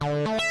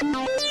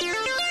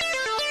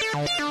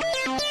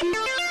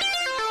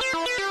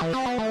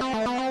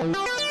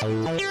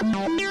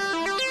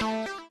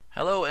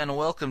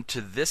welcome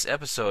to this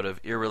episode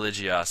of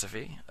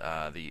Irreligiosophy,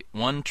 the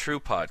one true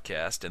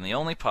podcast and the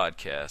only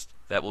podcast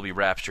that will be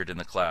raptured in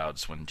the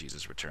clouds when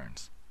Jesus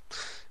returns.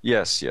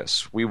 Yes,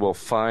 yes, we will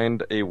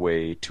find a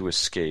way to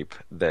escape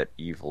that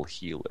evil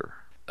healer.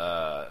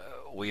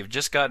 We've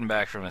just gotten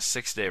back from a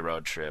 6-day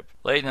road trip.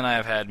 Leighton and I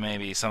have had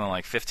maybe something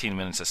like 15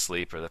 minutes of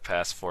sleep for the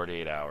past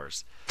 48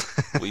 hours.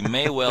 We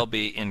may well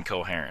be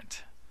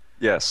incoherent.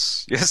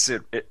 Yes,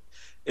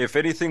 if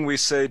anything we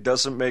say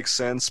doesn't make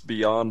sense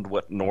beyond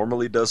what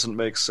normally doesn't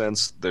make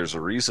sense, there's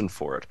a reason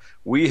for it.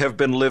 We have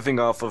been living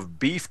off of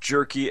beef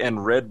jerky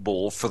and Red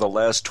Bull for the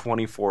last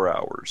 24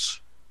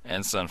 hours.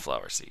 And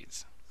sunflower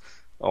seeds.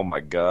 Oh my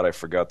god, I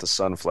forgot the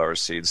sunflower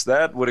seeds.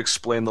 That would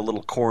explain the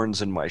little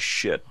corns in my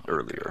shit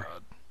earlier.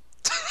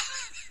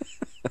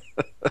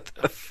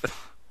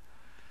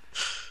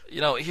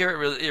 Here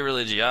at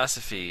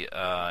Irreligiosophy,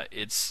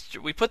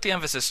 we put the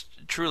emphasis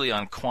truly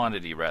on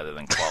quantity rather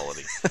than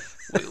quality.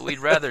 We'd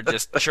rather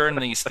just churn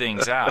these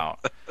things out,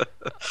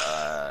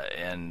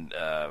 and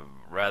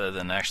rather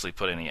than actually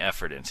put any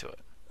effort into it.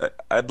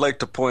 I'd like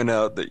to point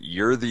out that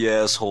you're the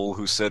asshole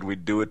who said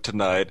we'd do it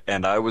tonight,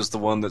 and I was the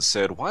one that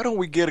said, why don't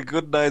we get a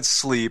good night's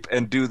sleep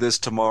and do this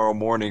tomorrow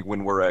morning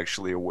when we're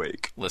actually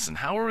awake? Listen,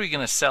 how are we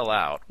going to sell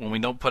out when we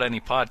don't put any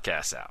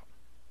podcasts out?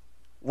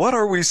 What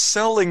are we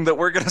selling that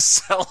we're going to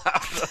sell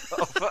out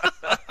of?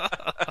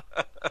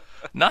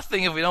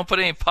 Nothing if we don't put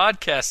any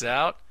podcasts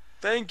out.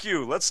 Thank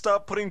you. Let's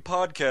stop putting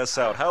podcasts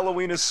out.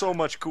 Halloween is so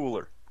much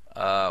cooler.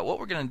 What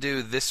we're going to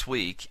do this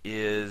week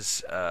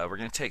is we're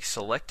going to take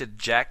selected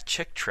Jack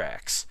Chick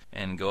tracks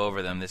and go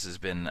over them. This has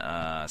been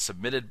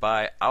submitted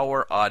by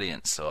our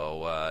audience,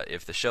 so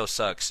if the show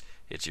sucks,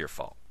 it's your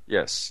fault.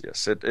 Yes.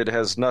 It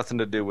has nothing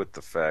to do with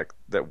the fact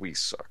that we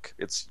suck.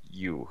 It's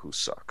you who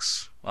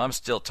sucks. Well, I'm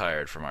still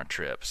tired from our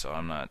trip, so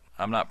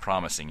I'm not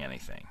promising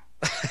anything.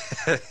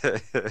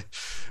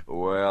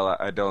 Well,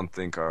 I don't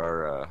think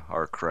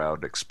our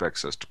crowd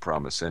expects us to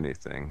promise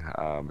anything,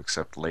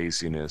 except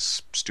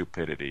laziness,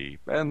 stupidity,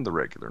 and the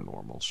regular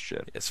normal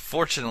shit. Yes,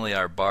 fortunately,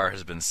 our bar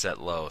has been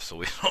set low, so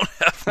we don't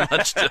have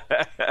much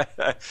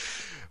to...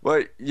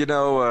 Well,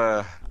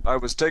 I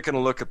was taking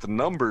a look at the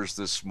numbers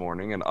this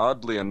morning, and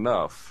oddly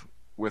enough,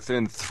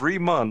 within 3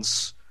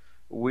 months,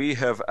 we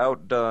have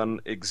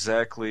outdone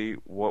exactly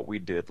what we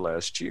did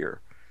last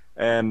year.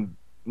 And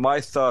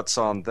my thoughts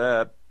on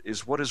that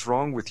is, what is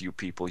wrong with you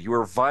people? You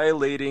are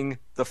violating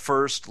the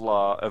first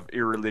law of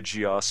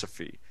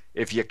irreligiosophy.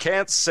 If you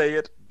can't say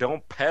it,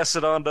 don't pass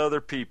it on to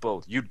other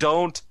people. You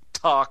don't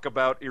talk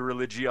about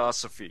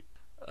irreligiosophy.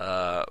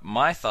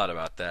 My thought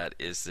about that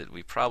is that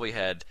we probably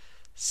had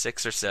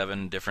 6 or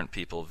 7 different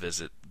people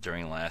visit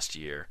during last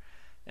year,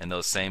 and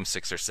those same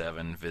 6 or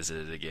 7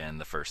 visited again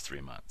the first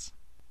 3 months.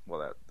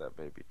 Well, that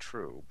may be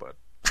true, but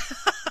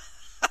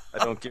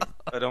I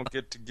don't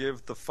get to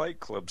give the Fight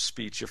Club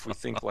speech if we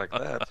think like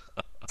that.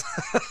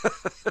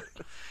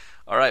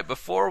 All right,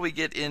 before we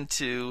get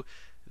into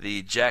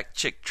the Jack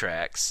Chick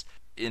tracks,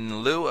 in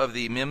lieu of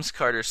the Mims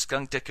Carter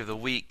Skunk Dick of the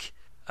Week,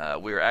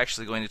 we're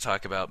actually going to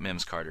talk about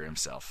Mims Carter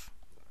himself.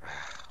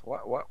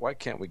 Why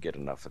can't we get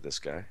enough of this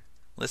guy?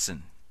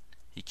 Listen,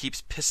 he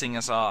keeps pissing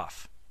us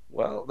off.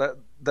 Well,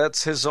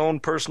 that's his own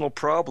personal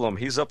problem.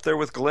 He's up there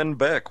with Glenn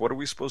Beck. What are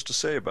we supposed to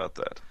say about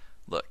that?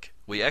 Look,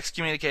 we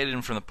excommunicated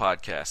him from the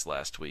podcast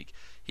last week.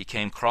 He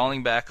came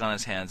crawling back on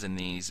his hands and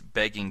knees,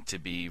 begging to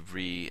be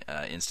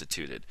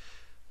reinstituted.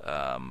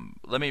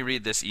 Let me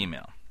read this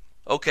email.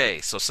 Okay,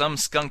 so some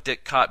skunk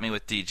dick caught me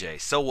with DJ.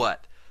 So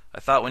what? I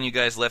thought when you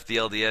guys left the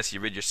LDS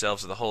you rid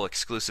yourselves of the whole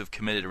exclusive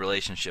committed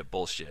relationship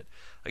bullshit.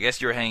 I guess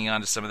you were hanging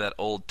on to some of that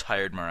old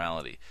tired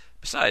morality.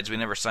 Besides, we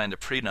never signed a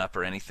prenup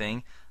or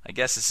anything. I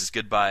guess this is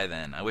goodbye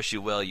then. I wish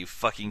you well, you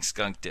fucking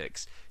skunk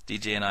dicks.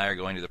 DJ and I are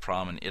going to the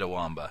prom in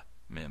Itawamba.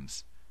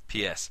 Mims.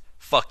 P.S.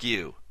 Fuck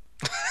you.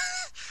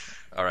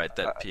 All right,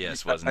 that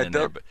P.S. wasn't in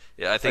there, but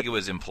yeah, I think it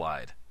was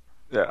implied.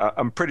 Yeah,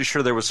 I'm pretty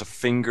sure there was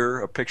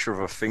a picture of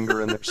a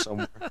finger in there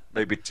somewhere,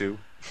 maybe 2.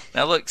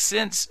 Now look,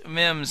 since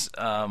Mims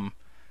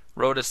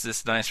wrote us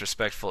this nice,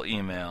 respectful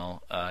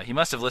email, he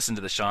must have listened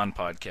to the Sean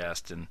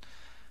podcast and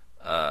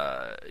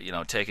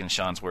taken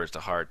Sean's words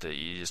to heart that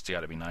you just got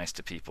to be nice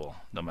to people,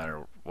 no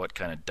matter what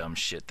kind of dumb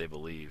shit they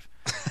believe.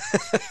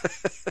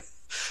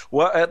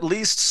 Well, at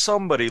least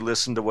somebody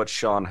listened to what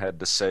Sean had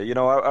to say.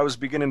 I was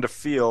beginning to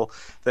feel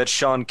that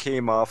Sean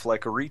came off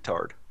like a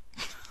retard.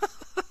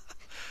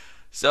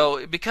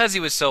 So, because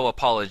he was so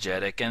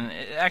apologetic, and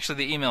actually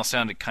the email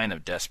sounded kind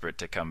of desperate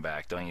to come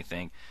back, don't you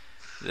think?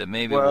 That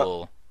maybe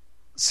we'll...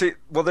 See,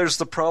 there's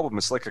the problem.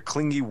 It's like a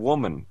clingy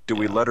woman. Do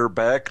we let her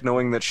back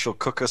knowing that she'll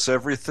cook us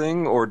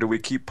everything, or do we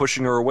keep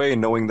pushing her away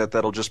knowing that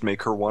that'll just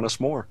make her want us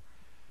more?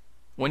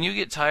 When you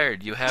get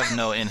tired, you have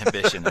no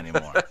inhibition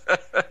anymore.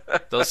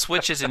 Those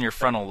switches in your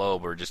frontal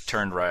lobe are just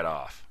turned right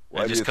off.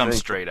 They just come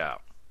straight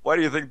out. Why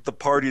do you think the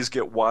parties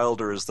get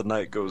wilder as the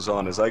night goes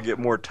on? As I get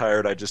more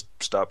tired, I just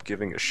stop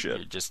giving a shit.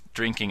 You're just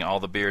drinking all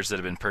the beers that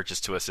have been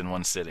purchased to us in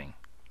one sitting.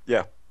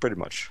 Yeah, pretty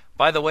much.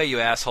 By the way, you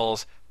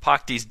assholes,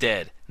 Pakti's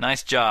dead.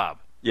 Nice job.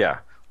 Yeah,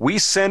 we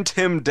sent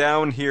him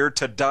down here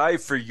to die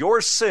for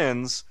your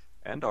sins,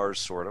 and ours,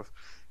 sort of.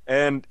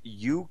 And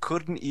you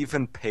couldn't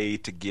even pay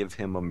to give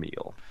him a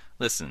meal.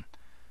 Listen,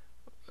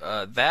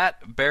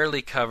 that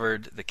barely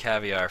covered the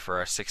caviar for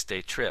our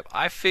 6-day trip.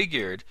 I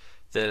figured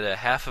that a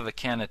half of a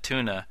can of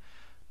tuna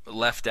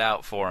left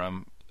out for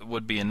him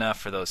would be enough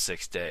for those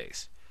 6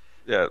 days.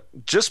 Yeah,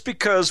 just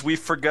because we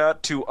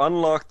forgot to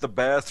unlock the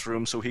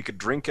bathroom so he could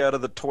drink out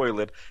of the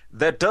toilet,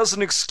 that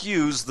doesn't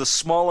excuse the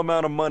small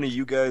amount of money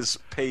you guys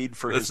paid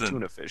for his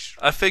tuna fish.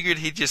 I figured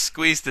he'd just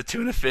squeeze the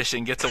tuna fish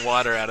and get the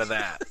water out of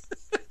that.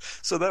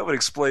 So that would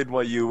explain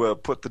why you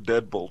put the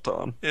deadbolt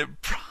on. It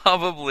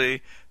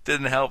probably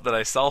didn't help that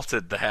I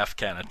salted the half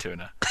can of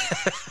tuna.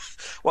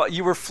 Well,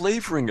 you were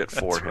flavoring it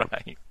for him.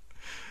 That's right.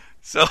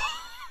 So,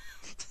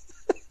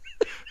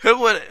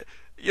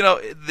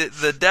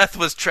 the death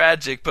was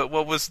tragic, but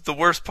what was the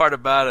worst part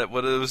about it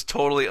was it was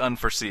totally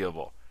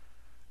unforeseeable.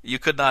 You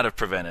could not have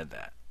prevented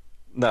that.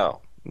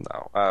 No.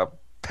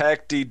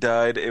 Pac-D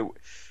died.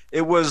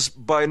 It was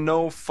by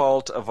no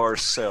fault of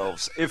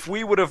ourselves. If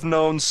we would have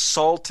known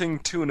salting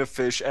tuna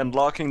fish and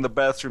locking the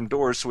bathroom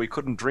doors so he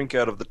couldn't drink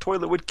out of the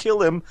toilet would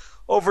kill him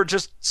over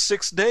just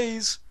 6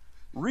 days,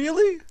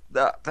 really?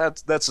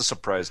 That's a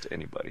surprise to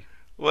anybody.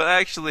 Well,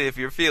 actually, if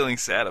you're feeling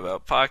sad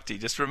about Pac-D,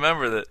 just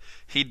remember that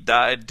he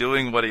died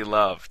doing what he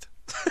loved.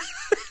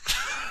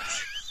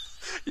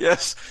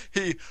 Yes,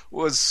 he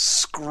was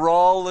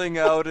scrawling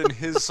out in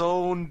his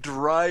own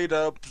dried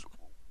up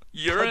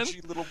urine,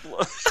 pudgy little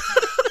blood.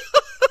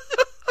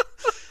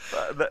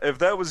 If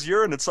that was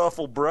urine, it's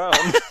awful brown.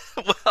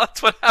 Well,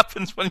 that's what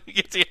happens when you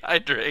get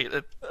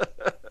dehydrated.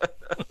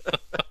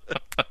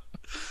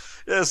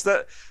 Yes,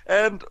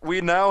 and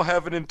we now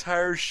have an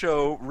entire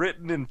show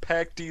written in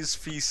Pac-D's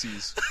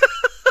feces.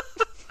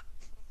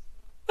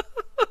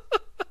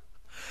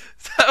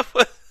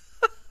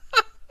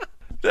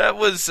 That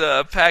was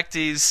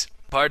Pac-D's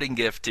parting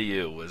gift to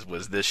you.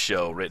 Was this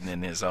show written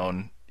in his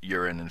own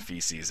urine and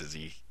feces as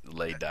he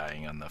lay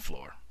dying on the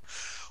floor?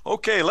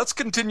 Okay, let's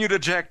continue to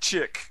Jack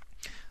Chick.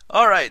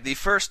 All right, the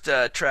first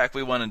track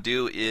we want to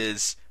do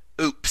is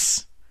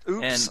Oops.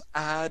 Oops,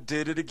 I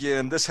did it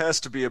again. This has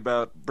to be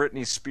about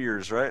Britney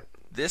Spears, right?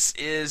 This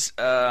is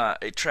a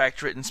track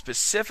written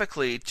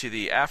specifically to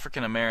the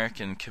African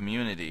American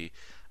community,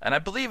 and I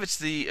believe it's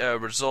the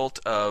result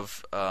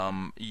of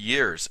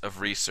years of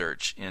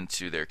research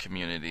into their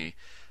community.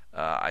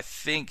 I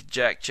think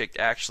Jack Chick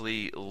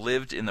actually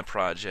lived in the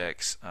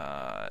projects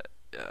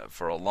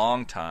for a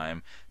long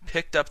time,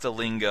 picked up the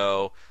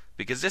lingo,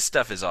 because this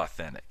stuff is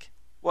authentic.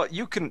 Well,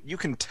 you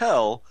can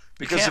tell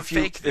because you can't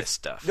fake this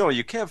stuff. No,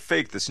 you can't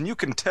fake this, and you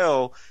can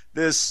tell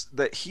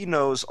that he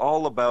knows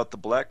all about the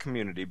black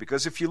community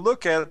because if you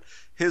look at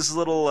his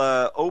little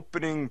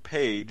opening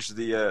page,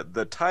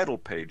 the title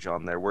page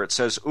on there where it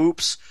says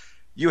 "Oops,"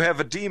 you have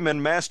a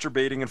demon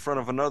masturbating in front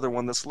of another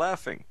one that's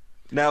laughing.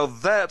 Now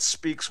that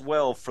speaks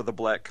well for the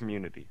black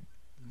community.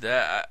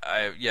 There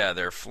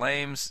are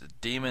flames.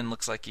 Demon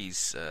looks like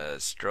he's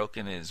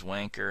stroking his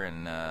wanker,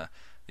 and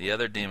the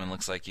other demon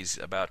looks like he's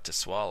about to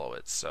swallow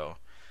it. So,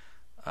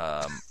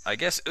 I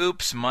guess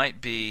 "oops"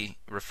 might be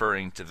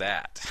referring to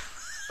that.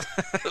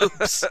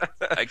 Oops!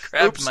 I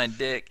grabbed my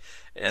dick,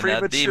 and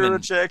premature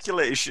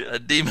ejaculation. A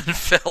demon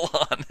fell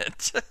on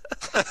it.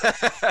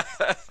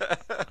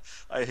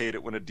 I hate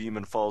it when a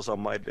demon falls on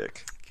my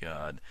dick.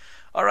 God.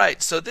 All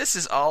right, so this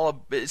is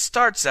all. It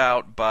starts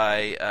out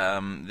by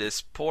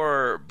this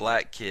poor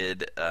black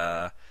kid,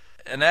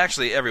 and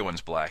actually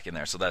everyone's black in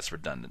there, so that's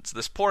redundant. So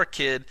this poor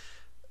kid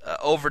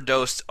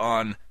overdosed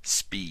on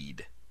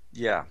speed.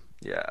 Yeah,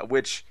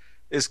 which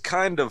is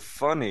kind of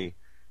funny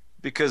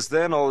because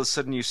then all of a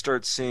sudden you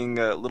start seeing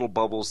little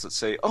bubbles that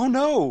say, "Oh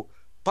no,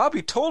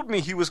 Bobby told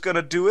me he was going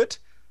to do it.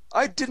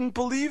 I didn't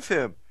believe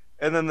him."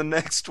 And then the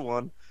next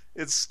one,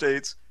 it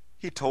states,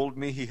 "He told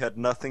me he had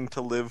nothing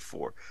to live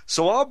for."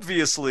 So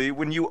obviously,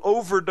 when you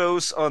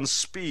overdose on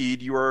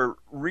speed, you are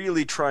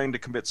really trying to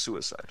commit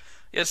suicide.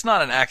 Yeah, it's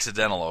not an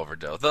accidental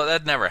overdose, though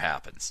that never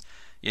happens.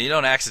 You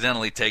don't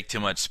accidentally take too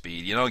much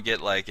speed. You don't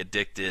get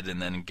addicted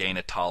and then gain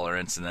a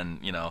tolerance and then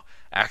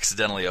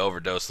accidentally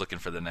overdose looking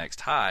for the next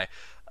high.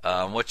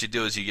 What you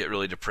do is you get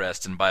really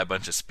depressed and buy a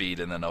bunch of speed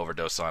and then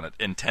overdose on it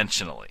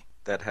intentionally.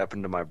 That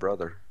happened to my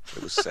brother.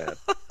 It was sad.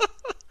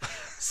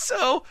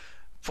 So,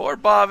 poor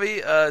Bobby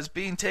is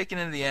being taken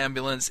into the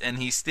ambulance and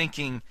he's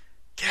thinking,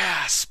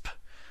 gasp.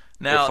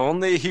 Now, if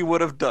only he would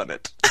have done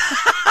it.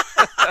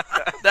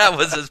 That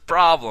was his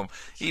problem.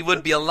 He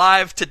would be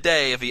alive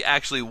today if he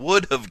actually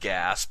would have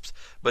gasped,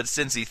 but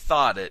since he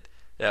thought it,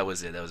 that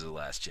was it. That was his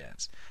last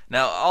chance.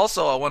 Now,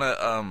 also, I want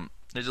to,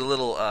 there's a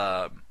little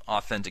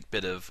authentic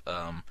bit of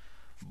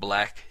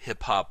black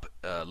hip-hop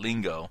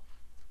lingo.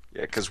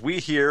 Yeah, because we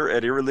here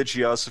at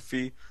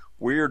Irreligiosophy,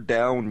 we're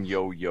down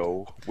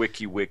yo-yo,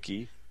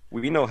 wiki.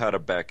 We know how to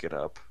back it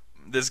up.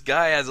 This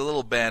guy has a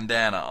little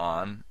bandana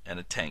on and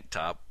a tank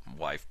top,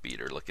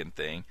 wife-beater looking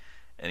thing,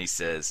 and he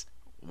says,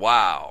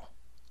 "Wow,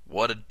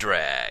 what a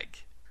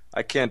drag."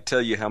 I can't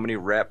tell you how many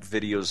rap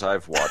videos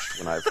I've watched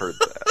when I've heard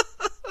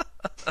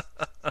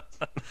that.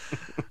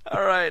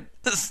 All right,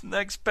 this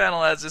next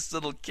panel has this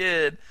little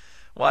kid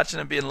watching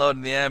him being loaded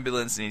in the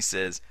ambulance, and he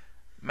says,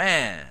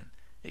 "Man,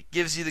 it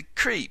gives you the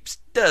creeps,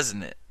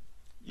 doesn't it?"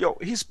 Yo,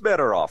 he's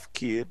better off,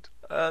 kid.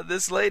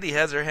 This lady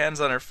has her hands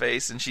on her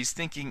face, and she's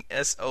thinking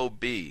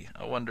S.O.B.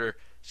 I wonder,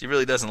 she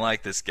really doesn't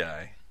like this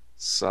guy.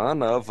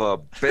 Son of a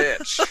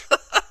bitch.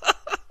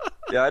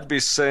 Yeah, I'd be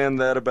saying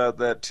that about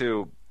that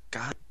too.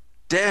 God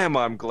damn,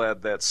 I'm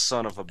glad that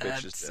son of a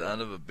bitch That is dead.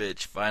 son of a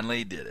bitch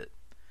finally did it.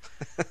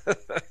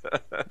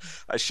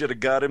 I should have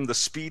got him the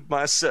speed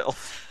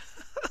myself.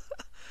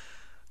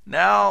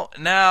 Now,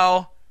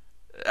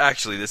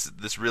 actually,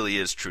 this really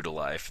is true to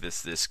life.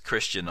 This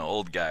Christian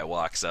old guy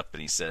walks up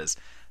and he says,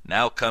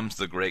 "Now comes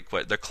the great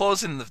question." They're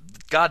closing the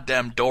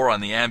goddamn door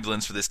on the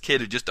ambulance for this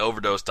kid who just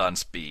overdosed on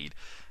speed.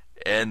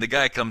 And the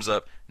guy comes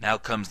up, "Now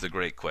comes the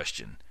great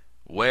question.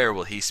 Where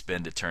will he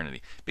spend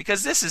eternity?"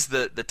 Because this is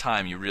the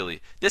time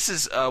this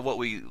is what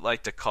we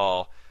like to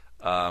call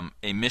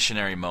a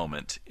missionary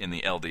moment in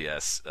the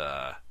LDS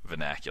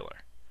vernacular.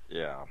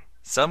 Yeah.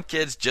 Some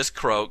kids just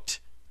croaked.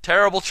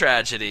 Terrible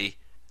tragedy.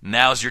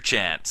 Now's your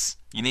chance.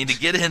 You need to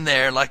get in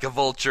there like a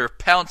vulture,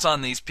 pounce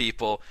on these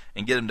people,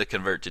 and get them to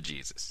convert to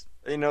Jesus.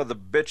 You know, the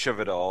bitch of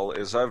it all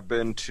is I've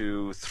been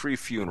to 3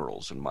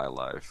 funerals in my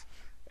life,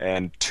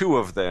 and 2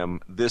 of them,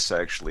 this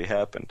actually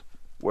happened,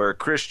 where a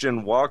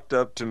Christian walked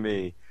up to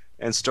me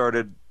and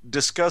started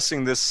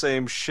discussing this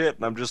same shit,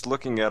 and I'm just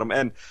looking at him,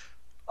 and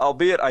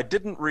albeit I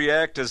didn't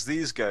react as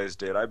these guys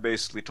did, I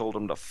basically told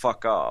him to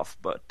fuck off,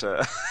 but...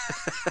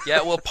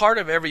 Yeah, well, part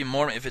of every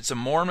Mormon, if it's a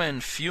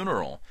Mormon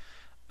funeral,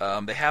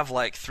 they have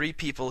like 3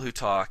 people who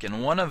talk,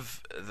 and one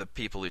of the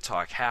people who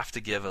talk have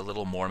to give a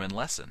little Mormon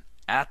lesson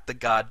at the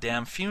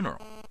goddamn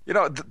funeral. You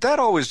know, that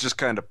always just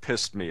kind of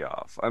pissed me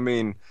off. I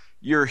mean,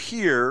 you're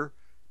here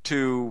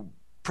to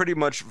pretty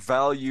much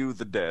value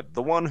the dead,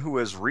 the one who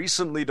has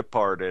recently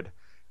departed,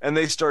 and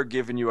they start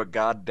giving you a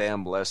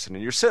goddamn lesson.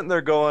 And you're sitting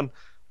there going,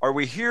 are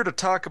we here to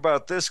talk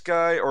about this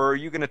guy, or are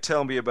you going to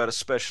tell me about a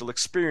special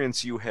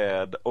experience you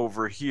had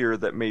over here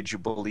that made you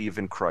believe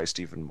in Christ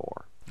even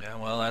more? Yeah,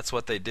 well, that's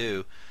what they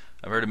do.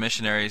 I've heard of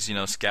missionaries,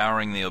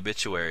 scouring the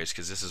obituaries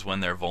because this is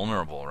when they're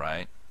vulnerable,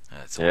 right?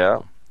 That's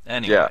horrible.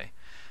 Anyway,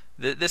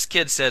 this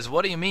kid says,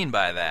 "What do you mean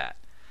by that?"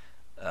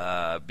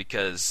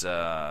 Because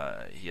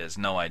he has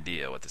no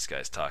idea what this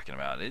guy's talking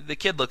about. The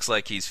kid looks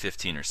like he's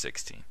 15 or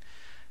 16.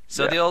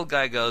 So the old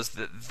guy goes,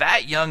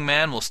 "That young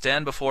man will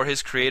stand before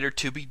his Creator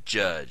to be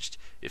judged.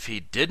 If he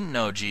didn't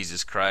know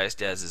Jesus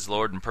Christ as his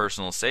Lord and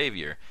personal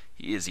Savior,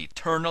 he is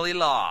eternally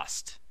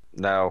lost."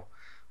 Now,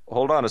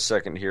 hold on a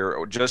second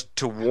here. Just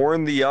to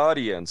warn the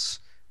audience,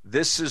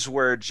 this is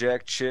where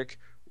Jack Chick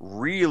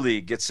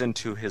really gets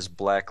into his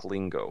black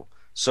lingo.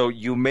 So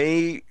you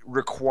may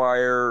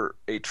require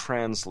a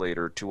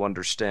translator to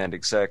understand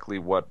exactly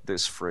what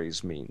this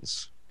phrase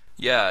means.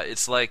 Yeah,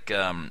 it's like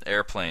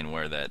Airplane,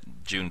 where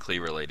that June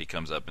Cleaver lady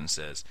comes up and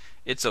says,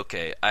 "It's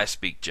okay, I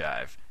speak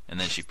jive," and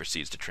then she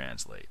proceeds to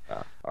translate.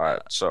 All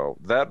right, so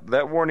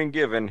that warning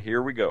given,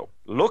 here we go.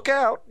 Look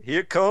out,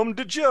 here come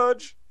the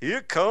judge,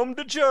 here come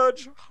the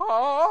judge,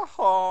 ha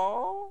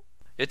ha.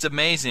 It's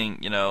amazing,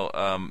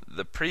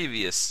 the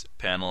previous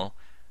panel,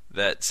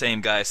 that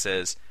same guy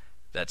says,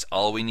 "That's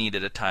all we need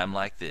at a time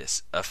like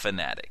this, a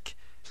fanatic."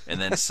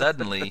 And then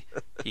suddenly,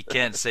 he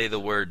can't say the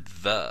word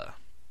 "the."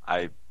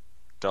 I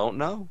don't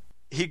know.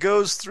 He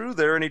goes through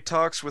there and he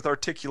talks with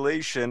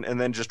articulation, and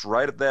then just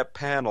right at that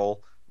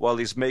panel, while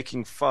he's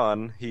making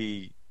fun,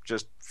 he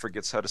just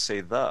forgets how to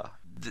say "the."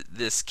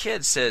 This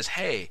kid says,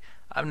 "Hey,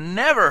 I've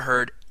never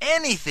heard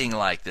anything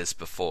like this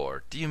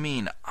before. Do you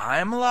mean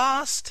I'm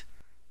lost?"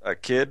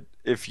 Kid,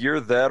 if you're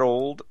that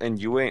old and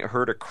you ain't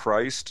heard of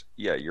Christ,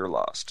 yeah, you're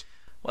lost.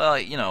 Well,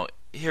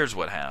 here's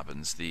what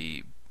happens.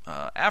 The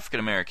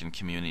African-American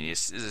community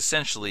is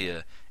essentially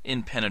an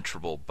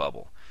impenetrable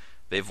bubble.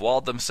 They've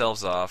walled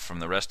themselves off from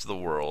the rest of the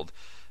world.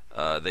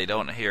 They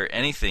don't hear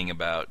anything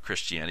about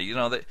Christianity.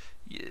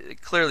 They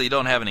clearly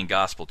don't have any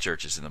gospel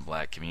churches in the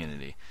black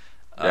community.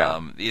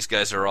 These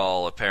guys are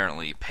all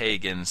apparently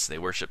pagans. They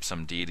worship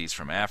some deities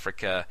from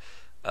Africa.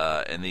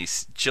 And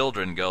these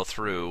children go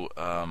through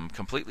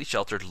completely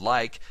sheltered,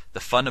 like the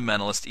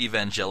fundamentalist,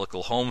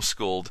 evangelical,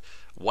 homeschooled,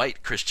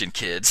 white Christian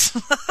kids.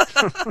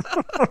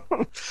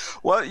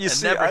 Well, you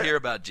see, never hear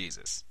about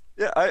Jesus.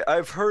 Yeah,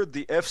 I've heard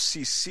the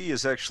FCC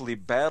is actually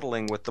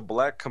battling with the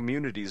black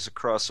communities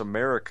across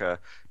America,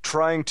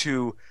 trying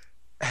to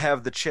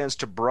have the chance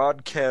to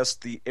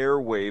broadcast the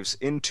airwaves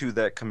into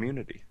that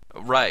community.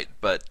 Right,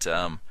 but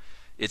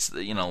it's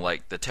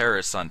like the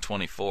terrorists on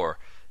 24.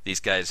 These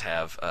guys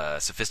have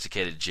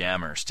sophisticated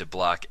jammers to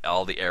block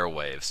all the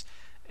airwaves,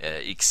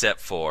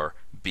 except for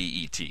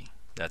BET.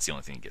 That's the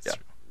only thing that gets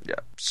through. Yeah.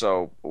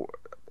 So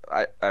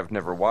I've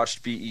never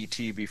watched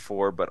BET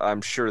before, but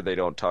I'm sure they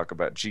don't talk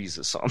about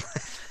Jesus on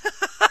that.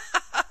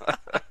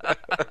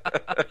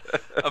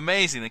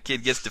 Amazing. The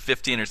kid gets to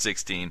 15 or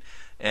 16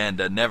 and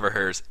never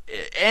hears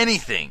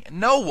anything.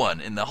 No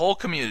one in the whole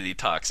community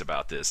talks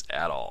about this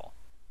at all.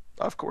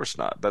 Of course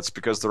not. That's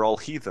because they're all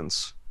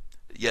heathens.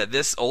 Yeah,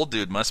 this old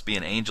dude must be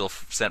an angel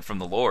sent from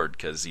the Lord,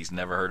 because he's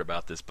never heard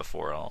about this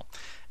before at all.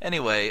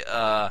 Anyway,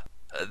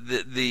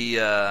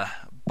 The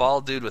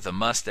bald dude with a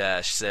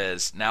mustache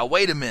says, "Now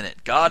wait a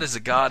minute. God is a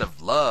God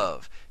of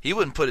love. He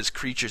wouldn't put his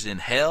creatures in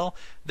hell.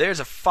 There's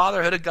a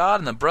fatherhood of God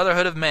and the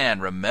brotherhood of man.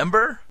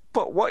 Remember?"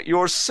 But what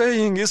you're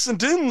saying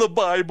isn't in the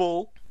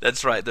Bible.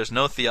 That's right. There's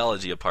no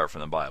theology apart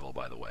from the Bible,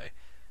 by the way.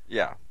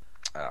 Yeah.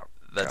 Oh,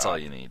 That's God. all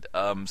you need.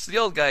 So the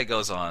old guy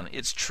goes on.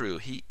 It's true.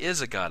 He is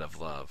a God of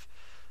love.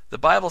 The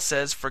Bible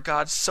says, "For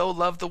God so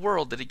loved the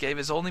world that he gave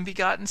his only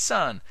begotten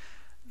Son,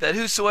 that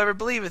whosoever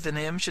believeth in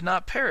him should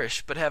not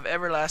perish, but have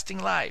everlasting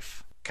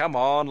life." Come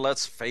on,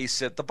 let's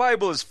face it. The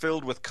Bible is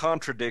filled with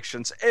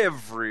contradictions.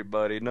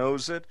 Everybody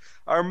knows it.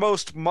 Our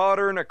most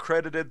modern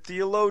accredited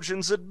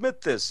theologians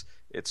admit this.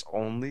 It's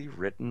only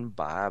written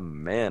by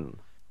men.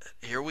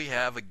 Here we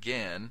have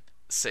again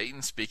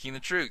Satan speaking the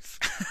truth.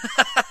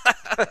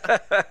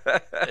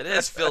 It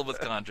is filled with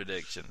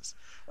contradictions.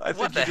 I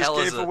What think the you hell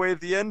just is gave a- away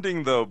the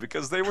ending, though,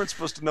 because they weren't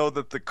supposed to know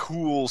that the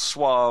cool,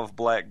 suave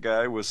black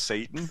guy was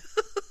Satan.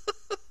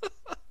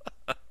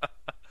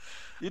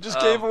 You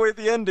just gave away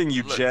the ending,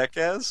 you look.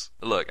 jackass.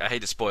 Look, I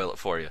hate to spoil it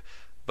for you,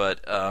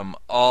 but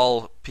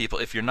all people,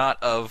 if you're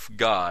not of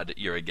God,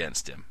 you're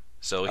against him.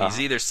 So he's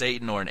either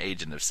Satan or an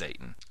agent of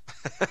Satan.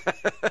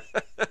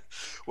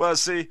 Well,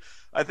 see,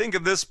 I think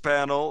in this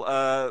panel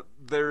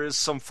there is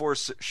some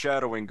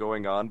foreshadowing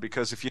going on,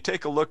 because if you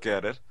take a look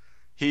at it,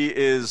 he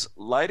is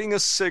lighting a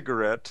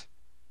cigarette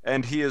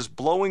and he is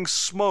blowing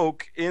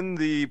smoke in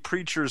the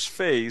preacher's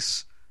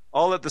face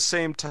all at the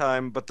same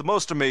time, but the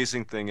most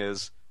amazing thing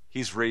is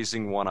he's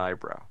raising one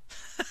eyebrow.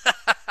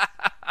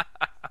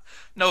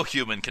 No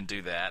human can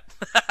do that.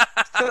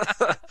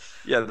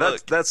 Yeah,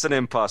 Look. that's an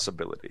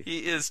impossibility.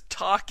 He is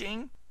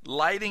talking,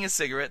 lighting a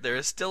cigarette. There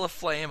is still a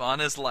flame on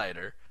his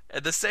lighter.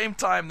 At the same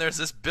time, there's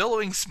this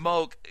billowing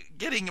smoke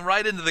getting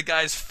right into the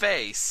guy's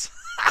face.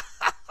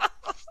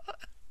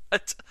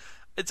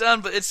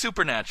 It's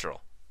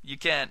supernatural. You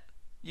can't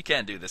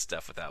do this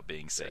stuff without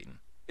being Satan.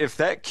 If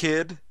that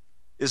kid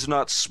is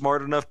not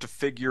smart enough to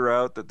figure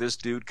out that this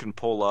dude can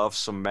pull off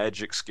some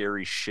magic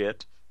scary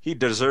shit, he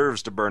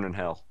deserves to burn in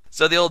hell.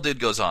 So the old dude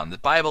goes on. The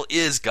Bible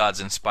is God's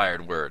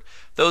inspired word.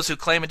 Those who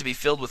claim it to be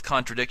filled with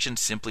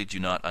contradictions simply do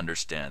not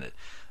understand it.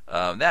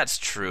 That's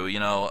true.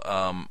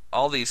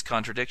 All these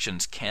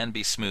contradictions can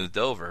be smoothed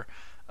over.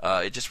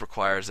 It just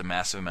requires a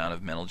massive amount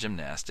of mental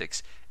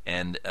gymnastics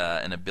and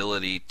an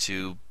ability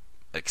to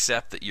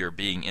accept that you're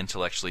being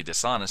intellectually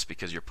dishonest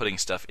because you're putting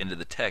stuff into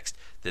the text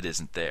that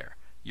isn't there.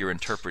 You're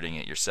interpreting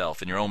it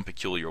yourself in your own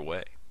peculiar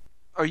way.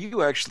 Are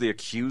you actually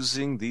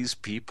accusing these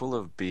people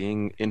of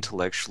being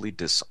intellectually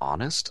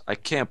dishonest? I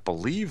can't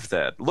believe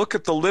that. Look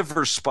at the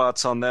liver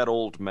spots on that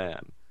old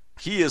man.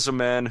 He is a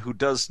man who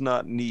does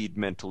not need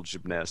mental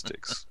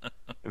gymnastics.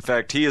 In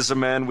fact, he is a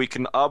man we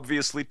can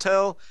obviously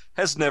tell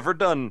has never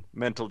done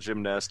mental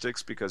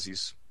gymnastics because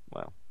he's,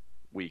 well,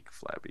 weak,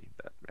 flabby.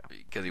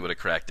 Because he would have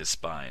cracked his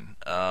spine.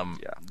 Yeah.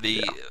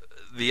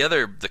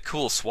 The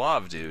cool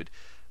suave dude,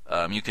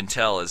 you can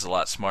tell is a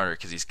lot smarter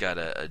because he's got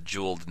a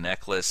jeweled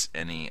necklace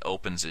and he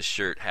opens his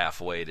shirt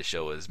halfway to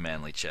show his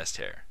manly chest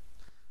hair.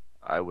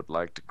 I would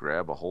like to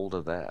grab a hold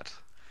of that.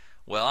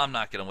 Well, I'm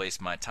not going to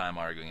waste my time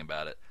arguing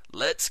about it.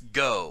 Let's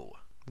go.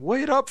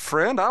 Wait up,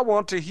 friend. I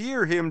want to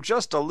hear him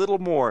just a little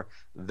more.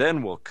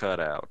 Then we'll cut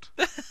out.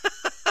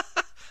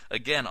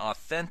 Again,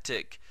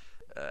 authentic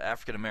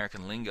African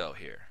American lingo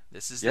here.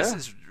 This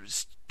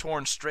is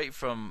torn straight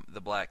from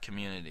the black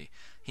community.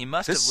 He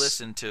must have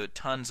listened to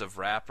tons of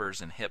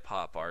rappers and hip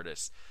hop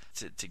artists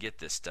to get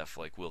this stuff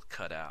like "we'll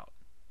cut out."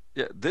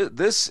 Yeah,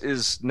 this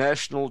is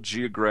National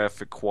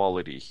Geographic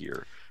quality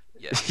here.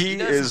 Yeah, he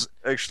is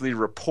actually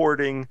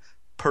reporting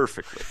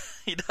perfectly.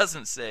 He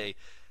doesn't say,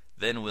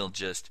 "Then we'll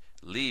just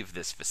leave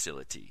this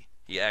facility."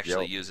 He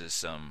actually uses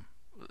some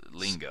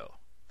lingo.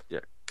 Yeah,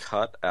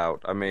 cut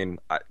out. I mean,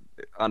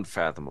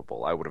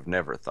 unfathomable. I would have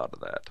never thought of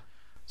that.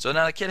 So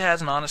now the kid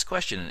has an honest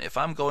question. If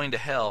I'm going to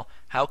hell,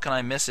 how can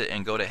I miss it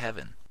and go to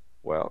heaven?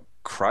 Well,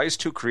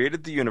 Christ, who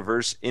created the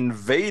universe,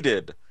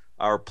 invaded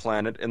our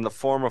planet in the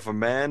form of a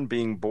man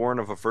being born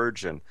of a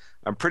virgin.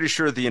 I'm pretty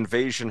sure the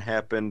invasion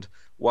happened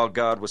while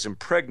God was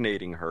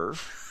impregnating her.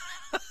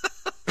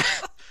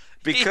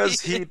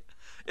 Because he...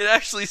 It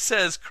actually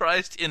says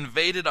Christ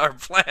invaded our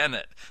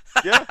planet.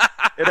 Yeah,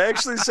 it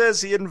actually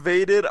says he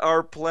invaded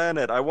our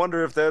planet. I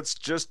wonder if that's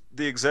just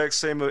the exact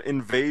same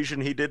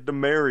invasion he did to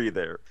Mary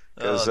there.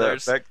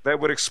 Because that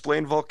would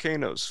explain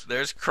volcanoes.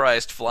 There's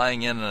Christ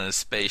flying in on a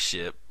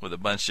spaceship with a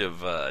bunch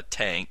of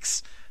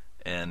tanks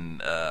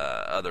and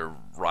other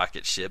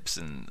rocket ships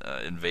and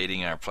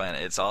invading our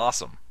planet. It's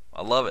awesome.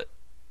 I love it.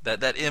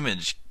 That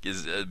image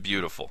is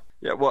beautiful.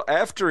 Yeah, well,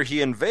 after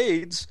he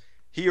invades,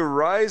 he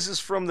arises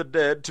from the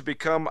dead to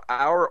become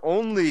our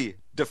only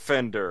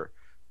defender,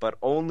 but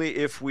only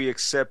if we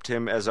accept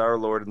him as our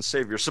Lord and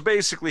Savior. So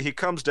basically, he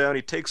comes down,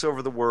 he takes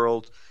over the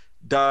world,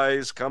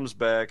 dies, comes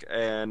back,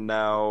 and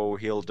now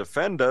he'll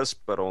defend us,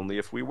 but only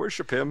if we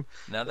worship him.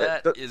 Now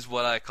that is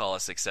what I call a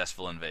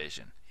successful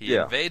invasion. He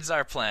invades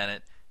our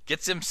planet,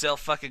 gets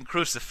himself fucking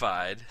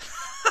crucified,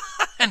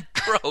 and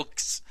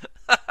croaks.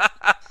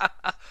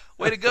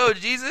 Way to go,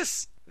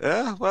 Jesus!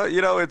 Yeah, well,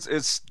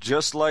 it's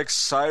just like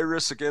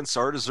Cyrus against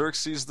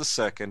Artaxerxes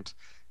II.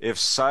 If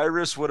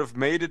Cyrus would have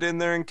made it in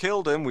there and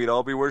killed him, we'd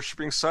all be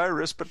worshiping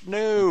Cyrus, but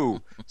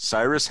no.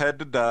 Cyrus had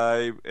to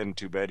die, and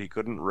too bad he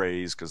couldn't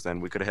raise, because then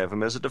we could have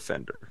him as a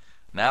defender.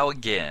 Now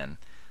again,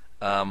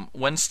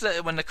 when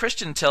the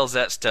Christian tells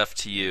that stuff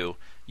to you,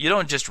 you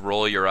don't just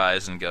roll your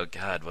eyes and go,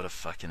 God, what a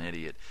fucking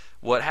idiot.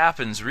 What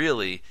happens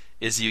really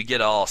is you get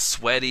all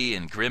sweaty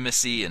and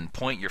grimacy and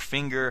point your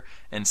finger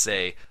and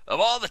say, of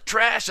all the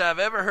trash I've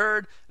ever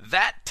heard,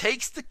 that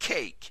takes the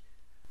cake.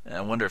 And I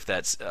wonder if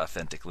that's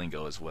authentic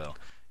lingo as well.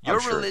 Your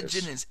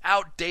religion is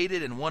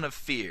outdated and one of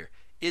fear.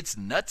 It's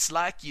nuts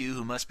like you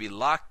who must be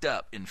locked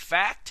up. In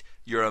fact,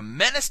 you're a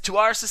menace to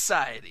our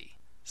society.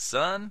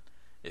 Son,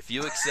 if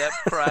you accept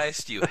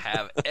Christ, you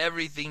have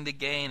everything to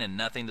gain and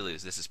nothing to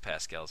lose. This is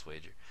Pascal's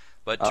wager.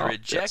 But to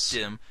reject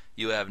him,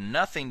 you have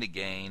nothing to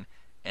gain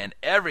and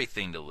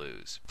everything to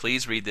lose.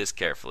 Please read this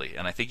carefully.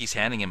 And I think he's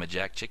handing him a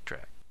Jack Chick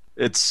tract.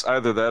 It's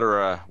either that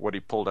or what he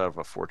pulled out of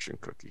a fortune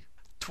cookie.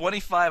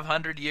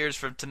 2,500 years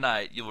from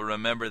tonight, you will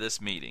remember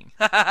this meeting.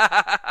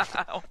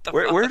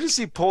 Where does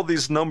he pull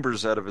these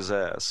numbers out of his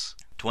ass?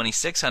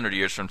 2,600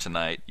 years from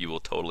tonight, you will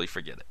totally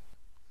forget it.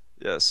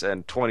 Yes,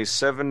 and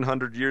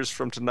 2,700 years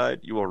from tonight,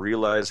 you will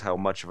realize how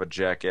much of a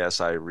jackass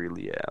I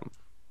really am.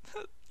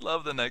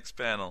 Love the next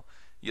panel.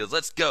 He goes,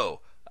 let's go.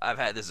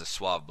 This is a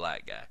suave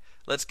black guy.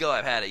 Let's go.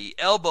 He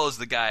elbows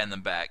the guy in the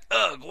back.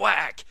 Ugh,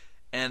 whack.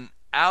 And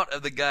out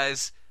of the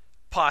guy's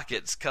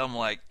pockets come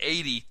like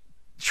 80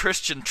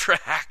 Christian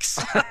tracts.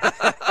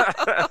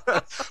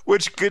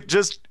 Which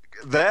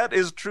that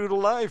is true to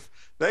life.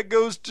 That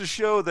goes to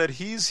show that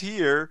he's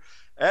here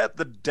at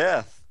the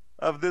death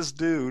of this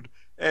dude,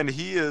 and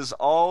he is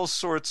all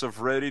sorts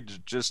of ready to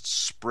just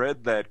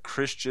spread that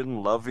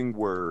Christian loving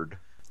word.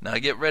 Now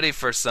get ready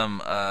for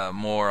some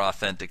more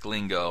authentic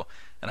lingo,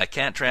 and I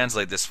can't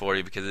translate this for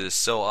you because it is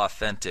so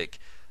authentic.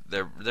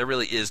 There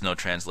really is no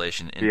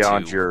translation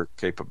beyond your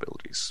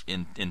capabilities.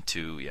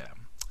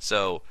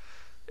 So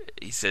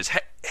he says,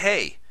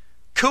 hey,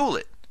 cool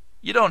it.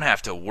 You don't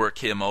have to work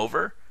him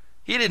over.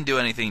 He didn't do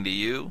anything to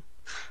you.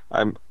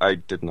 I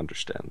didn't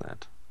understand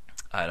that.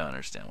 I don't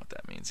understand what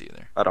that means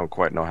either. I don't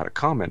quite know how to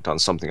comment on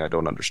something I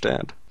don't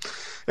understand.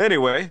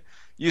 Anyway,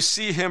 you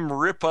see him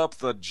rip up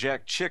the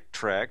Jack Chick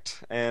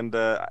tract, and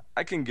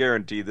I can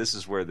guarantee this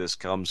is where this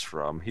comes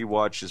from. He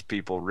watches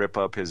people rip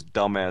up his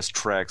dumbass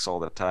tracts all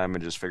the time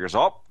and just figures,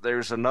 oh,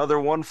 there's another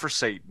one for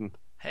Satan.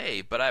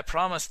 Hey, but I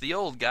promised the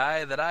old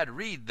guy that I'd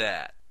read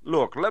that.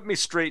 Look, let me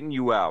straighten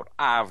you out.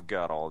 I've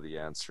got all the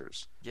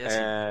answers.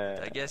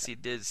 I guess he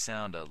did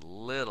sound a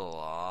little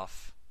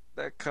off.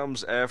 That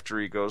comes after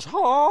he goes,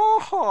 ha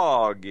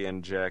ha,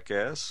 again,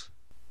 jackass.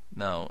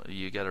 No,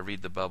 you got to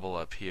read the bubble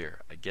up here.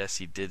 I guess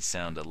he did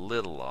sound a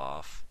little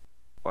off.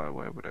 Why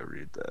would I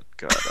read that?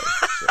 God,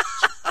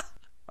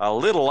 a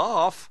little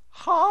off?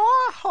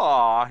 Ha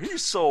ha,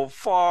 he's so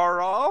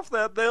far off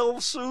that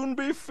they'll soon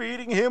be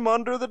feeding him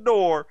under the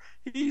door.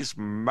 He's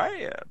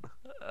mad.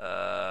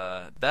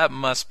 That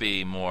must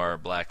be more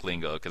black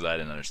lingo, because I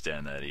didn't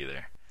understand that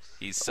either.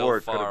 He's so far off. Or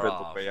it could have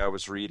been the way I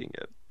was reading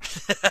it.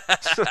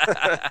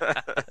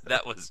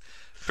 That was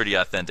pretty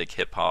authentic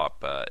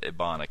hip-hop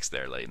ebonics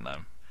there, Leighton.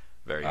 I'm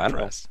very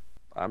impressed.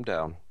 I'm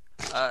down.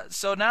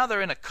 So now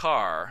they're in a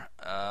car.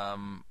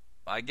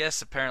 I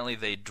guess apparently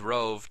they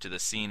drove to the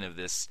scene of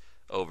this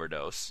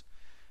overdose.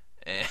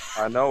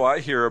 I know. I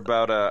hear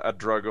about a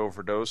drug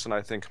overdose, and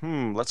I think,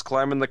 let's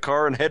climb in the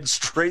car and head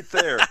straight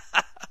there.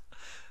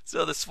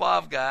 So the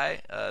suave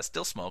guy,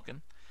 still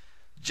smoking,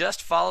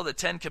 just follow the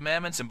 10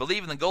 Commandments and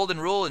believe in the Golden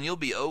Rule and you'll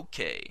be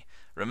okay.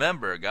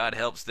 Remember, God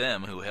helps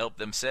them who help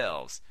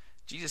themselves.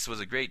 Jesus was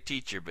a great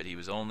teacher, but he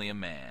was only a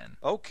man.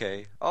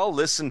 Okay, I'll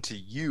listen to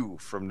you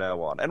from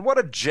now on. And what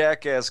a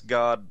jackass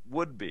God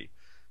would be.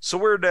 So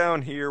we're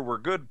down here, we're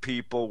good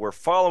people, we're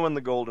following the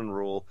Golden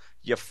Rule,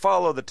 you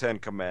follow the 10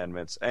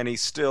 Commandments, and he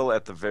still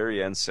at the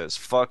very end says,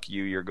 fuck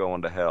you, you're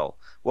going to hell.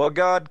 Well,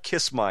 God,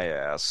 kiss my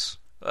ass.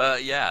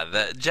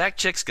 The Jack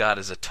Chick's God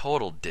is a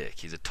total dick.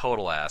 He's a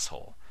total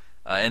asshole.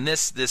 And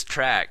this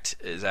tract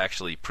is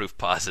actually proof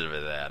positive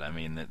of that. I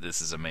mean,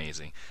 this is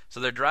amazing. So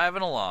they're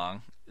driving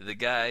along. The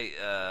guy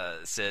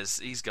says,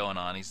 he's going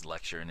on, he's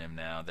lecturing him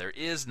now. There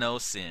is no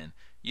sin.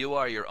 You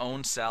are your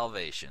own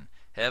salvation.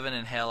 Heaven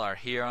and hell are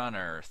here on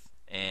earth.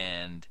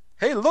 And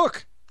hey,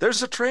 look,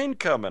 there's a train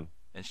coming.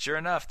 And sure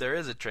enough, there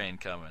is a train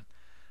coming.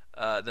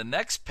 The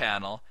next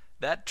panel,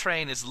 that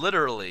train is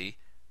literally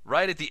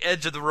right at the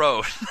edge of the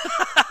road.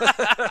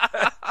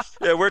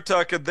 Yeah, we're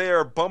talking they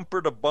are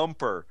bumper to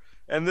bumper.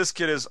 And this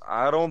kid is,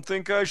 I don't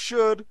think I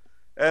should.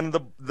 And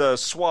the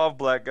suave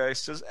black guy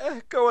says,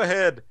 go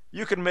ahead.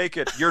 You can make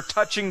it. You're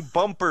touching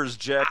bumpers,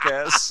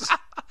 jackass.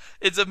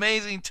 It's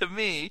amazing to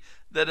me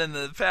that in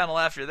the panel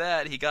after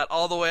that, he got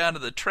all the way onto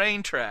the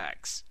train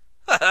tracks.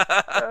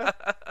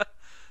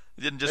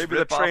 Didn't just Maybe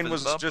rip the train off his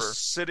was bumper.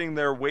 just sitting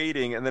there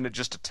waiting, and then it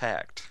just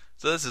attacked.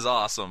 So this is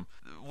awesome.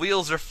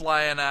 Wheels are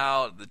flying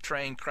out. The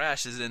train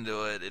crashes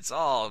into it. It's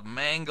all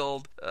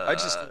mangled. I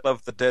just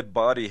love the dead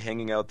body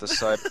hanging out the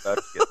side about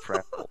to get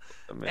trampled.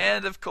 them. Yeah.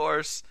 And, of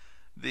course,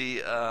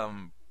 the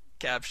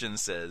caption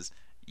says,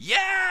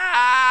 yeah!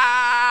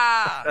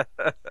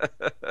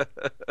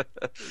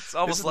 It's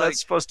almost Isn't that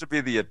supposed to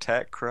be the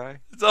attack cry?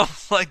 It's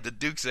almost like the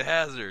Dukes of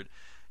Hazzard.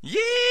 Yeehaw!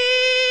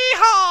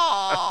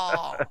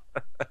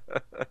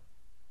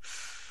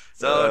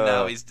 So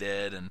now he's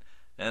dead, and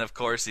of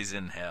course he's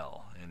in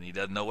hell, and he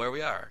doesn't know where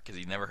we are because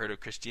he never heard of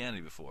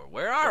Christianity before.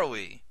 Where are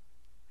we?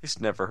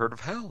 He's never heard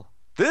of hell.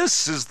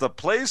 This is the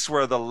place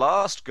where the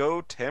lost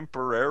go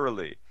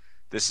temporarily.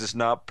 This is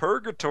not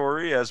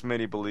purgatory, as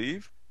many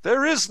believe.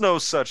 There is no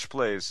such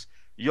place.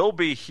 You'll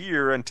be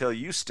here until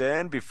you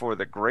stand before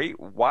the great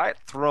white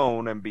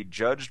throne and be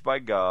judged by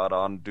God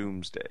on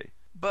doomsday.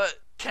 But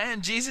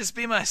can Jesus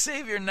be my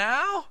Savior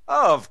now?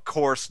 Of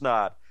course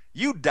not.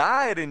 You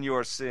died in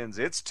your sins.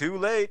 It's too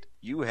late.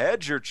 You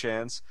had your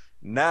chance.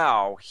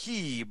 Now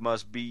he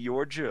must be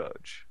your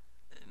judge.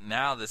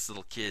 Now this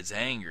little kid's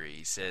angry.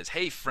 He says,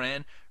 hey,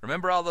 friend,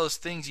 remember all those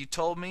things you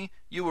told me?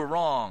 You were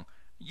wrong.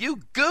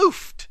 You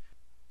goofed.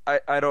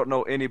 I don't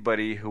know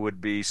anybody who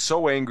would be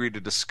so angry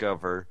to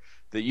discover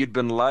that you'd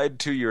been lied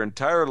to your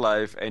entire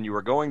life and you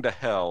were going to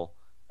hell,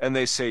 and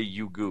they say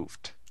you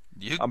goofed.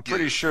 I'm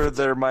pretty sure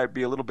there might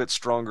be a little bit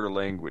stronger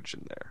language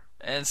in there.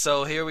 And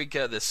so here we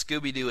go. The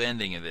Scooby-Doo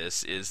ending of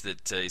this is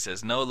that he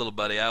says, no, little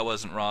buddy, I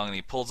wasn't wrong. And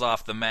he pulls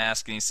off the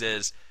mask and he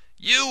says,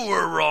 you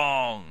were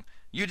wrong.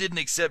 You didn't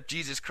accept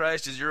Jesus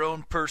Christ as your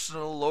own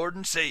personal Lord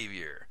and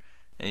Savior.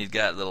 And he's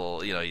got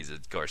little, he's,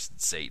 of course,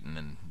 Satan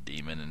and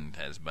demon and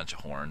has a bunch of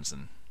horns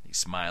and he's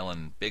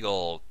smiling, big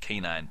old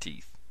canine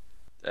teeth.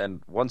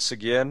 And once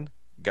again,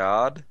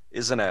 God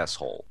is an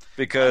asshole.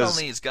 Because not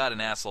only is God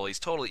an asshole, he's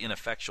totally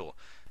ineffectual.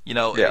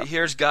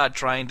 Here's God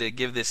trying to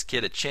give this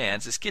kid a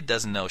chance. This kid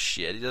doesn't know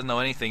shit. He doesn't know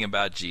anything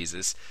about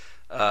Jesus.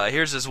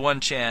 Here's his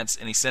one chance,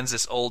 and he sends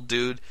this old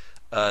dude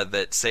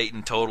that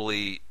Satan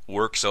totally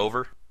works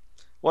over.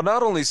 Well,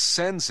 not only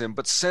sends him,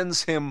 but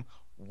sends him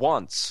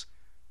once.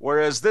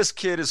 Whereas this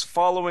kid is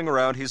following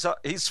around.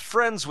 He's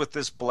friends with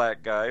this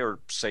black guy, or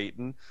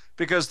Satan,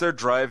 because they're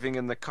driving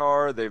in the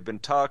car, they've been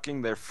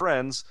talking, they're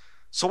friends.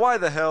 So why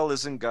the hell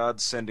isn't God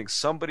sending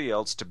somebody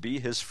else to be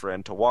his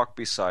friend, to walk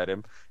beside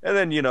him, and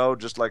then,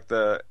 just like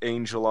the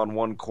angel on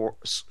one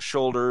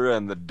shoulder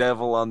and the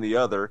devil on the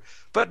other?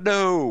 But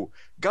no,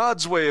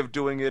 God's way of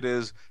doing it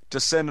is to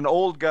send an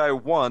old guy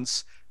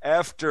once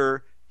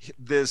after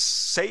this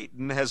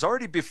Satan has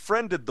already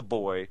befriended the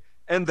boy,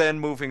 and then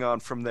moving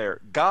on from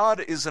there. God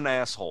is an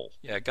asshole.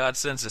 Yeah, God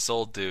sends this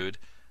old dude.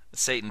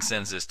 Satan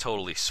sends this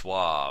totally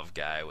suave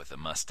guy with a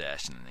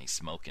mustache, and he's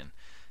smoking.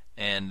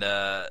 And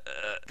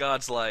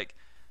God's like,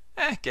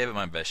 gave it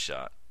my best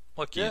shot.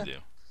 What can you do?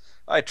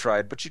 I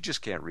tried, but you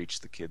just can't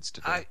reach the kids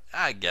today.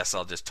 I guess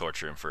I'll just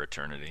torture him for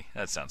eternity.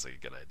 That sounds like a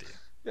good idea.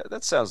 Yeah,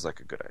 that sounds like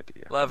a good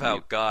idea. Love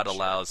how God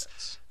allows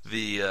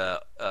God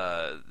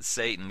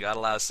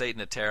allows Satan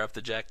to tear up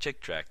the Jack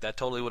Chick track. That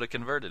totally would have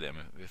converted him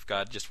if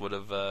God just would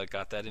have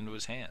got that into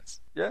his hands.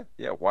 Yeah.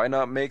 Why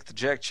not make the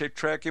Jack Chick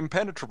track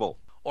impenetrable?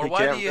 Or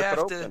why do you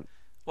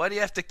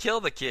have to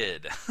kill the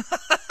kid?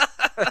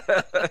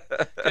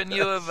 Couldn't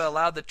you have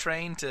allowed the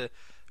train to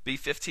be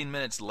 15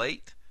 minutes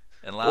late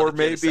and allow the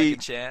kid a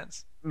second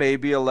chance?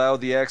 Maybe allow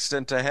the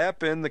accident to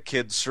happen, the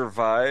kid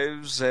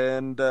survives,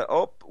 and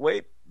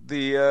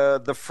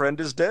the friend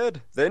is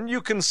dead. Then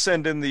you can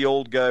send in the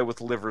old guy with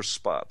liver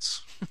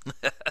spots.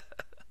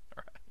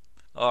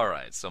 All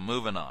right, so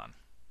moving on.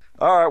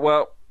 All right,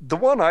 well, the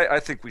one I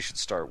think we should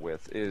start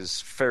with is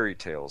Fairy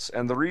Tales,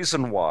 and the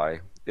reason why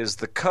is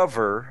the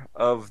cover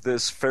of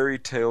this Fairy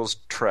Tales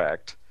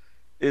tract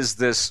is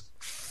this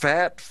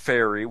fat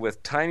fairy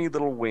with tiny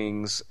little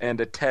wings and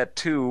a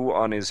tattoo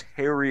on his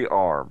hairy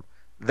arm.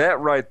 That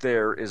right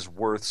there is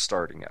worth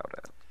starting out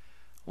at.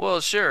 Well,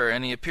 sure,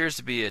 and he appears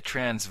to be a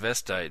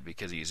transvestite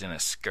because he's in a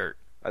skirt.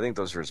 I think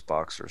those are his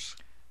boxers.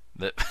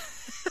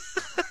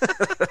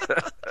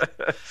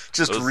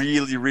 Just those,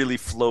 really, really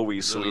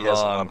flowy, so he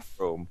has a lot of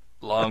foam.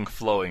 Long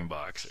flowing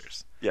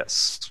boxers.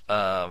 Yes.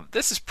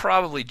 This is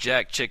probably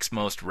Jack Chick's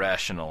most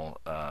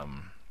rational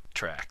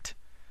tract.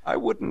 I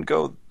wouldn't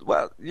go...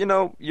 Well,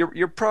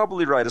 you're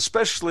probably right,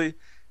 especially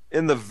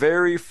in the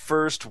very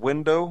first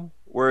window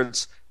where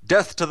it's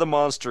death to the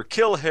monster,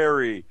 kill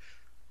Harry,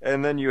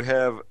 and then you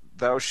have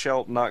thou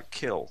shalt not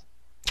kill.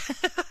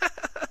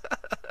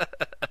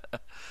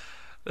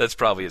 That's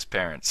probably his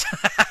parents.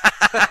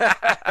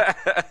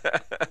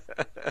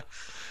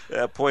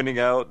 Yeah, pointing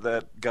out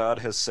that God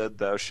has said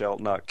thou shalt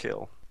not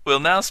kill. We'll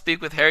now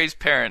speak with Harry's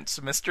parents,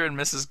 Mr. and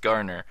Mrs.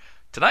 Garner.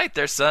 Tonight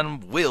their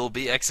son will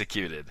be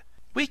executed.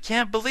 We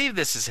can't believe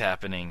this is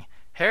happening.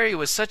 Harry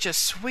was such a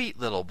sweet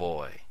little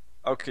boy.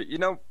 Okay,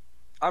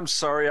 I'm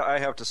sorry I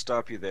have to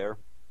stop you there.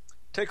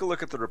 Take a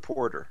look at the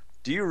reporter.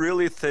 Do you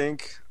really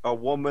think a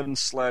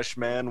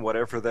woman/man,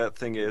 whatever that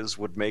thing is,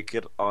 would make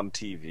it on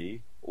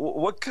TV?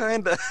 What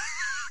kind of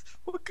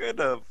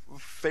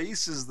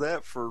face is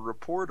that for a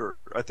reporter?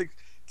 I think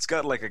it's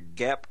got like a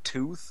gap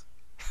tooth.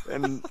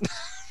 And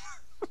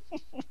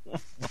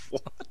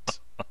what?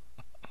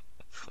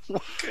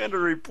 What kind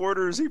of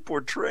reporter is he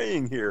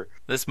portraying here?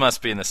 This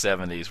must be in the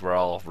 70s where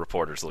all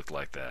reporters looked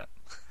like that.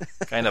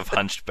 Kind of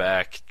hunched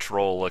back,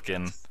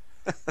 troll-looking,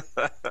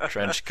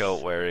 trench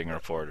coat wearing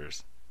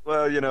reporters.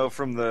 Well,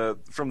 from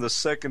the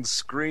second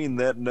screen,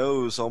 that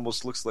nose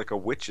almost looks like a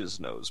witch's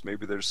nose.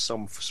 Maybe there's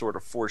some sort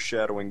of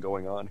foreshadowing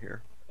going on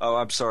here. Oh,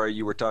 I'm sorry,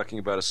 you were talking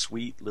about a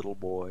sweet little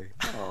boy.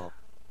 Oh.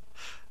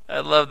 I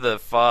love the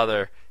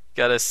father.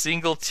 Got a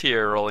single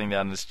tear rolling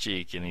down his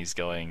cheek, and he's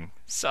going,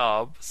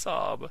 sob,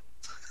 sob.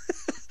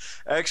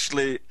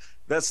 Actually,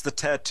 that's the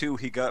tattoo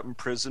he got in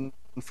prison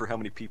for how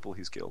many people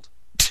he's killed.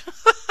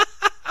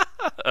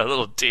 A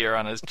little tear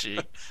on his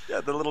cheek.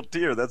 Yeah, the little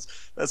tear. That's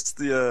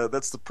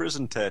the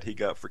prison tat he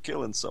got for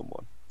killing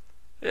someone.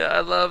 Yeah,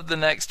 I love the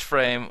next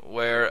frame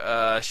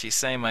where she's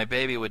saying my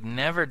baby would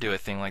never do a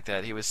thing like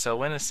that. He was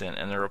so innocent.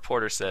 And the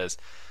reporter says,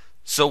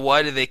 so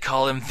why do they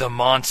call him the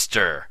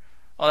monster?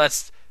 Oh,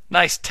 that's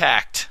nice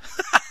tact.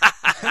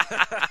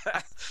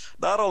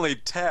 Not only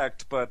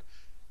tact, but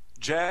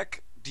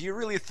Jack, do you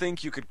really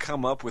think you could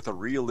come up with a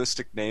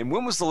realistic name?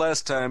 When was the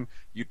last time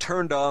you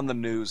turned on the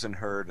news and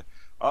heard,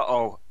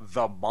 uh-oh,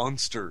 the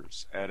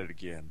monster's at it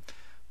again?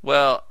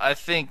 Well, I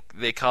think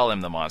they call him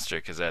the monster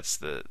because that's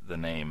the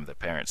name the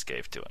parents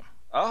gave to him.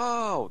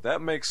 Oh,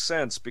 that makes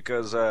sense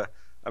because,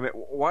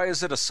 why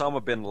is it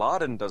Osama bin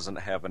Laden doesn't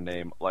have a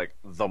name like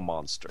the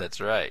monster? That's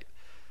right.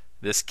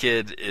 This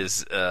kid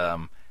is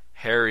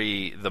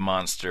Harry the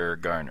Monster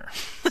Garner.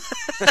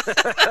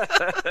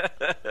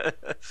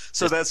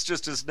 So that's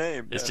just his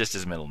name. It's just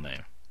his middle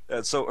name.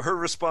 So her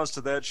response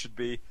to that should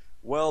be,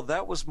 well,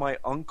 that was my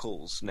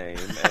uncle's name,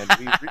 and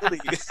we really...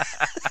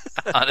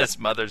 On his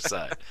mother's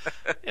side.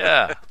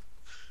 Yeah.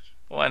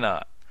 Why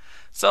not?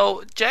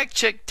 So Jack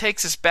Chick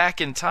takes us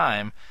back in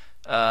time,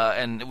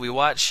 and we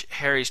watch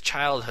Harry's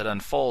childhood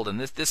unfold, and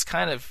this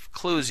kind of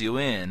clues you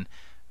in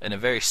a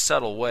very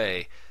subtle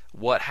way,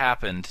 what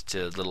happened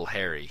to little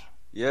Harry.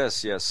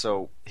 Yes.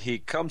 So he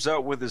comes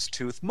out with his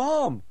tooth.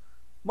 Mom,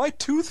 my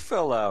tooth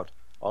fell out.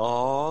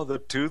 Oh, the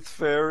tooth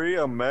fairy,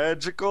 a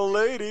magical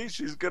lady.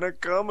 She's gonna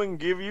come and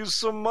give you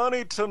some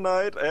money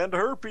tonight and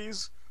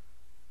herpes.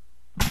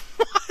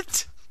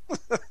 What?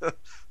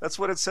 That's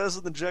what it says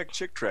in the Jack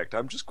Chick tract.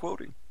 I'm just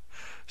quoting.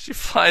 She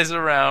flies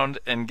around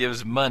and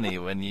gives money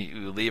when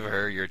you leave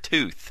her your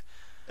tooth.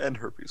 And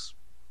herpes.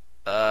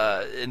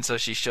 And so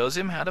she shows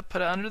him how to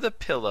put it under the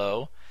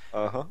pillow.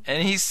 Uh-huh.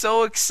 And he's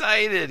so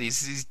excited.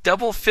 He's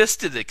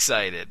double-fisted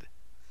excited.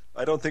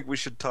 I don't think we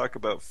should talk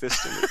about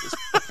fisting at this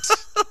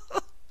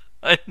point.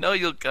 I know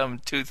you'll come,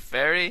 Tooth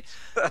Fairy,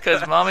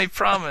 because Mommy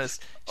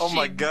promised. Oh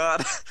my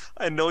God!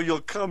 I know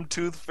you'll come,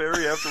 Tooth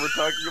Fairy. After we're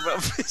talking about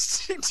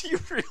fisting, do you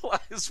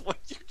realize what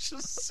you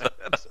just said?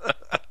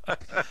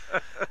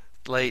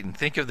 Layton,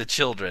 think of the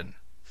children.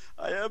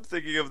 I am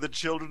thinking of the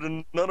children,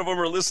 and none of them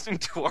are listening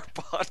to our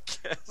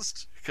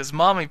podcast. Because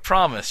Mommy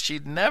promised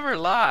she'd never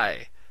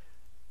lie.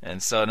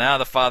 And so now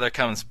the father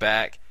comes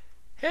back.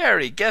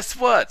 Harry, guess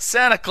what?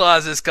 Santa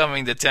Claus is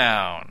coming to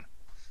town.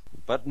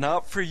 But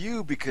not for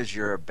you, because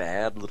you're a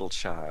bad little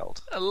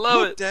child. I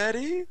love it.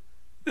 Daddy?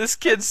 This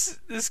kid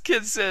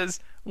says,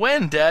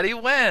 when, Daddy,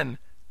 when?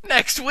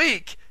 Next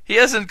week. He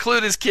doesn't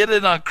include his kid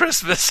in on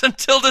Christmas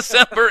until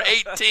December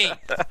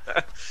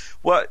 18th.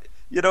 What?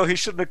 He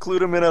shouldn't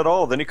include him in at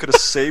all. Then he could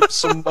have saved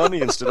some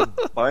money instead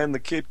of buying the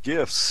kid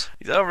gifts.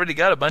 He's already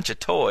got a bunch of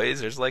toys.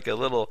 There's like a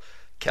little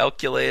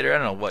calculator. I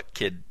don't know what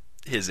kid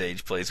his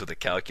age plays with a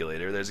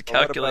calculator. There's a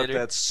calculator. What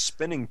about that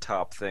spinning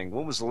top thing?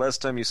 When was the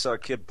last time you saw a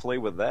kid play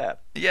with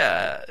that?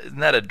 Yeah, isn't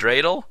that a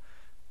dreidel?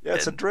 Yeah,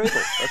 it's a dreidel.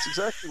 That's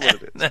exactly what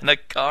it is. And a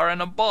car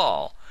and a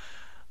ball.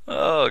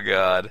 Oh,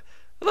 God.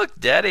 Look,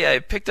 Daddy, I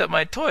picked up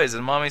my toys,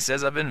 and Mommy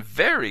says I've been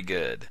very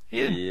good.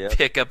 He didn't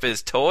pick up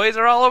his toys.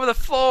 They're all over the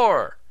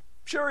floor.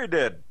 Sure he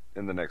did.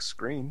 In the next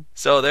screen.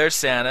 So there's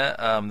Santa.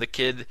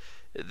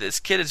 This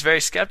kid is very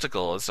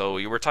skeptical. So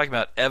we were talking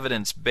about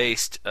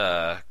evidence-based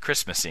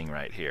Christmasing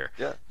right here.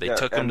 Yeah. They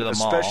took him to the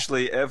mall.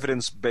 Especially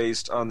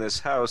evidence-based on this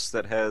house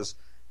that has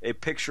a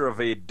picture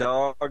of a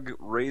dog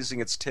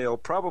raising its tail,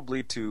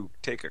 probably to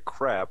take a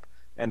crap,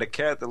 and a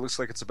cat that looks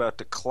like it's about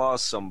to claw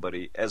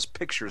somebody as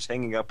pictures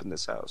hanging up in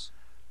this house.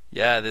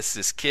 Yeah,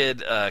 this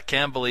kid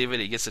can't believe it.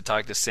 He gets to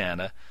talk to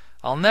Santa.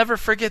 I'll never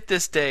forget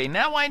this day.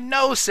 Now I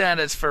know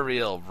Santa's for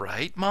real.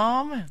 Right,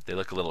 Mom? They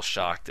look a little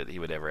shocked that he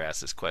would ever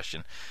ask this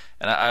question.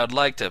 And I would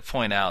like to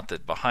point out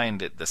that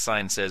behind it, the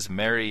sign says,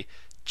 Merry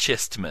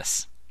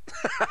Chistmas.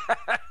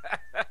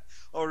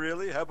 Oh,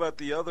 really? How about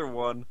the other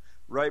one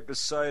right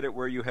beside it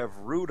where you have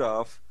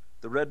Rudolph,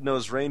 the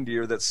red-nosed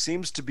reindeer, that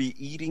seems to be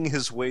eating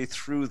his way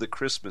through the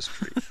Christmas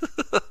tree?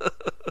 I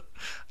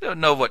don't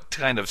know what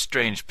kind of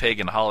strange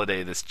pagan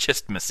holiday this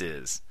Chistmas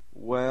is.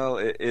 Well,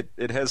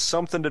 it has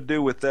something to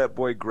do with that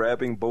boy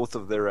grabbing both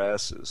of their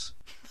asses.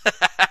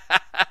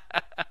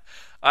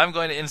 I'm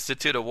going to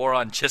institute a war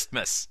on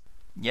Chistmas.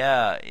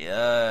 Yeah,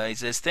 he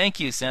says, thank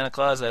you, Santa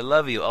Claus, I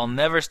love you. I'll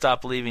never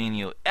stop believing in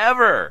you,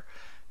 ever.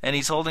 And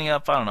he's holding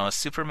up, I don't know, a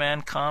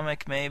Superman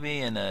comic maybe,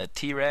 and a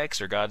T-Rex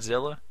or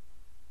Godzilla.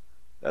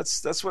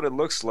 That's what it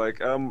looks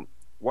like.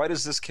 Why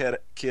does this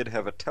kid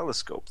have a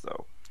telescope,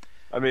 though?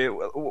 I mean,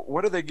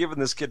 what are they giving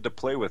this kid to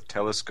play with?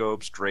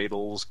 Telescopes,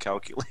 dreidels,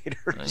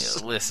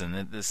 calculators?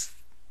 Listen,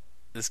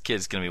 this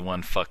kid's gonna be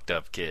one fucked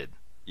up kid.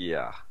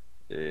 Yeah.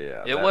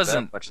 Yeah, It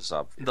wasn't that much is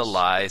obvious. the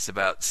lies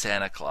about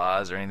Santa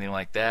Claus or anything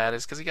like that.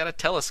 It's because he got a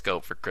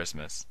telescope for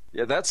Christmas.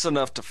 Yeah, that's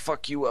enough to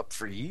fuck you up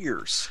for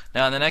years.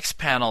 Now, in the next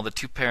panel, the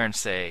two parents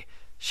say,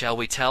 "Shall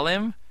we tell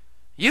him?"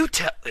 "You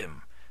tell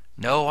him."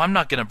 "No, I'm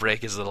not going to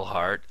break his little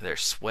heart." They're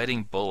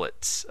sweating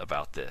bullets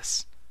about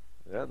this.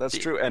 Yeah, that's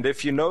true. And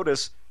if you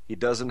notice, he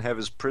doesn't have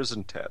his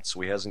prison tat,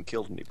 so he hasn't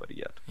killed anybody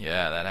yet.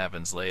 Yeah, that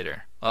happens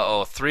later.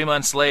 3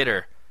 months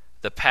later,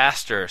 the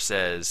pastor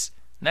says,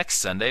 "Next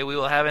Sunday we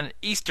will have an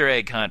Easter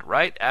egg hunt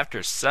right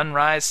after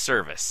sunrise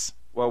service."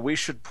 Well, we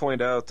should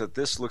point out that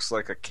this looks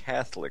like a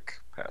Catholic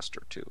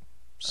pastor, too.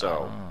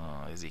 So,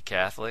 Oh, is he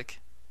Catholic?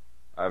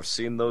 I've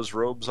seen those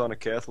robes on a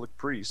Catholic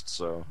priest,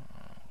 so...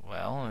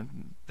 Well,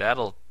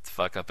 that'll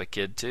fuck up a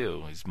kid,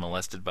 too. He's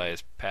molested by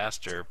his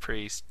pastor or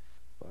priest.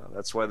 Well,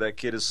 that's why that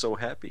kid is so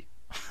happy.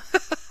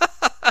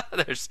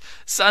 There's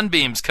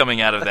sunbeams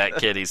coming out of that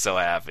kid. He's so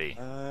happy.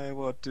 I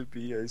want to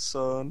be a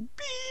sunbeam.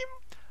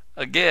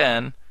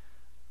 Again,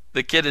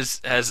 the kid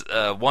has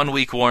a 1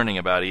 week warning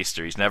about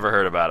Easter. He's never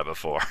heard about it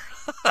before.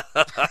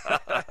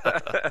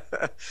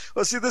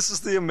 Well, see, this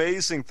is the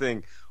amazing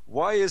thing.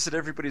 Why is it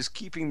everybody's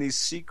keeping these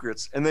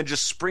secrets and then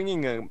just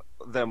springing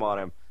them on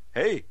him?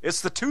 Hey,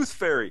 it's the Tooth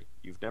Fairy.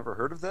 You've never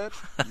heard of that?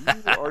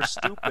 You are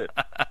stupid.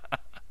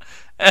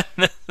 And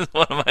this is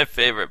one of my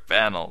favorite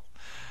panels.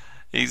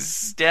 He's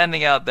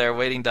standing out there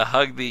waiting to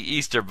hug the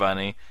Easter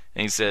Bunny,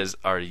 and he says,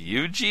 "Are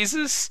you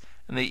Jesus?"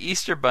 And the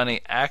Easter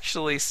Bunny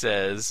actually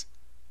says,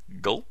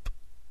 "Gulp."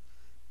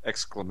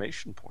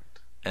 Exclamation point.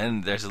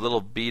 And there's a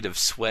little bead of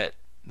sweat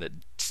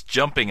that's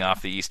jumping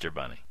off the Easter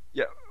Bunny.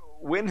 Yeah,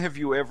 when have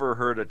you ever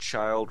heard a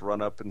child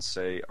run up and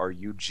say, "Are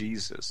you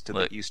Jesus?" to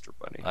Look, the Easter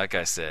Bunny? Like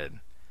I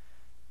said,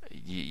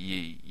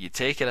 you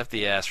take it up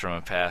the ass from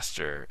a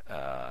pastor,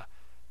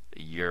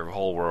 your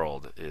whole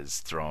world is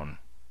thrown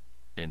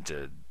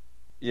into...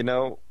 You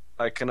know,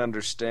 I can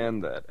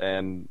understand that,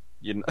 and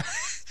you know,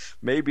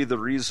 maybe the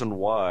reason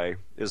why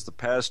is the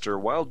pastor,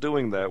 while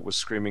doing that, was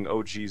screaming,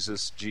 "Oh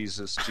Jesus,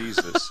 Jesus,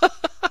 Jesus,"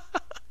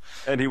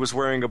 and he was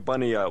wearing a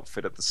bunny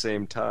outfit at the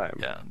same time.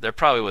 Yeah, there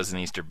probably was an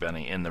Easter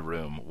Bunny in the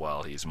room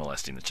while he's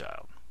molesting the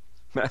child.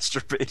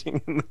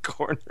 Masturbating in the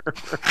corner.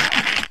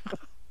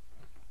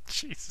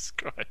 Jesus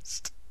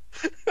Christ.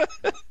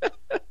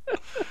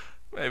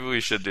 Maybe we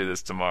should do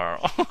this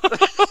tomorrow.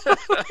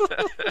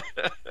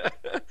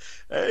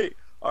 Hey,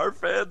 our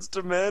fans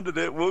demanded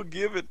it. We'll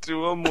give it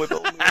to them with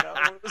only an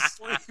hour of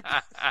sleep.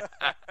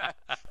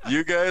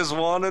 You guys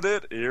wanted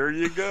it? Here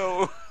you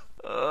go.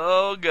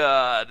 Oh,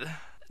 God.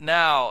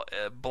 Now,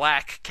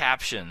 black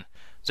caption.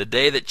 The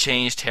day that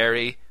changed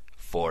Harry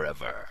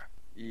forever.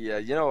 Yeah,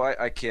 you know,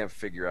 I can't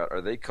figure out.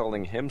 Are they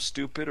calling him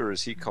stupid, or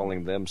is he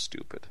calling them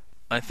stupid?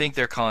 I think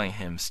they're calling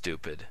him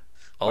stupid.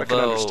 I can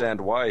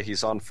understand why.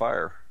 He's on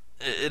fire.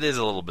 It is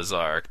a little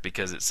bizarre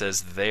because it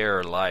says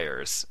they're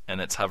liars,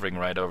 and it's hovering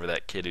right over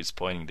that kid who's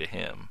pointing to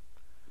him.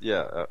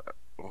 Yeah,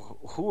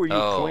 who are you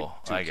pointing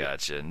to? Oh, I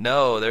gotcha.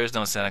 No, there's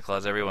no Santa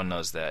Claus. Everyone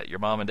knows that. Your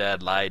mom and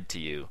dad lied to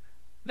you.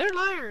 They're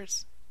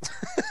liars.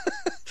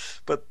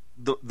 But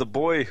the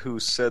boy who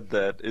said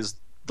that is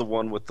the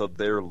one with the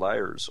 "they're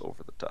liars"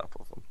 over the top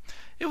of him.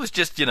 It was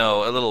just,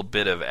 a little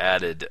bit of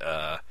added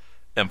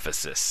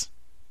emphasis.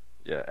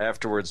 Yeah,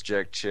 afterwards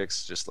Jack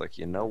Chick's just like,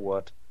 you know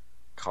what?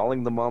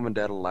 Calling the mom and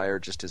dad a liar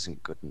just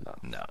isn't good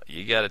enough. No,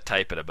 you got to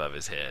type it above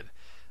his head.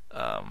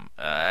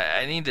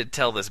 I need to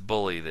tell this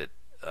bully that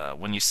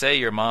when you say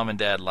your mom and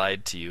dad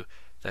lied to you,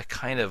 that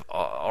kind of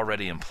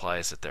already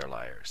implies that they're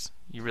liars.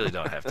 You really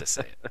don't have to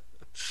say it.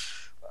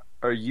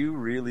 Are you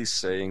really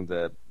saying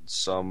that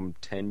some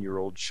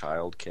 10-year-old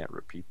child can't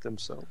repeat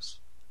themselves?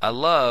 I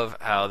love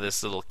how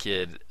this little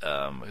kid,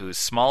 who's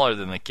smaller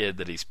than the kid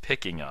that he's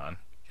picking on,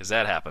 because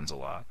that happens a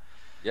lot.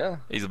 Yeah.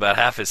 He's about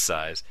half his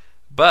size.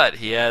 But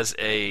he has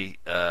a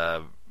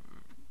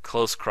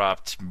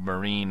close-cropped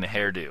marine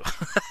hairdo.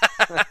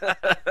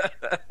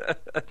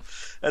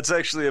 That's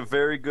actually a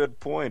very good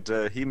point.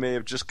 He may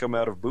have just come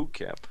out of boot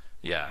camp.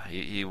 Yeah,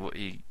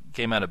 he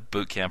came out of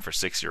boot camp for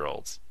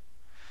 6-year-olds.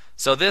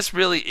 So this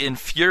really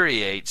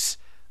infuriates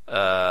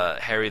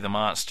Harry the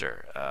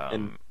Monster.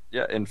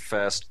 In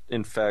fact,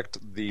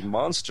 the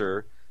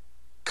monster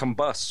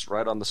combusts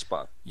right on the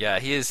spot. Yeah,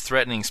 he is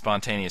threatening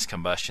spontaneous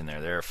combustion there.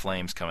 There are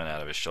flames coming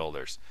out of his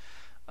shoulders.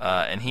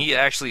 And he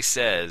actually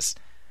says,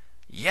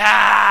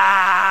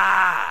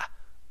 "Yeah!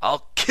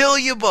 I'll kill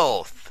you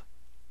both!"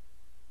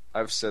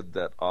 I've said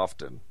that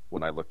often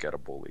when I look at a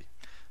bully.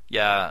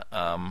 Yeah,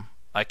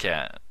 I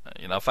can't.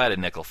 If I had a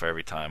nickel for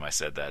every time I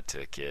said that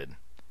to a kid,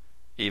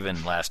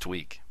 even last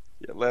week.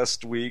 Yeah,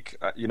 last week,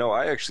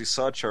 I actually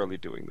saw Charlie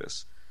doing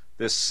this.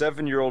 This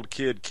 7-year-old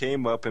kid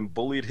came up and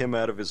bullied him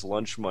out of his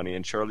lunch money,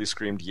 and Charlie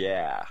screamed,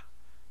 "Yeah!"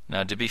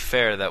 Now, to be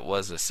fair, that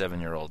was a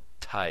 7-year-old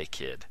Thai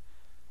kid.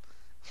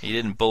 He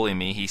didn't bully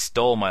me. He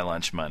stole my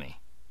lunch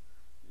money.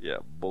 Yeah,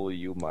 bully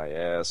you my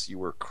ass. You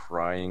were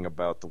crying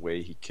about the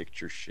way he kicked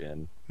your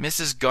shin.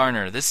 Mrs.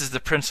 Garner, this is the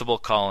principal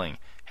calling.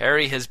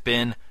 Harry has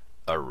been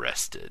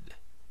arrested.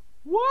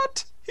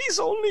 What? He's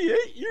only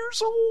 8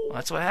 years old. Well,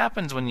 that's what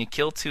happens when you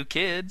kill 2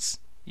 kids.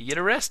 You get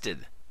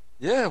arrested.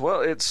 Yeah,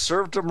 well, it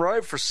served him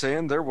right for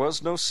saying there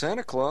was no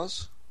Santa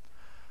Claus.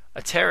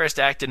 A terrorist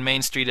act in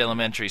Main Street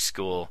Elementary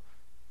School.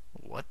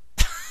 What?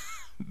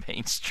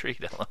 Main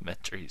Street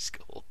Elementary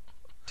School.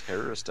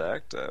 Terrorist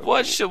act?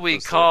 What should we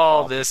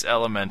call this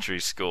elementary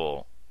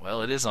school?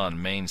 Well, it is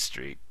on Main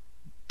Street.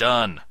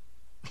 Done.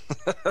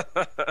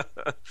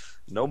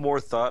 No more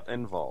thought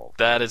involved.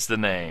 That is the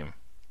name.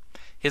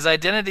 His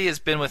identity has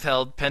been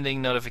withheld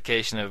pending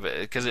notification of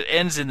it because it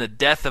ends in the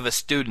death of a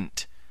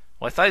student.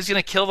 Well, I thought he was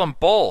going to kill them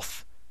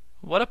both.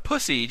 What a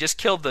pussy. He just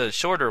killed the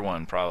shorter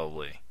one,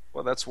 probably.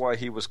 Well, that's why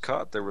he was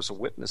caught. There was a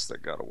witness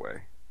that got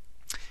away.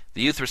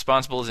 The youth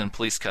responsible is in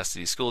police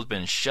custody. School has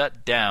been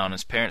shut down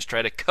as parents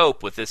try to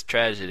cope with this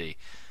tragedy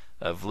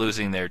of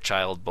losing their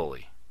child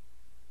bully.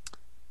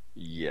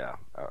 Yeah,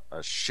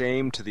 a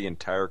shame to the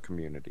entire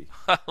community.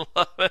 I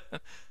love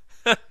it.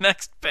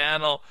 Next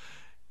panel,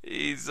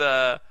 he's in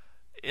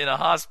a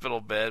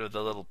hospital bed with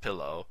a little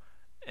pillow,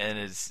 and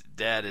his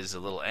dad is a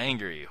little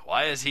angry.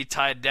 Why is he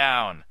tied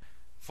down?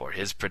 For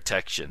his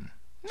protection.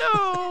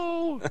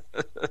 No!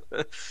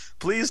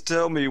 Please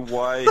tell me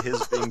why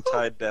his being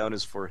tied down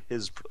is for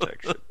his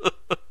protection.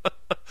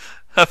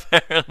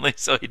 Apparently,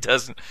 so he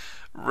doesn't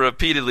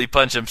repeatedly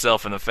punch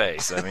himself in the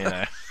face. I mean,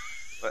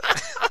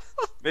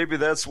 maybe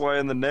that's why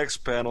in the next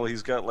panel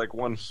he's got like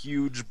one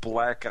huge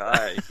black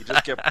eye. He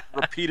just kept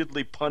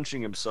repeatedly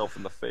punching himself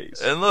in the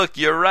face. And look,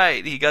 you're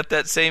right. He got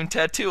that same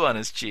tattoo on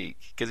his cheek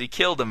because he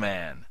killed a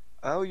man.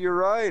 Oh, you're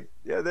right.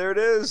 Yeah, there it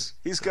is.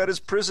 He's got his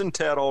prison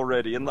tat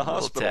already in the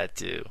hospital. Little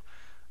tattoo.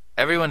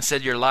 Everyone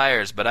said you're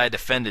liars, but I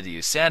defended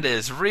you. Santa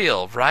is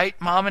real, right,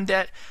 Mom and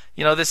Dad?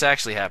 You know, this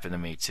actually happened to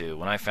me, too.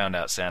 When I found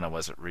out Santa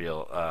wasn't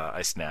real,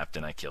 I snapped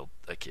and I killed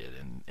a kid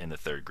in the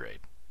 3rd grade.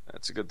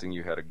 That's a good thing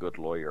you had a good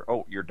lawyer.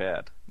 Oh, your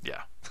dad.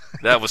 Yeah,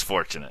 that was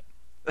fortunate.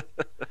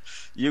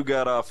 You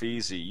got off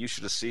easy. You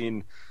should have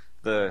seen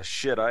the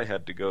shit I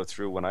had to go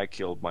through when I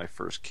killed my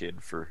first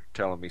kid for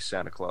telling me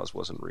Santa Claus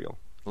wasn't real.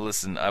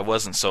 Listen, I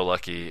wasn't so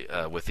lucky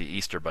with the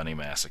Easter Bunny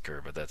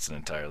massacre, but that's an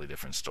entirely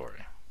different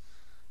story.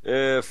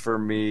 For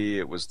me,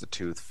 it was the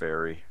Tooth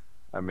Fairy.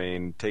 I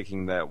mean,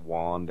 taking that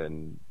wand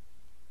and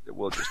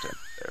we'll just end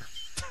it there.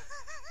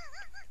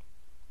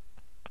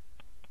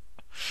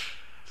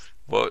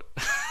 What?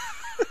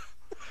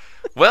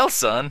 Well,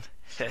 son,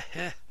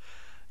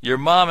 your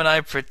mom and I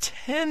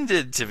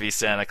pretended to be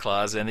Santa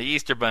Claus and the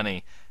Easter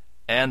Bunny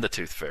and the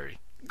Tooth Fairy.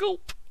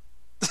 Gulp.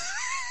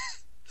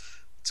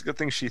 It's a good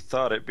thing she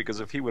thought it, because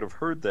if he would have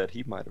heard that,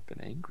 he might have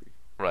been angry.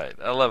 Right.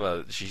 I love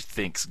how she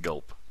thinks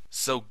gulp.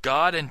 So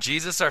God and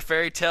Jesus are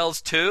fairy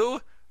tales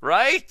too?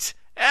 Right?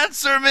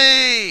 Answer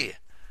me!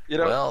 You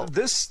know,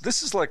 this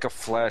is like a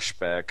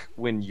flashback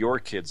when your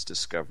kids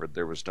discovered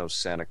there was no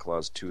Santa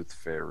Claus, Tooth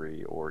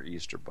Fairy, or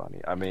Easter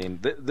Bunny. I mean,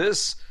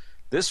 this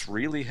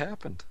really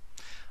happened.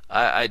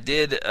 I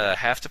did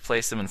have to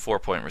place them in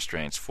 4-point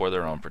restraints for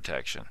their own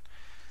protection.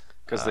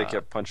 Because they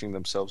kept punching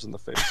themselves in the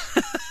face.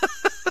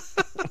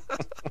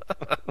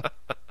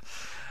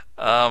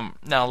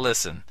 Now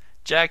listen,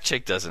 Jack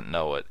Chick doesn't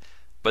know it,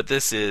 but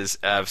this is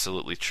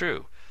absolutely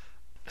true.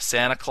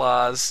 Santa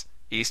Claus,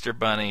 Easter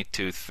Bunny,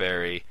 Tooth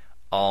Fairy,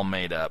 all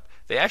made up.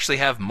 They actually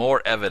have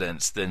more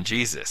evidence than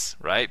Jesus,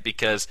 right?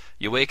 Because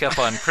you wake up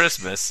on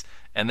Christmas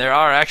and there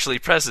are actually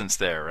presents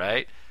there,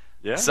 right?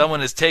 Yeah. Someone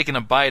has taken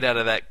a bite out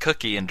of that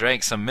cookie and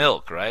drank some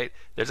milk, right?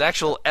 There's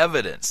actual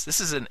evidence. This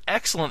is an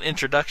excellent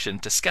introduction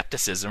to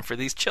skepticism for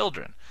these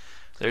children.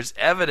 There's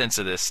evidence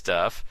of this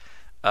stuff,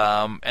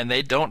 and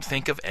they don't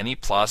think of any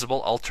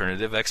plausible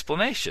alternative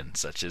explanation,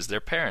 such as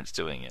their parents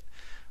doing it.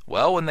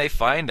 Well, when they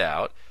find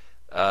out,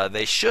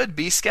 they should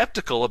be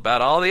skeptical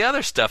about all the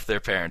other stuff their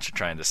parents are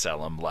trying to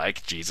sell them,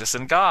 like Jesus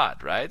and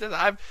God, right?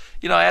 I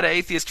had an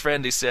atheist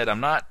friend who said,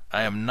 I'm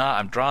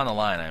drawing the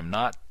line. I'm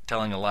not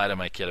telling a lie to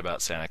my kid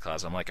about Santa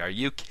Claus. I'm like, are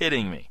you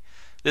kidding me?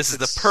 This is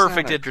the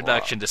perfect Santa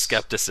introduction Claus to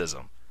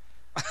skepticism.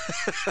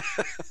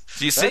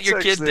 So you sit your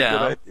kid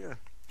down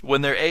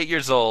when they're 8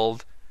 years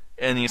old,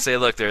 and you say,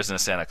 look, there isn't a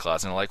Santa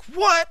Claus. And they're like,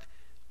 what?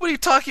 What are you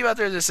talking about?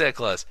 There isn't a Santa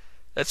Claus.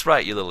 That's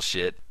right, you little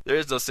shit. There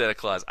is no Santa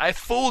Claus. I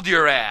fooled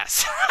your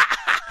ass.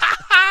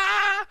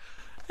 I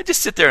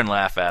just sit there and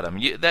laugh at him.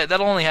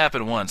 That'll only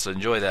happen once, so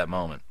enjoy that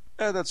moment.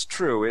 Yeah, that's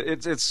true.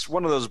 It's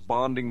one of those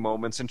bonding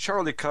moments, and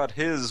Charlie caught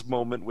his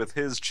moment with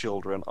his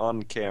children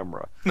on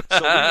camera.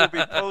 So we will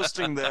be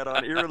posting that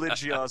on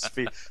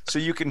Irreligiosity so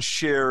you can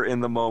share in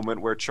the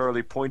moment where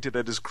Charlie pointed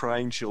at his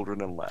crying children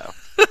and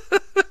laughed.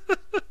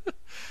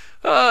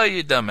 Oh,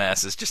 you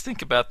dumbasses. Just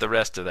think about the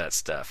rest of that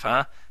stuff,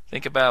 huh?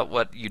 Think about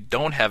what you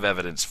don't have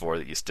evidence for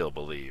that you still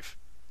believe.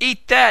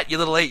 Eat that, you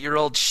little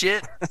 8-year-old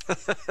shit!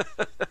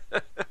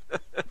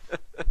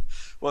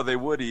 Well, they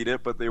would eat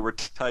it, but they were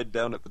tied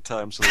down at the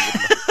time, so they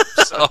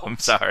wouldn't. Oh, I'm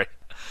sorry.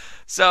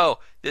 So,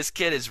 this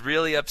kid is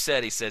really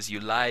upset. He says, "You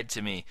lied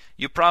to me.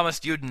 You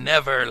promised you'd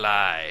never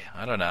lie."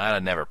 I don't know.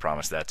 I'd never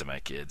promise that to my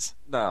kids.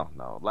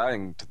 No,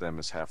 lying to them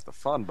is half the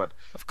fun. But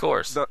Of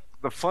course.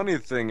 the funny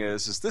thing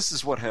is this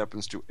is what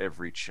happens to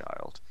every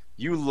child.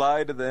 You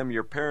lie to them,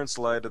 your parents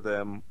lie to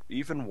them,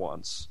 even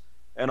once,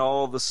 and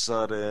all of a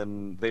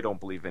sudden they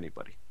don't believe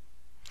anybody.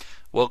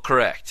 Well,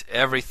 correct.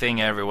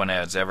 Everything everyone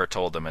has ever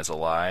told them is a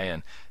lie,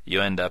 and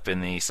you end up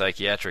in the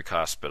psychiatric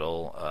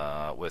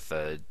hospital with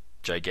a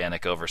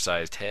gigantic,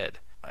 oversized head.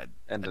 I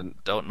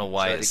don't know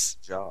why his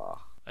jaw.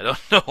 I don't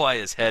know why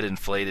his head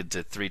inflated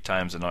to 3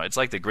 times an hour. It's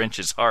like the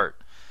Grinch's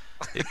heart.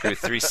 It grew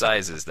 3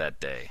 sizes that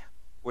day.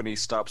 When he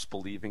stops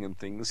believing in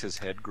things, his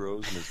head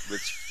grows and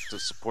it's to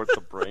support the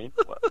brain.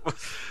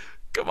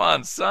 Come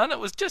on, son. It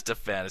was just a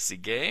fantasy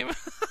game.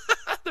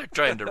 They're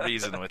trying to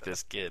reason with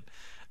this kid.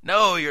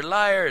 No, you're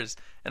liars,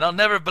 and I'll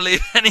never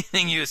believe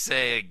anything you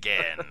say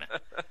again.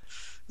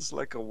 It's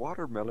like a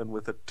watermelon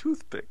with a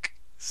toothpick.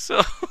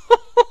 So,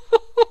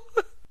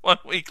 1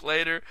 week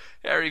later,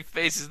 Harry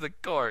faces the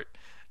court.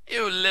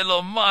 "You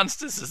little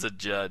monster," says a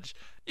judge.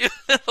 "You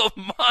little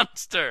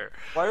monster."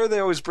 Why are they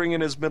always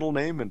bringing his middle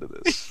name into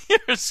this?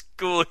 Your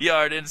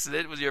schoolyard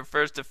incident was your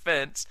first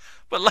offense,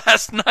 but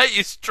last night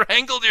you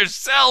strangled your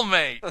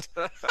cellmate.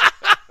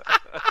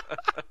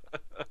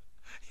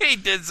 He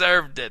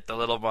deserved it, the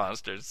little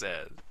monster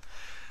says.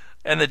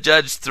 And the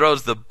judge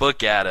throws the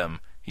book at him.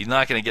 He's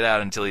not going to get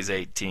out until he's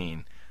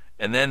 18.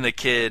 And then the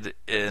kid,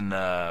 in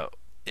a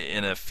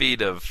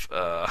feat of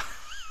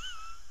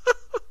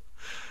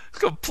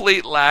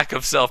complete lack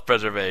of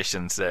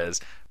self-preservation, says,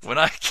 "When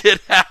I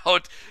get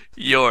out,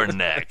 you're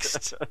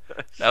next."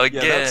 Now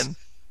again,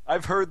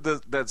 I've heard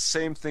that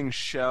same thing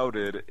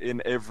shouted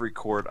in every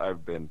court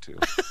I've been to.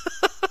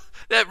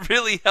 That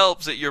really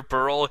helps at your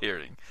parole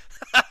hearing.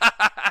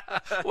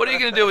 What are you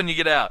going to do when you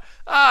get out?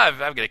 I'm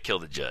going to kill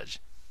the judge.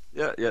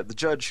 Yeah, the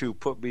judge who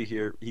put me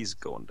here, he's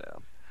going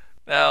down.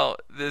 Now,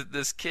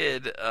 this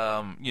kid,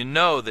 you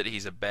know that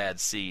he's a bad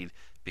seed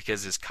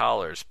because his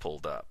collar's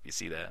pulled up. You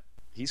see that?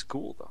 He's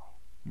cool, though.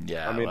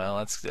 Yeah, I mean, well,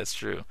 that's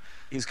true.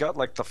 He's got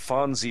like the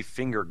Fonzie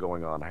finger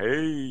going on.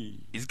 Hey!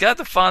 He's got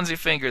the Fonzie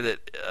finger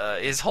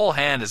that his whole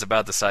hand is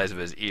about the size of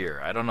his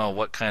ear. I don't know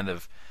what kind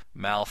of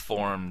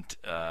malformed,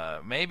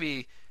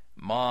 maybe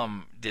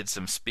mom did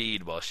some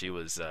speed while she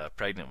was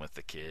pregnant with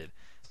the kid,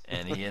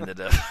 and he ended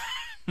up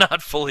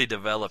not fully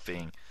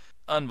developing.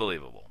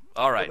 Unbelievable.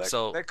 All right, well,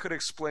 so that could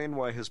explain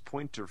why his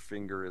pointer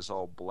finger is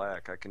all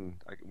black. I can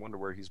wonder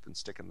where he's been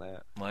sticking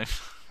that.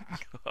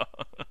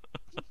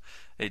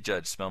 Hey,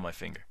 Judge, smell my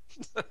finger.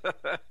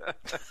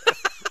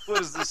 What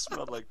does this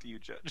smell like to you,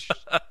 Judge?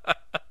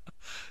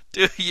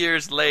 2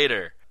 years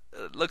later,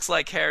 looks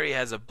like Harry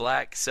has a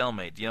black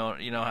cellmate.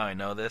 You know how I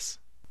know this?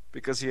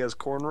 Because he has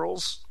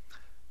cornrows?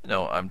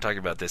 No, I'm talking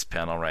about this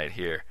panel right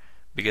here.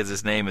 Because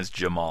his name is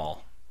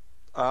Jamal.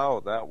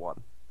 Oh, that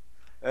one.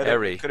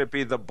 Harry. Could it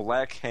be the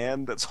black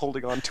hand that's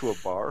holding on to a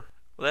bar?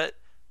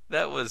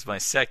 That was my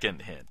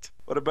second hint.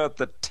 What about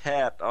the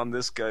tat on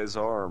this guy's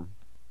arm?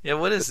 Yeah,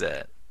 what is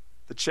that?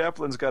 The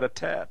chaplain's got a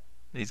tat.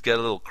 He's got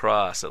a little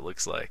cross, it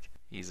looks like.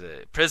 He's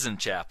a prison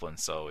chaplain,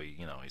 so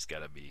he's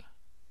got to be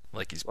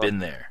like he's been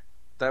there.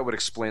 That would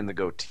explain the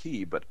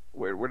goatee, but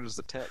where does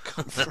the tat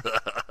come from?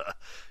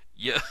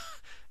 Yeah,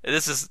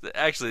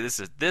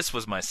 this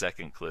was my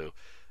second clue,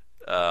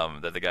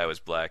 that the guy was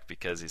black,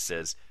 because he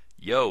says,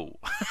 "Yo."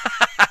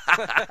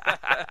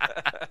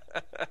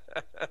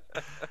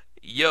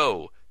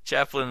 "Yo,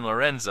 Chaplain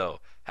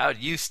Lorenzo, how'd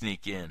you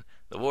sneak in?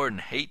 The warden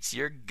hates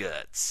your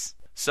guts."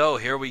 So,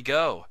 here we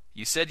go.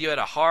 "You said you had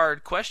a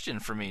hard question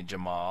for me,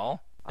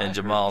 Jamal." And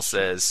Jamal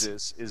says,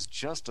 "This is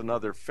just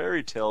another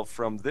fairy tale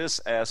from this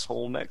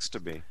asshole next to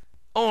me."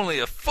 "Only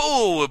a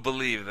fool would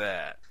believe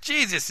that.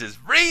 Jesus is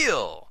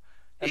real.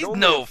 He's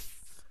no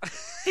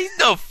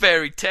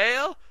fairy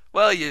tale.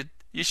 Well, you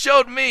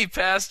showed me,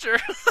 Pastor."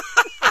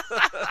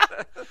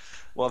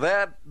 Well,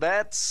 that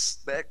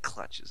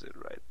clutches it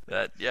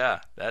right.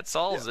 That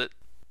solves it.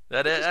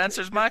 That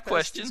answers my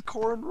question.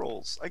 Corn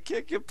rolls. I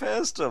can't get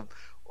past them.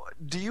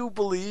 Do you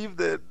believe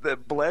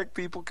that black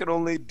people can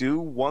only do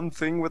one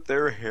thing with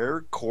their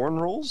hair? Corn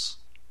rolls?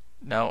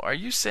 Now, are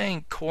you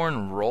saying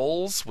corn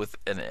rolls with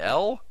an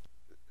L?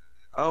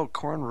 Oh,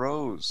 corn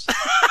rows.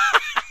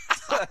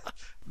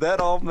 That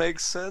all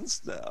makes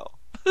sense now.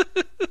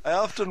 I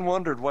often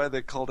wondered why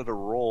they called it a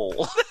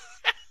roll.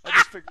 I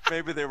just figured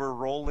maybe they were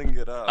rolling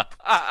it up.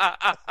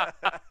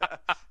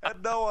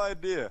 Had no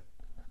idea.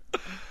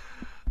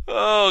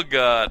 Oh,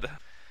 God.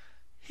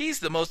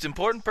 "He's the most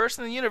important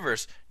person in the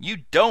universe. You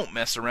don't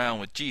mess around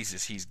with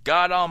Jesus. He's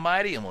God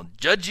Almighty and will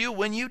judge you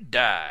when you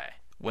die.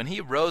 When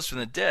he rose from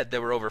the dead,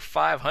 there were over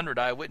 500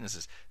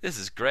 eyewitnesses." This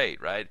is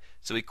great, right?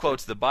 So he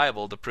quotes the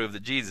Bible to prove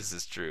that Jesus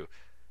is true.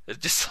 It's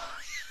just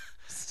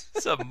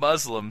like some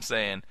Muslim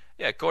saying,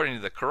 "Yeah, according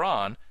to the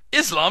Quran,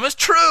 Islam is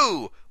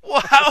true."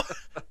 Wow!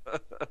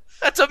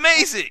 That's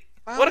amazing.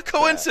 What a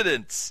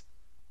coincidence.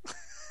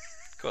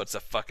 Quotes the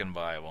fucking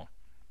Bible.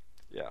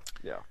 Yeah.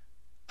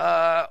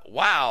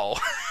 Wow.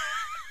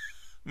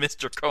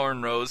 Mr.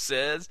 Cornrows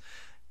says.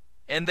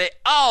 and they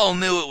all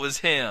knew it was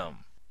him.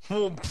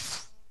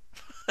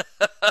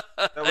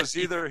 That was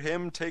either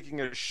him taking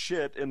a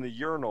shit in the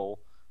urinal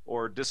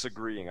or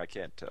disagreeing. I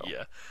can't tell.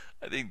 Yeah,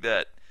 I think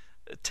that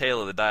tail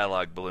of the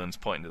dialogue balloon's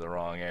pointing to the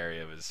wrong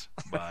area of his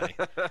body.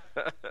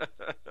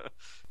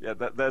 Yeah,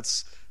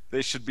 that's.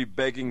 They should be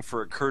begging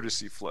for a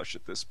courtesy flush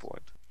at this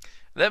point.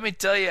 Let me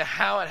tell you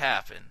how it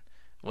happened.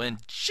 When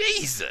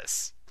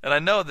Jesus, and I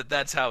know that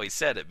that's how he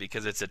said it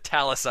because it's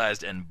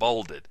italicized and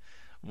bolded.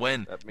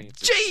 When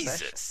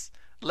Jesus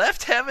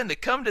left heaven to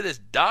come to this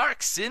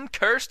dark,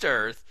 sin-cursed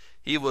earth,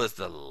 he was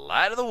the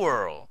light of the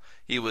world.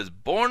 He was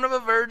born of a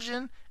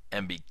virgin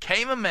and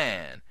became a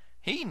man.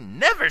 He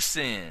never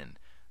sinned.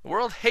 The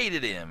world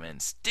hated him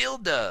and still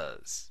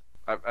does.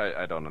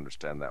 I don't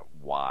understand that.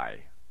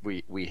 Why?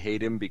 We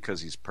hate him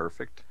because he's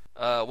perfect?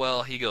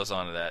 Well, he goes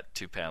on to that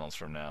 2 panels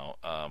from now.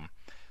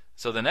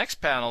 So the next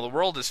panel, the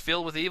world is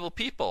filled with evil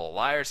people,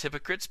 liars,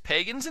 hypocrites,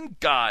 pagans, and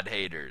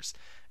God-haters.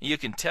 You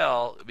can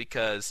tell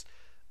because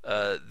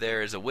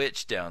there is a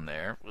witch down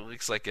there. It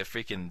looks like a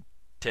freaking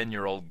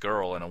 10-year-old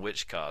girl in a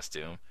witch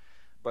costume.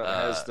 But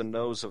has the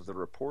nose of the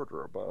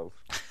reporter above.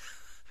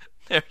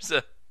 There's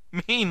a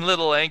mean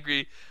little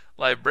angry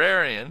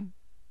librarian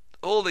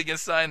holding a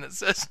sign that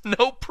says,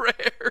 "No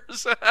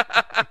prayers."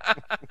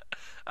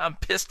 I'm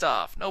pissed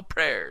off. No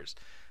prayers.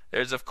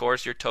 There's, of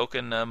course, your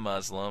token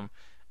Muslim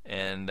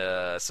and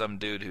some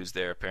dude who's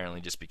there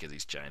apparently just because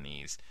he's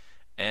Chinese.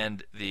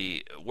 And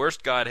the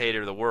worst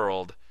God-hater of the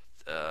world,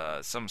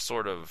 some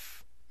sort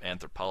of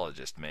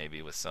anthropologist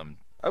maybe with some...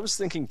 I was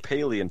thinking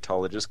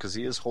paleontologist because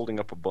he is holding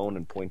up a bone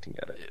and pointing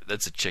at it.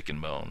 That's a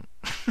chicken bone.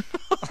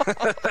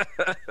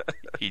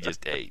 He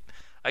just ate.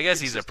 I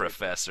guess he's a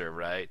professor,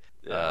 right?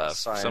 Yeah,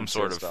 some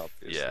sort of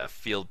obviously.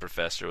 field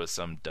professor with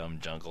some dumb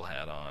jungle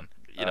hat on.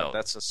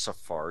 That's a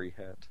safari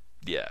hat.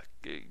 Yeah,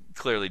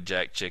 clearly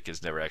Jack Chick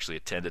has never actually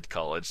attended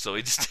college, so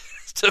he just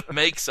has to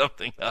make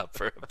something up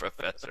for a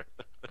professor.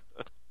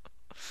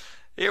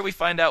 Here we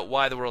find out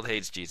why the world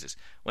hates Jesus.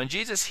 When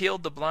Jesus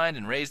healed the blind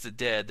and raised the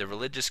dead, the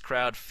religious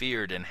crowd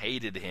feared and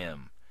hated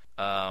him.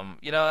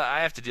 I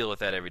have to deal with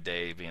that every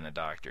day being a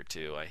doctor,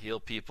 too. I heal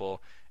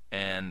people,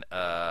 and,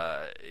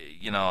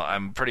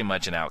 I'm pretty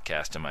much an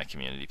outcast in my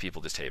community.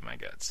 People just hate my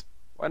guts.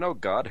 I know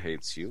God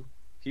hates you.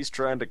 He's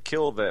trying to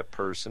kill that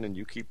person, and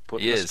you keep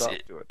putting a stop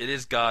to it. It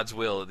is God's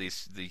will that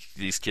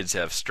these kids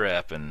have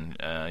strep, and,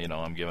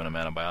 I'm giving them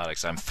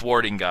antibiotics. I'm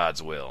thwarting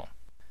God's will.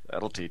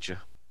 That'll teach you.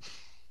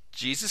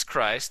 Jesus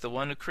Christ, the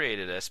one who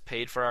created us,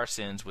 paid for our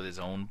sins with his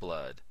own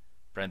blood.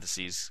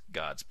 Parentheses,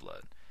 God's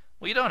blood.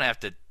 Well, you don't have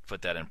to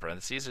put that in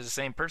parentheses. They're the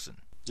same person.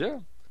 Yeah.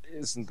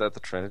 Isn't that the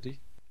Trinity?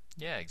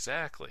 Yeah,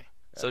 exactly.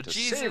 So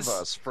Jesus save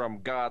us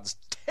from God's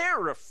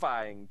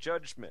terrifying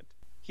judgment.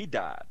 He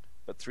died,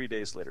 but 3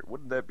 days later.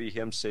 Wouldn't that be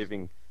him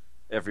saving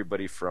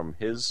everybody from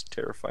his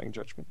terrifying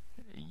judgment?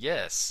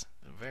 Yes.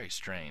 Very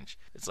strange.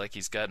 It's like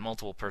he's got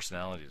multiple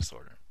personality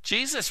disorder.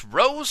 Jesus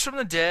rose from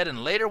the dead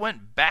and later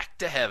went back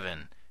to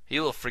heaven. He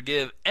will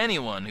forgive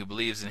anyone who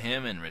believes in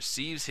him and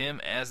receives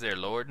him as their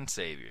Lord and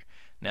Savior.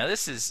 Now,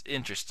 this is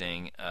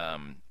interesting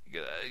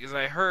because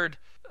I heard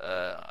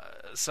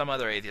some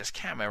other atheists,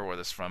 can't remember where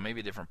this is from,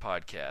 maybe a different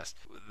podcast.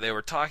 They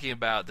were talking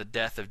about the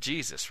death of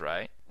Jesus,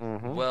 right?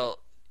 Mm-hmm. Well,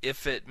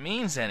 if it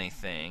means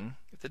anything,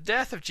 if the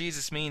death of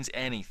Jesus means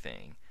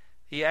anything,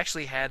 he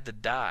actually had to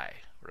die,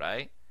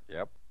 right?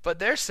 Yep. But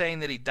they're saying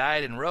that he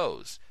died and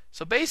rose.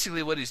 So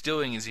basically what he's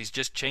doing is he's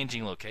just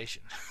changing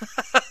location.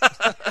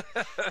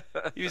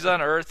 He was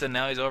on earth and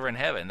now he's over in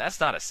heaven. That's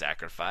not a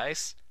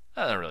sacrifice.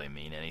 That doesn't really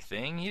mean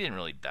anything. He didn't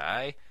really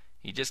die.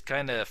 He just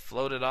kind of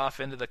floated off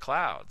into the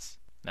clouds.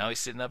 Now he's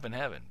sitting up in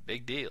heaven.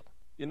 Big deal.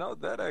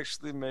 That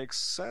actually makes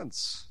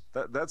sense.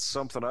 That's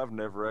something I've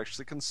never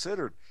actually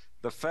considered.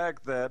 The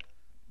fact that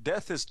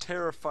death is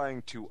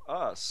terrifying to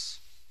us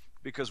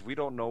because we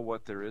don't know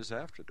what there is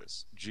after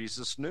this.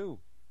 Jesus knew.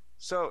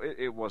 So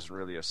it wasn't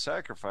really a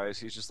sacrifice.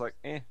 He's just like,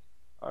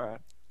 all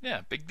right.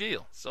 Yeah, big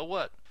deal. So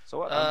what? So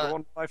what? I'm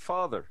going to my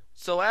Father.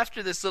 So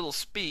after this little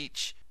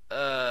speech,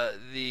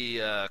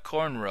 the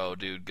cornrow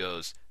dude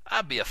goes,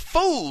 "I'd be a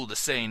fool to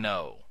say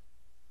no."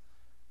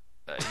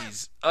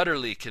 He's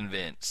utterly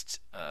convinced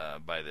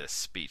by this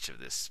speech of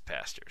this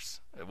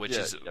pastor's, which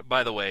is,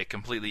 by the way,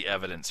 completely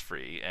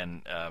evidence-free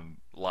and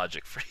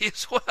logic-free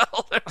as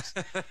well. There's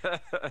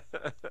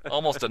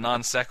almost a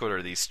non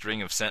sequitur, these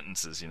string of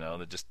sentences,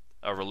 that just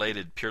are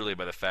related purely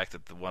by the fact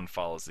that the one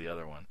follows the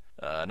other one.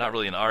 Not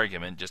really an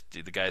argument, just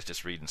the guy's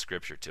just reading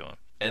scripture to him.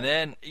 And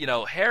then,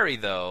 Harry,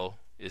 though,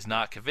 is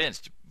not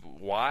convinced.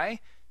 Why?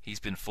 He's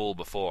been fooled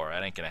before.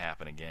 That ain't going to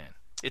happen again.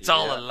 It's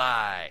all a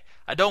lie.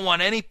 I don't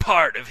want any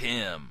part of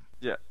him.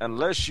 Yeah,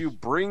 unless you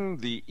bring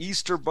the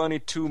Easter Bunny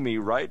to me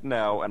right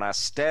now and I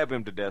stab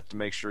him to death to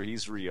make sure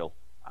he's real,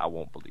 I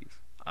won't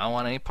believe. I don't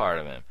want any part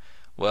of him.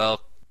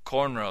 Well,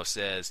 Cornrow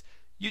says,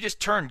 "You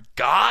just turned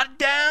God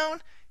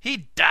down?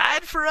 He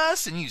died for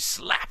us and you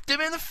slapped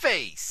him in the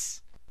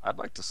face." I'd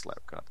like to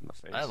slap God in the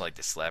face. I'd like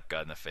to slap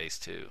God in the face,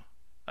 too.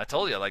 I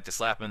told you I'd like to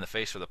slap him in the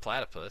face with a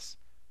platypus.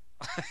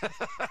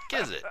 What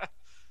is it?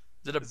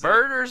 Is it a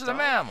bird or is it a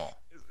mammal?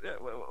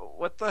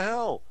 What the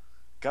hell?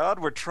 God,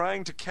 we're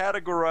trying to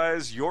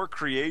categorize your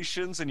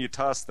creations and you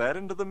toss that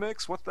into the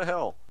mix? What the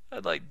hell?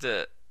 I'd like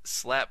to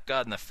slap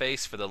God in the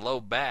face for the low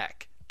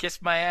back.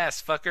 Kiss my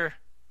ass, fucker.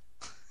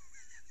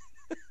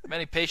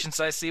 Many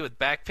patients I see with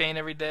back pain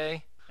every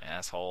day.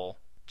 Asshole.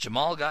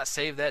 Jamal got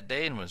saved that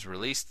day and was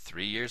released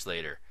 3 years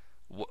later.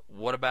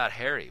 What about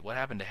Harry? What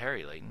happened to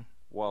Harry, Leighton?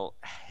 Well,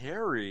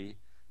 Harry,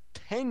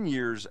 10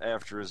 years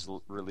after his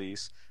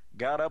release,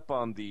 got up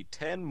on the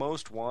 10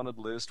 most wanted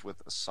list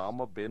with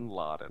Osama bin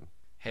Laden.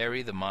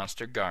 Harry the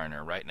Monster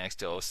Garner, right next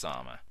to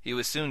Osama. He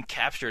was soon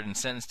captured and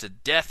sentenced to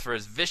death for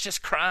his vicious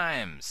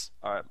crimes.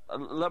 All right,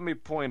 let me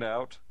point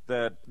out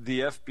that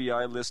the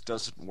FBI list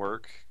doesn't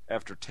work.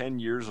 After 10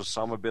 years,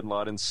 Osama bin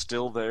Laden's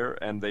still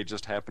there, and they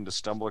just happen to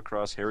stumble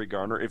across Harry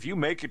Garner. If you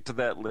make it to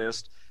that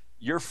list,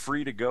 you're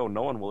free to go.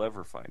 No one will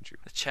ever find you.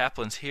 The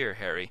chaplain's here,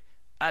 Harry.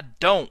 I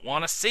don't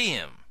want to see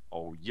him.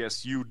 Oh,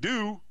 yes, you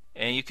do.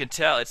 And you can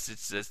tell, it's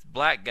this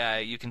black guy,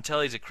 you can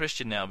tell he's a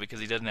Christian now because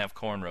he doesn't have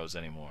cornrows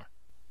anymore.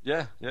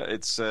 Yeah,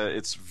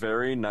 it's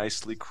very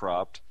nicely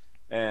cropped,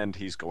 and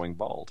he's going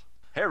bald.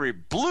 Harry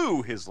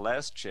blew his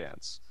last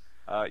chance.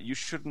 You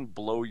shouldn't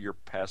blow your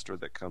pastor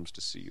that comes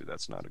to see you.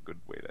 That's not a good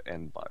way to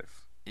end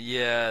life.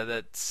 Yeah,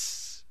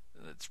 that's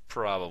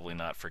probably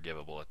not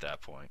forgivable at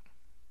that point.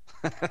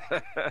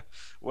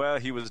 Well,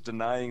 he was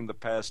denying the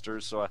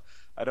pastor, so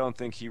I don't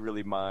think he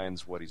really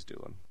minds what he's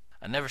doing.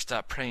 I never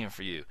stop praying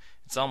for you.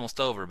 It's almost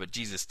over, but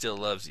Jesus still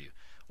loves you.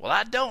 Well,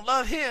 I don't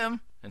love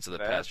him. And so the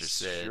pastor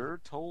said, sure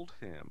told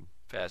him.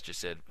 Pastor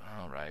said,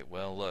 all right,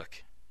 well,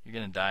 look, you're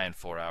going to die in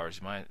 4 hours.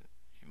 You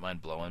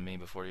mind blowing me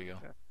before you go?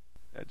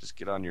 Yeah, just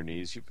get on your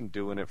knees. You've been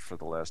doing it for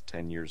the last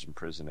 10 years in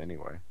prison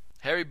anyway.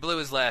 Harry blew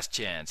his last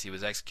chance. He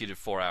was executed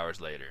 4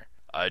 hours later.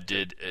 I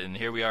did, and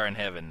here we are in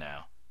heaven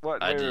now.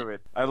 What?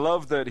 Wait. I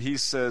love that he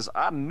says,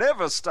 I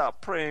never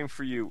stop praying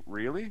for you.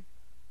 Really?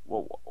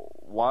 Well,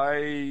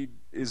 why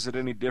is it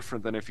any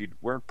different than if you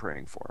weren't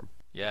praying for him?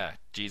 Yeah,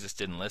 Jesus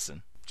didn't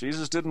listen.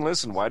 Jesus didn't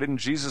listen. Why didn't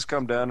Jesus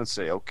come down and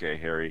say, okay,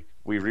 Harry,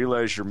 we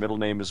realize your middle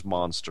name is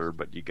Monster,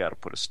 but you got to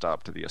put a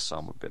stop to the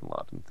Osama bin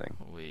Laden thing?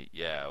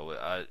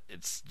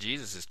 It's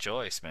Jesus'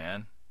 choice,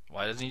 man.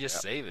 Why doesn't he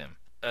just save him?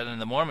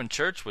 And the Mormon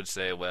Church would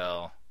say,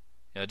 well,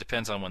 it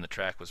depends on when the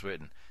tract was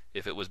written.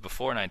 If it was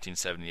before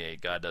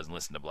 1978, God doesn't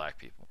listen to black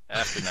people.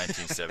 After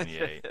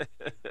 1978.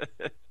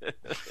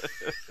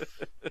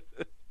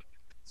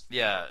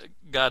 Yeah,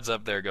 God's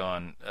up there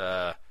going,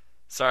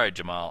 sorry,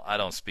 Jamal, I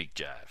don't speak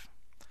jive.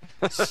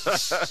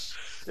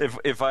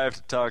 If I have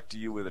to talk to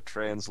you with a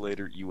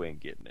translator, you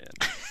ain't getting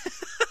in.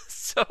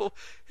 So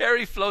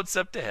Harry floats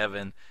up to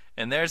heaven,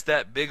 and there's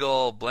that big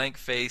old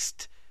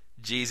blank-faced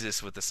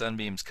Jesus with the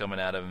sunbeams coming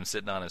out of him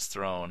sitting on his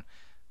throne.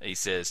 He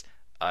says,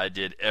 I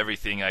did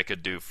everything I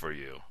could do for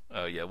you.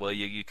 Oh, yeah, well,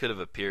 you could have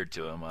appeared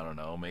to him, I don't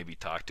know, maybe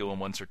talked to him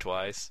once or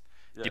twice.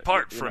 Yeah,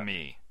 Depart from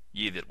me,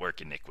 ye that work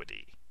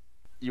iniquity.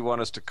 You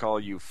want us to call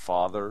you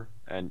Father,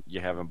 and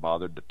you haven't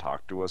bothered to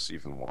talk to us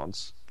even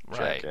once?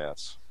 Right.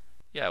 Jackass.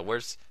 Yeah,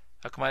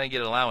 how come I didn't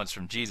get allowance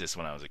from Jesus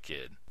when I was a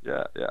kid?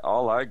 Yeah,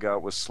 all I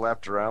got was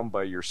slapped around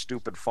by your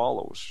stupid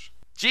follows.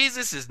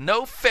 Jesus is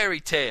no fairy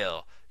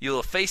tale.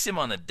 You'll face him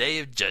on the day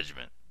of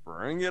judgment.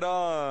 Bring it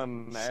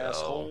on,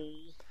 asshole.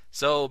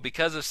 So,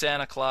 because of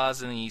Santa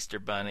Claus and the Easter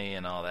Bunny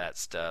and all that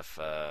stuff,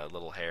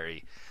 little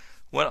Harry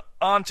went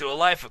on to a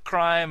life of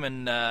crime,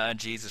 and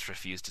Jesus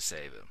refused to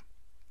save him.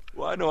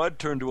 Well, I know I'd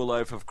turn to a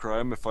life of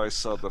crime if I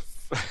saw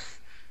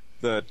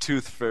the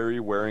Tooth Fairy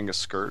wearing a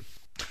skirt.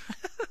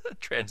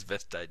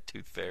 Transvestite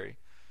Tooth Fairy.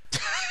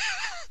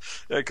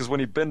 Yeah, because when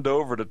he bent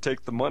over to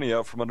take the money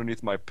out from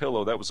underneath my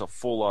pillow, that was a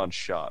full-on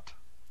shot.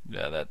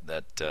 Yeah,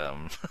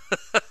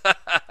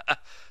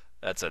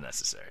 that's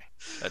unnecessary.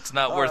 That's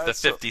not worth the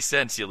 50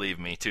 cents you leave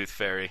me, Tooth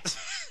Fairy.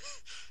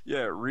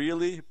 Yeah,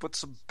 really? Put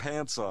some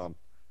pants on.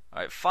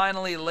 All right,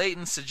 finally,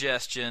 Leighton's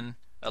suggestion,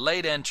 a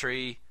late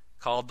entry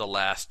called The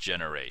Last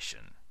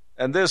Generation.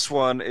 And this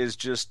one is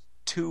just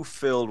too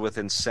filled with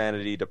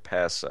insanity to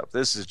pass up.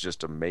 This is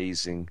just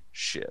amazing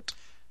shit.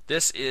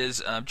 This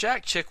is,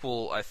 Jack Chick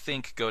will, I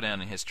think, go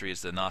down in history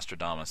as the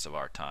Nostradamus of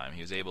our time.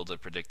 He was able to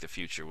predict the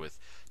future with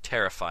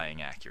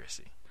terrifying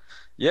accuracy.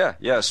 Yeah,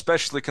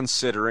 especially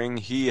considering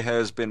he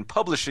has been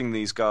publishing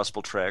these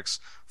gospel tracts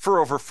for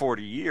over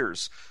 40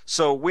 years.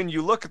 So when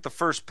you look at the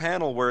first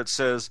panel where it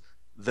says,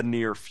 the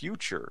near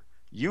future,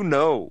 you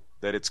know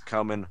that it's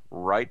coming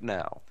right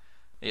now.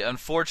 Yeah,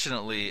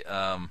 unfortunately,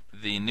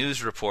 the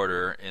news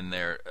reporter in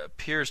there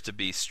appears to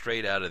be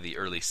straight out of the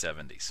early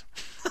 70s.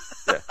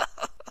 Yeah.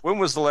 When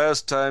was the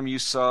last time you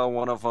saw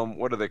one of them,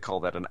 what do they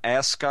call that, an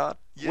ascot?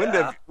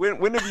 Yeah.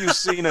 When have you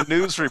seen a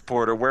news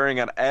reporter wearing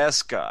an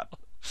ascot?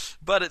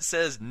 But it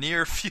says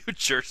near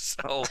future,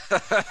 so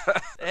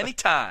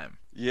anytime.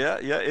 Yeah,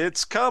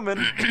 it's coming.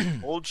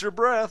 Hold your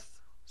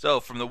breath. So,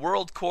 from the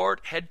World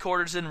Court,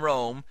 headquarters in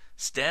Rome,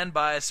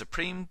 standby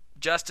Supreme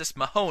Justice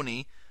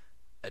Mahoney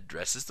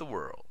addresses the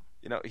world.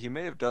 You know, he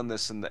may have done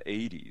this in the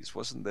 80s.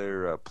 Wasn't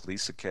there a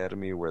police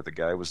academy where the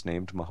guy was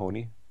named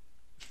Mahoney?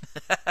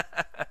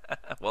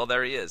 Well, Well,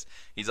 there he is.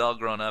 He's all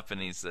grown up, and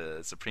he's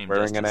the Supreme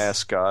Wearing an Justice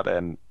ascot,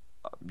 and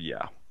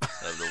yeah.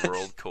 of the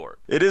World Court.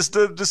 It is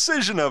the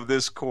decision of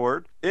this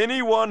court.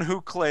 Anyone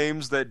who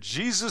claims that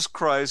Jesus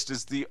Christ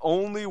is the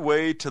only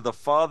way to the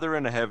Father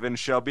in heaven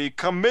shall be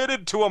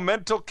committed to a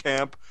mental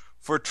camp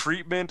for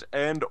treatment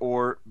and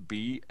or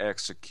be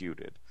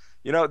executed.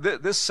 You know,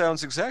 this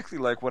sounds exactly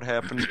like what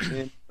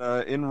happened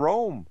in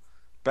Rome,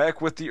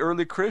 back with the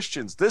early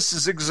Christians. This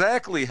is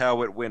exactly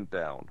how it went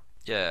down.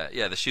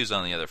 Yeah, the shoe's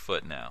on the other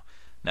foot now.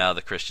 Now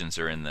the Christians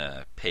are in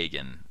the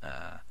pagan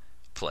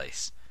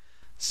place.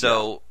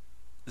 So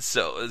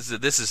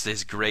this is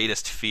his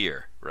greatest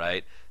fear,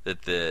 right?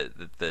 That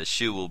the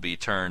shoe will be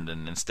turned,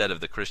 and instead of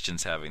the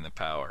Christians having the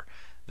power,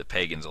 the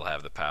pagans will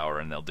have the power,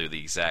 and they'll do the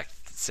exact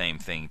same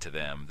thing to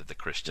them that the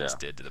Christians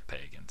did to the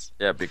pagans.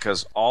 Yeah,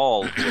 because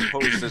all who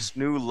oppose this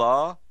new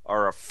law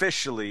are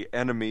officially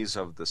enemies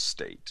of the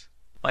state.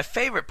 My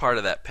favorite part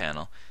of that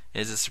panel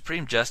is the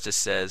Supreme Justice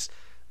says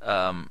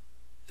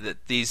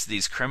that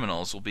these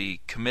criminals will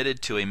be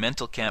committed to a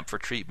mental camp for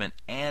treatment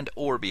and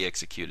or be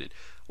executed.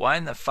 Why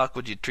in the fuck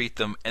would you treat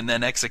them and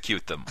then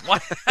execute them? Why?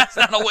 That's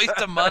not a waste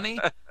of money.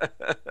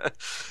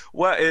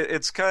 Well,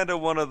 it's kind of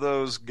one of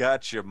those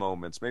gotcha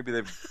moments. Maybe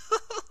they've...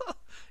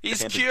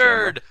 He's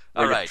cured.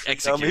 All right,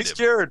 execute him. He's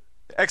cured.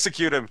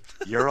 Execute him.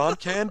 You're on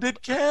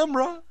candid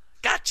camera.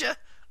 Gotcha.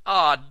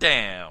 Aw,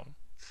 damn.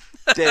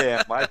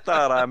 Damn, I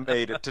thought I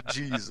made it to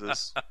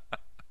Jesus.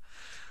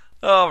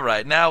 All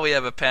right, now we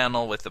have a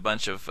panel with a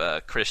bunch of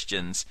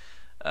Christians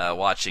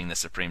watching the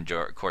Supreme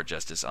Court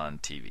Justice on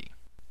TV.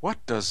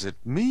 What does it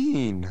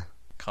mean?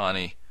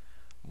 Connie,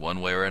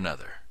 one way or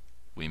another,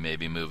 we may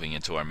be moving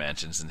into our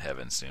mansions in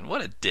heaven soon.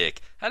 What a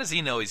dick. How does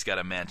he know he's got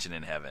a mansion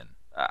in heaven?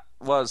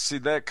 Well, see,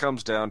 that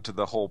comes down to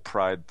the whole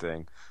pride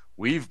thing.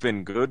 We've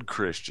been good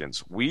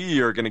Christians.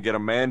 We are going to get a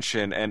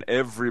mansion, and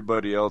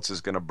everybody else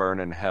is going to burn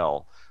in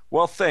hell.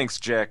 Well, thanks,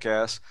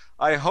 jackass.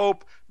 I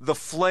hope the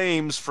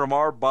flames from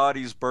our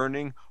bodies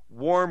burning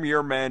warm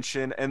your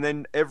mansion, and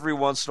then every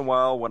once in a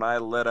while, when I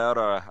let out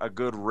a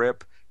good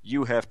rip,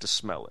 you have to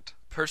smell it.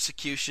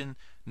 Persecution,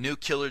 new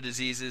killer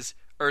diseases,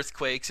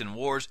 earthquakes, and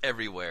wars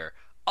everywhere.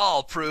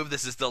 All prove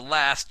this is the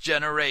last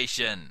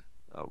generation.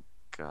 Oh,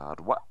 God.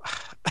 What?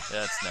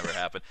 That's never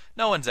happened.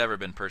 No one's ever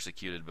been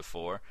persecuted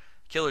before.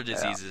 Killer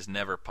diseases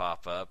never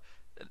pop up.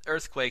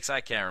 Earthquakes, I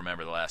can't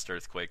remember the last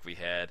earthquake we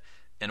had.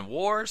 And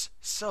wars,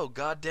 so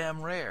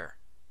goddamn rare.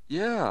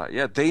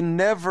 Yeah, they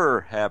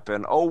never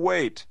happen. Oh,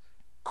 wait.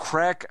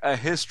 Crack a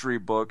history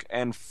book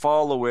and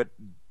follow it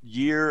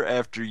year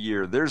after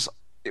year.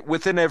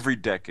 Within every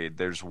decade,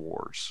 there's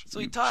wars.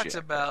 So he talks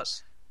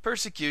about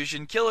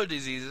persecution, killer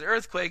diseases,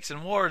 earthquakes,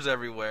 and wars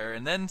everywhere,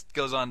 and then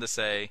goes on to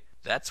say,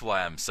 that's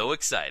why I'm so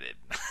excited.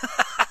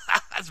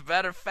 As a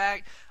matter of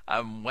fact,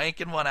 I'm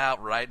wanking one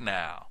out right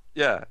now.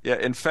 Yeah.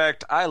 In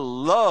fact, I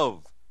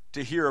love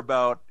to hear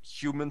about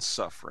human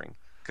suffering,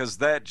 because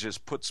that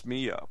just puts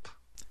me up.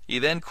 He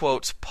then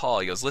quotes Paul.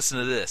 He goes, listen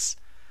to this.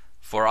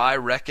 For I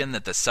reckon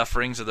that the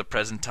sufferings of the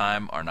present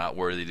time are not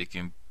worthy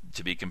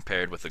to be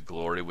compared with the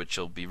glory which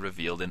shall be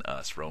revealed in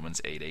us.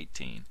 Romans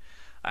 8:18.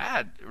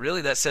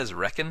 Really, that says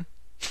reckon?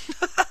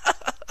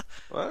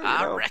 Well,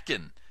 I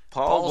reckon.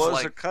 Paul Paul's was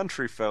like, a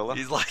country fella.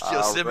 He's like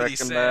Yosemite I reckon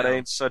Sam. that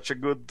ain't such a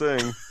good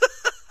thing.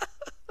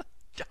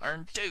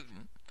 Darn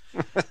tootin'.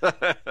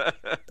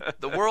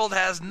 The world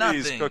has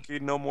nothing. Please, Cookie,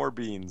 no more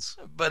beans.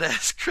 But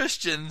as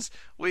Christians,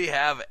 we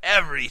have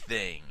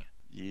everything.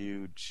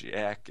 You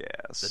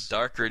jackass. The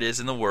darker it is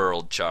in the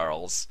world,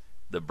 Charles,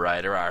 the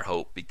brighter our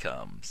hope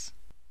becomes.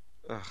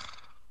 Ugh.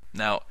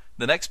 Now,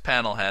 the next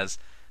panel has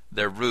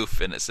their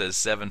roof, and it says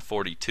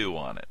 742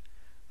 on it.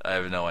 I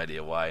have no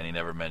idea why, and he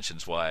never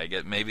mentions why. I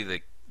guess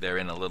maybe they're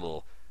in a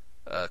little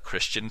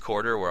Christian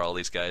quarter where all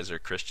these guys are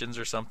Christians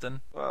or something.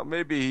 Well,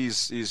 maybe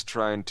he's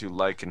trying to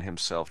liken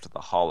himself to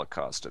the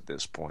Holocaust at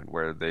this point,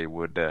 where they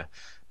would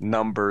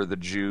number the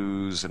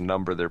Jews and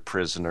number their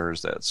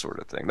prisoners, that sort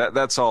of thing.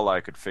 That's all I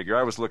could figure.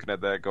 I was looking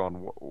at that going,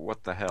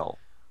 what the hell?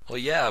 Well,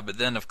 yeah, but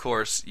then, of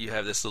course, you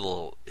have this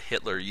little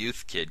Hitler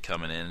Youth kid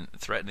coming in,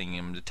 threatening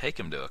him to take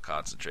him to a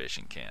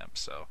concentration camp.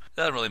 So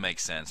that doesn't really make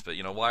sense. But,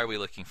 why are we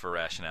looking for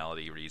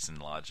rationality, reason,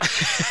 logic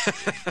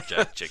in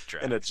Jack Chick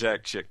Tract? In a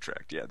Jack Chick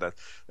Tract, yeah,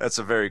 that's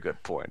a very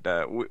good point.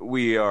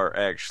 We are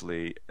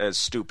actually as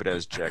stupid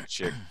as Jack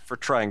Chick for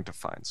trying to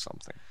find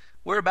something.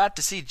 We're about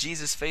to see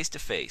Jesus face to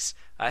face.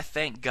 I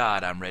thank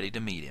God I'm ready to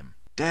meet him.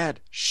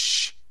 Dad,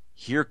 shh!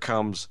 Here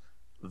comes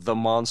the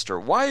monster.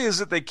 Why is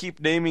it they keep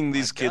naming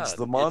these kids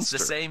the monster?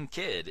 It's the same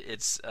kid.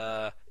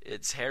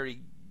 It's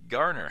Harry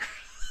Garner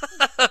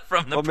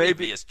from the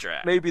previous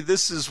track. Maybe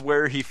this is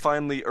where he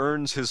finally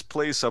earns his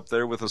place up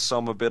there with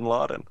Osama bin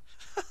Laden.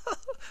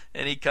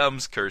 And he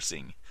comes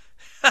cursing.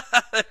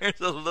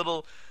 There's a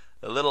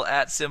little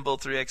at symbol,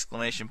 3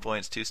 exclamation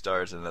points, 2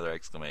 stars, and another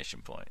exclamation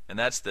point. And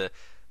that's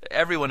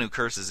everyone who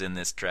curses in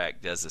this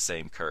track does the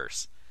same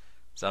curse.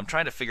 So I'm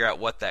trying to figure out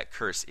what that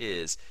curse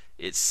is.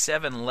 It's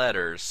 7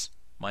 letters,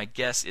 My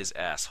guess is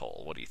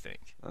asshole. What do you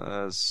think?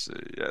 Yeah,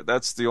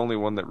 that's the only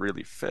one that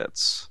really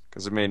fits.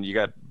 Because, I mean, you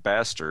got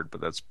bastard,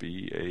 but that's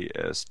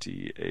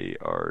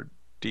Bastard.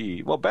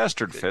 Well,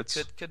 bastard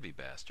fits. Could be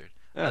bastard.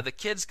 Yeah. The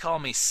kids call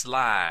me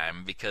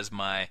Slime because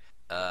my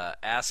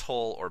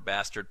asshole or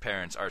bastard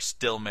parents are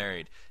still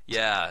married.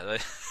 Yeah,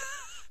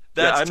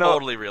 that's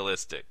totally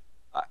realistic.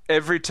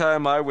 Every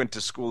time I went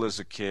to school as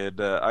a kid,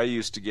 I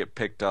used to get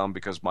picked on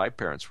because my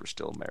parents were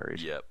still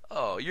married. Yep.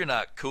 Oh, you're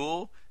not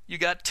cool. You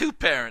got two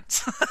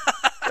parents.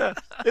 Yeah,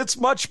 it's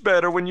much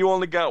better when you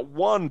only got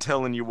one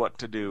telling you what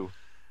to do.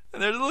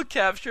 And there's a little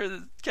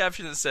caption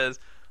that says,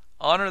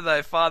 "Honor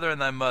thy father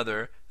and thy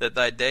mother, that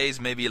thy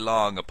days may be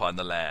long upon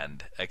the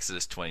land."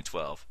 Exodus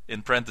 20:12.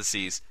 In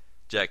parentheses,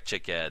 Jack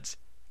Chick adds,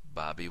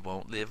 "Bobby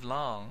won't live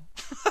long."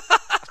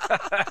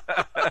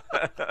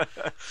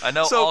 I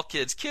know all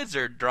kids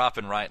are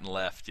dropping right and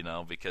left,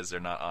 because they're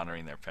not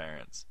honoring their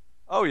parents.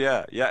 Oh,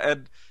 yeah.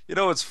 And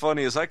what's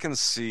funny is I can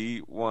see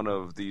one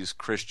of these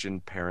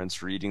Christian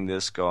parents reading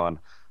this going,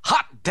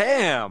 hot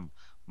damn!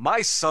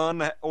 My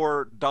son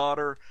or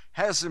daughter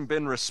hasn't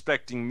been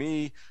respecting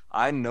me.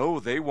 I know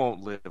they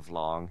won't live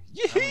long.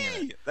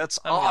 Yee! That's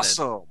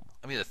awesome.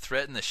 I'm going to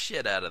threaten the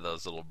shit out of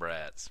those little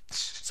brats.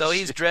 So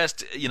he's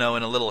dressed, in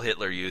a little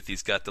Hitler Youth.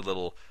 He's got the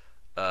little,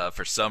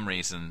 for some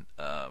reason,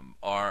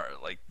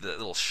 like the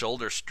little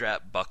shoulder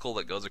strap buckle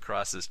that goes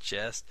across his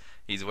chest.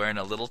 He's wearing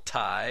a little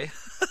tie.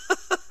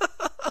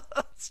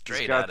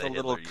 Straight out of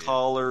Hitler Youth. He's got the little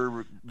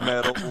collar,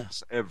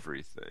 medals,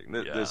 everything.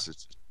 Yeah. This is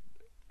just...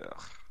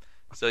 Ugh.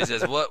 So he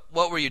says, what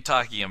were you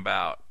talking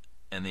about?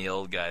 And the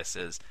old guy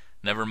says,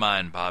 "Never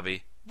mind,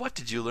 Bobby. What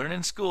did you learn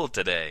in school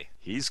today?"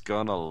 He's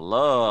gonna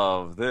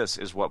love this,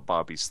 is what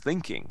Bobby's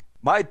thinking.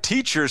 My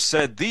teacher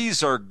said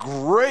these are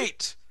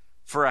great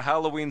for a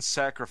Halloween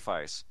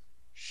sacrifice.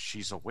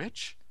 She's a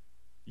witch?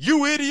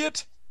 You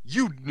idiot!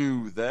 You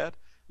knew that.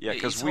 Yeah,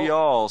 because we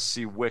all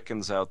see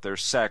Wiccans out there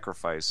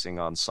sacrificing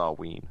on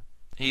Samhain.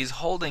 He's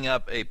holding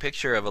up a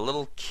picture of a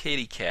little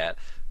kitty cat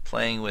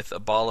playing with a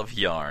ball of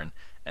yarn.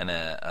 And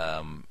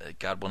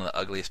one of the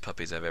ugliest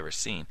puppies I've ever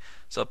seen.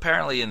 So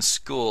apparently in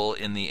school,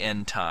 in the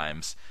end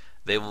times,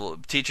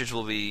 teachers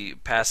will be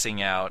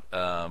passing out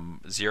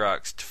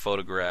Xeroxed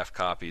photograph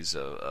copies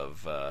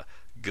of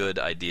good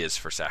ideas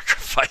for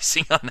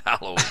sacrificing on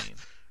Halloween.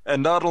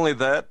 And not only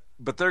that,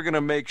 but they're going to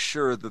make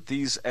sure that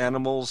these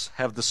animals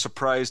have the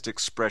surprised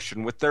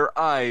expression with their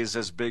eyes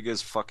as big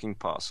as fucking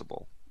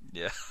possible.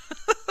 Yeah.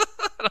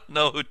 I don't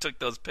know who took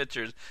those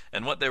pictures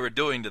and what they were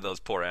doing to those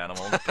poor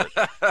animals, but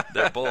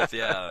they're both,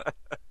 yeah.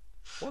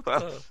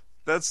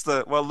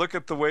 Well, look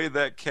at the way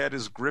that cat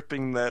is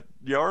gripping that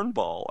yarn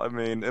ball. I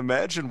mean,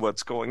 imagine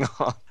what's going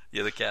on.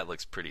 Yeah, the cat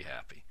looks pretty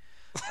happy.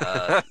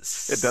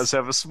 It does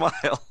have a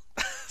smile.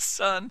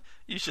 Son,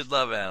 you should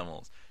love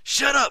animals.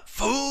 Shut up,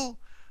 fool!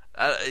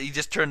 He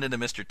just turned into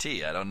Mr.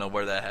 T. I don't know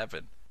where that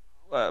happened.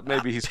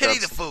 Maybe he's got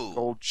some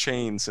gold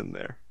chains in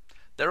there.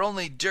 They're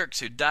only jerks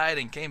who died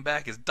and came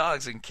back as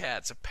dogs and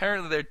cats.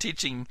 Apparently they're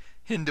teaching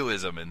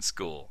Hinduism in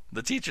school.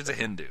 The teacher's a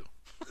Hindu.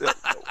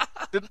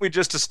 Didn't we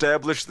just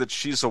establish that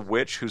she's a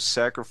witch who's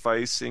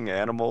sacrificing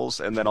animals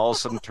and then all of a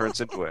sudden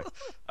turns into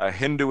a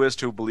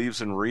Hinduist who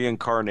believes in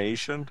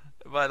reincarnation?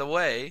 By the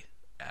way,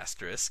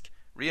 asterisk,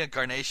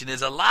 reincarnation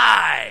is a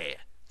lie!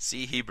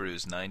 See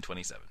Hebrews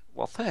 9:27.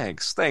 Well,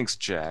 thanks,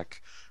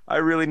 Jack. I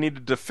really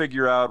needed to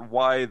figure out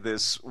why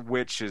this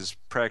witch is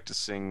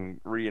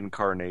practicing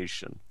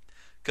reincarnation.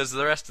 Because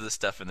the rest of the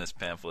stuff in this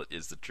pamphlet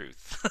is the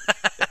truth.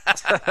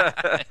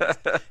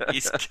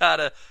 He's got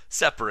to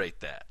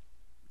separate that.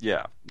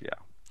 Yeah.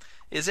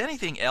 Is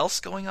anything else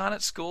going on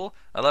at school?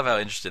 I love how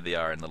interested they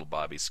are in little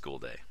Bobby's school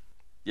day.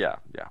 Yeah,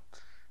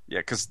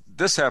 because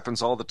this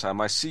happens all the time.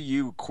 I see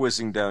you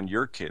quizzing down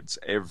your kids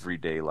every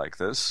day like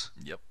this.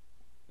 Yep.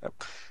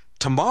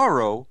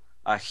 Tomorrow,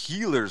 a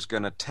healer's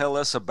going to tell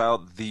us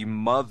about the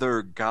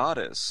Mother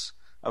Goddess.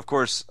 Of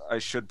course, I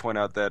should point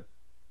out that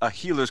a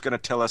healer's going to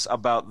tell us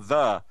about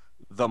the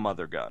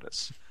Mother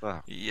Goddess.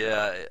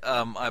 Yeah,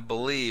 I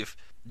believe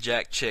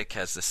Jack Chick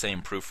has the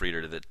same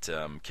proofreader that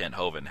Kent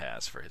Hovind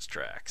has for his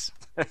tracks.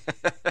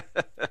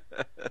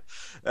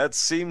 That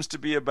seems to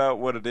be about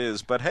what it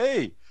is. But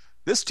hey,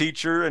 this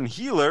teacher and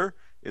healer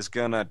is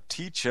going to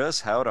teach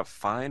us how to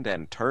find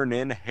and turn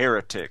in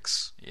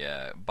heretics.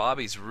 Yeah,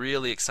 Bobby's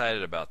really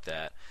excited about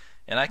that.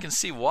 And I can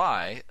see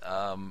why.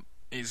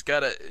 He's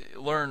got to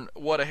learn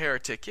what a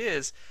heretic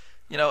is.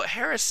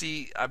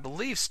 Heresy, I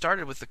believe,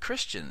 started with the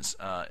Christians.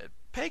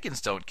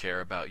 Pagans don't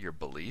care about your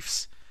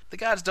beliefs. The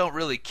gods don't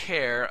really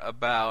care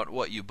about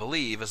what you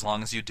believe as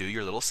long as you do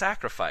your little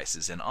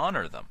sacrifices and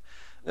honor them.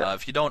 Yeah.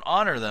 If you don't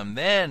honor them,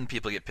 then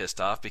people get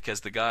pissed off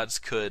because the gods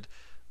could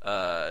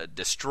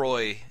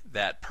destroy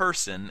that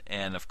person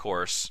and, of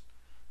course,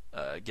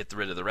 get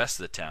rid of the rest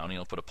of the town.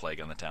 Put a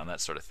plague on the town,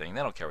 that sort of thing.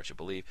 They don't care what you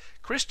believe.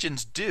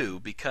 Christians do,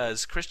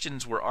 because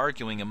Christians were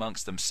arguing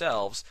amongst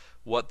themselves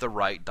what the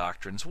right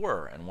doctrines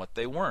were and what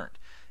they weren't.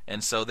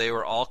 And so they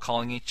were all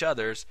calling each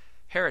other's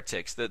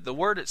heretics. The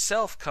word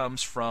itself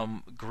comes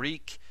from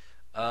Greek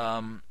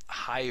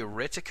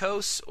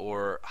hieretikos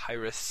or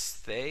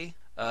hieresthe,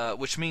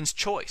 which means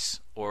choice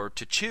or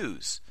to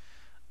choose.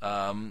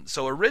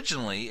 So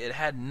originally, it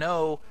had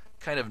no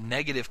kind of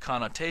negative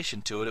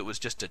connotation to it. It was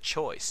just a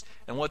choice.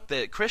 And what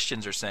the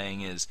Christians are saying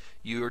is,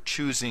 you're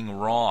choosing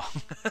wrong.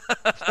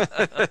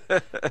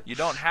 You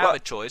don't have a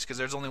choice because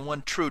there's only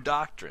one true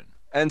doctrine.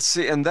 And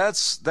see, and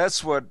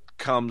that's what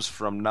comes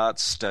from not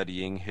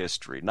studying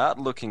history, not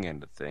looking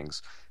into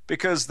things,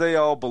 because they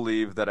all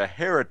believe that a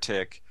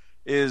heretic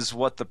is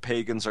what the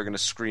pagans are going to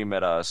scream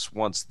at us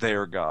once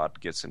their god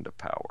gets into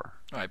power.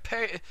 All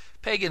right,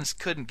 pagans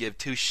couldn't give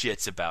two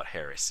shits about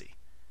heresy.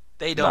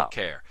 They don't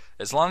care.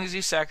 As long as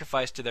you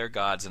sacrifice to their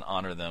gods and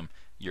honor them,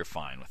 you're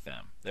fine with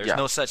them. There's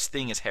no such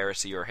thing as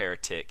heresy or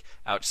heretic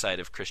outside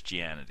of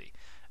Christianity.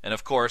 And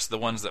of course, the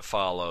ones that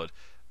followed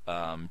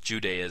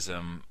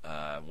Judaism,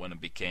 when it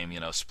became,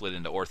 split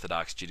into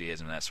Orthodox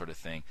Judaism and that sort of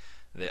thing,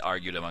 they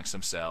argued amongst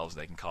themselves.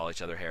 They can call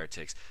each other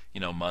heretics.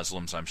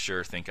 Muslims, I'm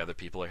sure, think other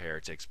people are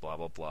heretics, blah,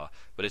 blah, blah.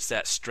 But it's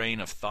that strain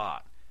of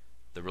thought,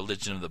 the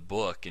religion of the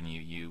book, and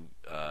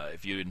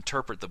if you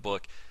interpret the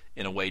book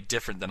in a way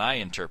different than I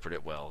interpret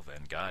it, well,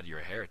 then, God, you're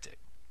a heretic.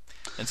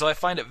 And so I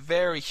find it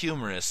very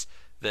humorous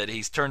that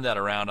he's turned that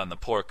around on the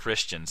poor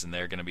Christians, and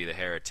they're going to be the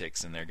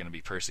heretics, and they're going to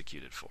be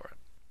persecuted for it.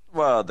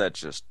 Well, that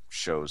just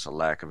shows a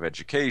lack of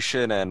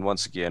education, and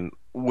once again,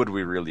 would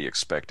we really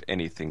expect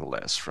anything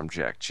less from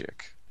Jack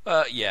Chick?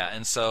 Yeah,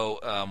 and so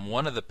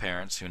one of the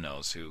parents, who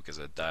knows who, because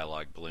a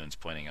dialogue balloon's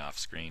pointing off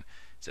screen,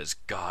 says,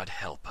 God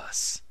help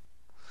us.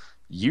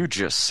 You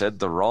just said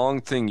the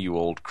wrong thing, you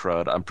old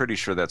crud. I'm pretty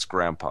sure that's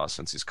Grandpa,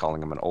 since he's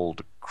calling him an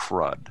old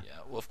crud.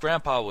 Yeah, well, if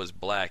Grandpa was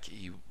black,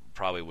 he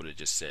probably would have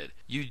just said,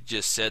 you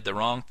just said the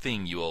wrong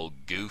thing, you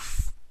old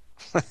goof.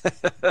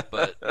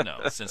 But,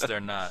 no, since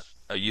they're not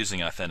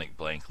using authentic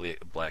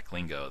black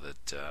lingo,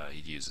 that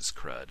he uses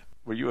crud.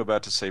 Were you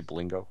about to say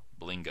blingo?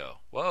 Blingo.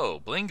 Whoa,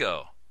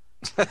 blingo.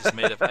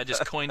 I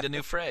just coined a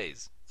new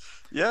phrase.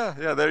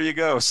 Yeah, there you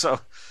go.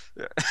 So,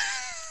 yeah.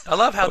 I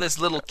love how this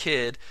little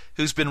kid,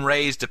 who's been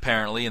raised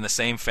apparently in the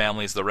same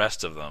family as the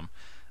rest of them,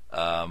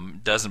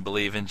 doesn't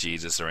believe in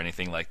Jesus or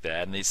anything like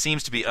that, and he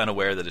seems to be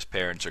unaware that his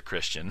parents are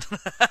Christian.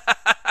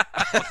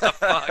 What the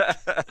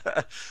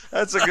fuck?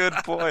 That's a good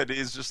point.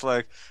 He's just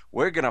like,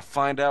 we're gonna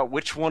find out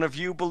which one of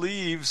you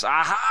believes.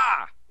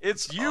 Aha!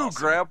 It's you,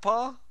 awesome.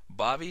 Grandpa.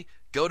 Bobby,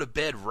 go to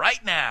bed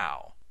right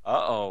now.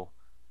 Uh-oh.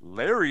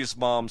 Larry's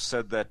mom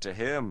said that to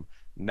him.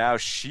 Now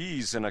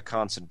she's in a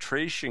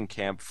concentration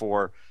camp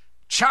for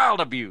child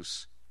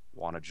abuse.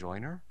 Want to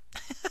join her?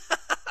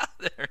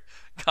 They're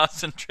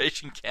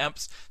concentration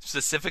camps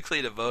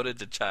specifically devoted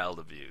to child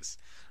abuse.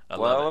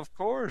 Well, of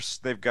course.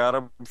 They've got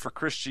them for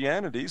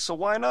Christianity, so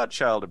why not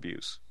child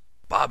abuse?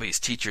 Bobby's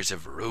teachers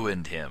have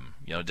ruined him,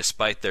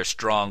 despite their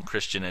strong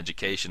Christian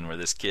education where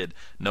this kid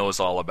knows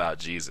all about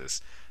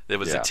Jesus. It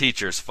was the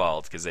teacher's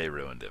fault because they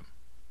ruined him.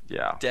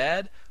 Yeah.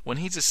 Dad, when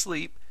he's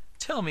asleep,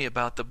 tell me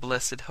about the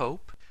blessed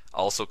hope,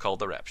 also called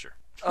the rapture.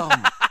 Oh,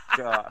 my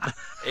God.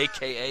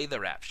 A.K.A. the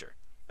rapture.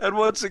 And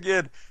once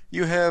again,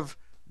 you have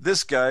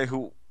this guy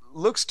who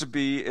looks to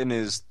be in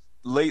his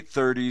late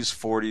 30s,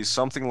 40s,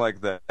 something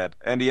like that,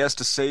 and he has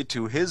to say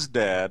to his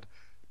dad,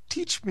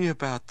 teach me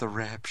about the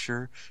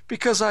rapture,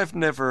 because I've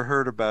never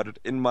heard about it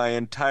in my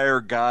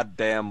entire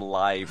goddamn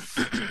life.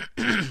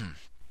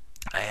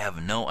 I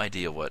have no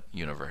idea what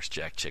universe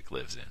Jack Chick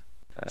lives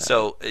in.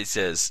 So it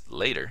says,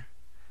 later,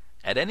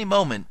 at any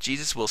moment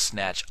Jesus will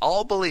snatch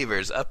all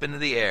believers up into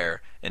the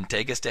air and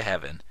take us to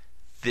heaven.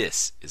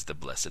 This is the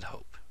blessed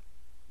hope.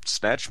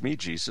 Snatch me,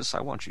 Jesus.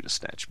 I want you to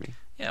snatch me.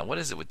 Yeah, what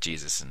is it with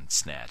Jesus and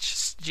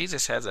snatch?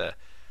 Jesus has a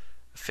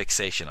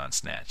fixation on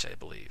snatch, I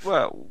believe.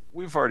 Well,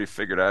 we've already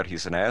figured out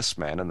he's an ass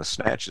man, and the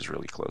snatch is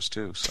really close,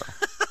 too, so...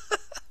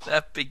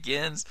 That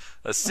begins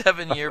a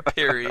 7-year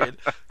period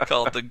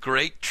called the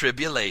Great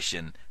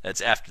Tribulation.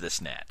 That's after the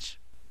snatch.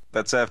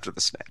 That's after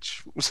the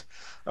snatch.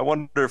 I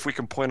wonder if we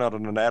can point out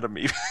an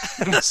anatomy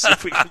and see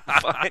if we can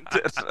find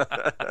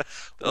it.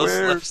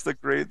 Where's the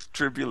Great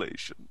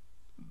Tribulation?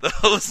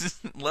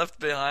 Those left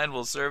behind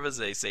will serve as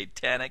a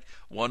satanic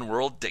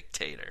one-world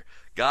dictator.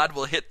 God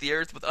will hit the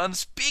earth with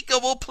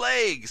unspeakable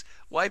plagues,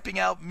 wiping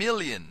out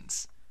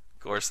millions.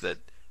 Of course,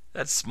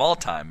 that's small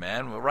time,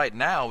 man. Well, right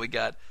now, we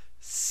got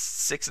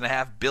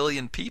 6.5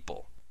 billion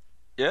people.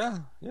 Yeah,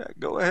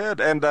 go ahead.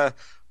 And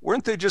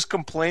weren't they just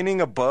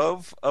complaining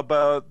above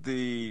about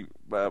the,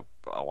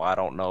 I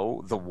don't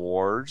know, the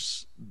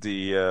wars,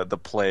 the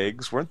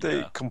plagues? Weren't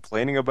they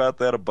complaining about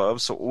that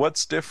above? So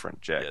what's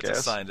different, Jackass? Yeah, it's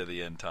a sign of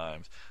the end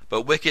times.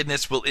 But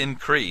wickedness will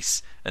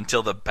increase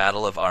until the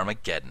Battle of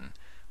Armageddon,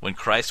 when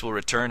Christ will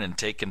return and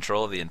take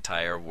control of the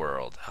entire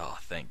world. Oh,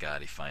 thank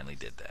God he finally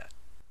did that.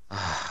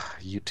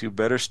 You two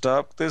better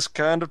stop this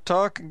kind of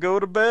talk and go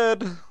to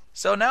bed.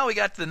 So now we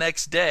got to the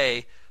next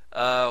day,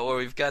 where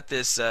we've got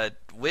this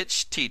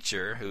witch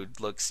teacher who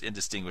looks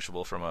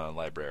indistinguishable from a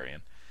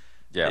librarian.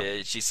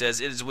 Yeah. She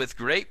says, it is with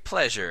great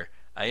pleasure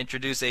I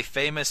introduce a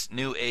famous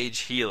New Age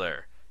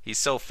healer. He's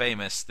so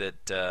famous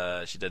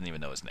that she doesn't even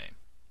know his name.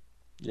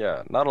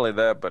 Yeah, not only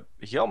that, but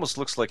he almost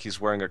looks like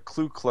he's wearing a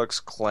Ku Klux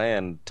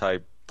Klan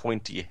type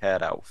pointy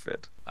hat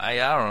outfit. I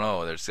don't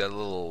know. There's got a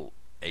little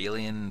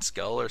alien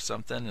skull or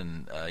something,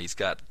 and he's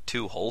got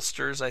two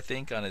holsters, I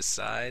think, on his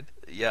side.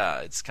 Yeah,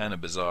 it's kind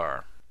of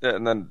bizarre. Yeah,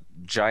 and then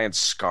giant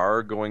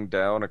scar going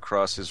down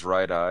across his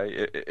right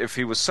eye. If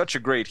he was such a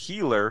great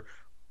healer,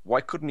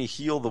 why couldn't he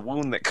heal the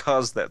wound that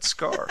caused that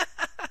scar?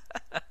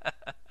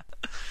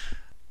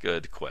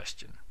 Good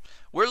question.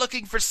 We're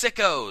looking for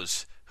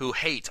sickos who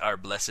hate our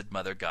blessed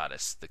Mother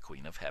Goddess, the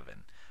Queen of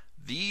Heaven.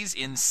 These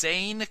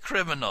insane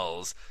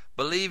criminals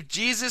believe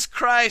Jesus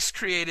Christ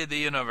created the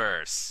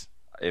universe.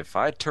 If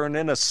I turn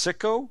in a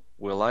sicko,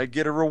 will I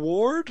get a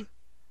reward?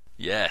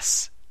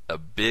 Yes, a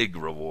big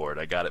reward.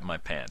 I got it in my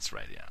pants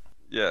right now.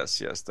 Yes,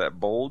 that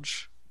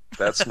bulge.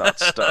 That's not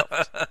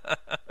stuffed.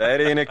 That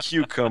ain't a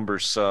cucumber,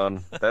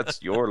 son.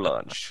 That's your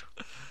lunch.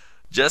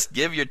 Just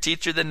give your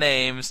teacher the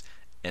names,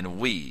 and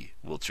we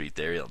will treat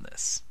their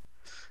illness.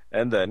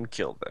 And then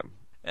kill them.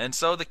 And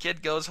so the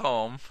kid goes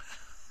home.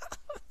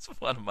 It's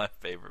one of my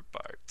favorite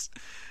parts.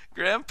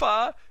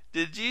 Grandpa,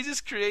 did Jesus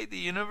create the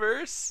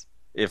universe?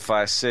 If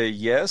I say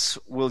yes,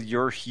 will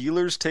your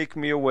healers take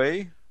me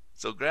away?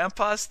 So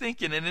Grandpa's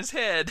thinking in his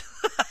head.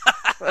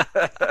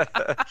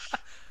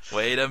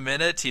 Wait a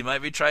minute, he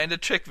might be trying to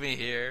trick me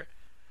here.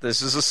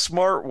 This is a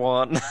smart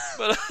one.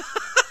 But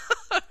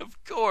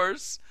of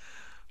course,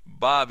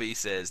 Bobby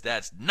says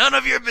that's none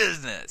of your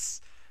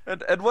business.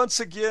 And once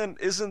again,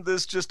 isn't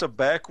this just a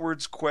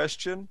backwards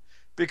question?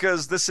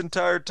 Because this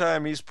entire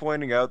time he's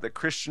pointing out that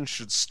Christians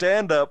should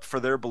stand up for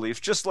their beliefs,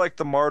 just like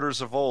the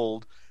martyrs of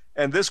old.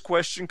 And this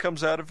question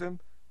comes out of him.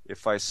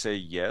 If I say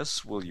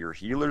yes, will your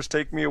healers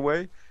take me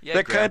away? Yeah,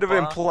 that Grandpa. kind of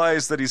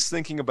implies that he's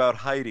thinking about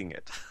hiding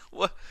it.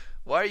 What?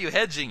 Why are you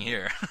hedging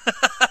here?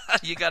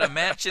 You got a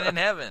mansion in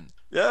heaven.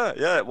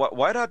 Yeah.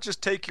 Why not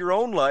just take your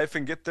own life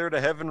and get there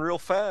to heaven real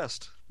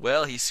fast?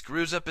 Well, he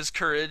screws up his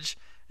courage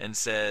and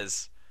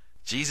says,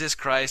 Jesus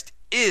Christ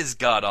is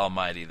God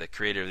Almighty, the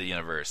creator of the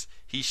universe.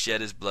 He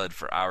shed his blood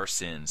for our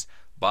sins.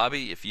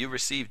 Bobby, if you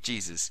receive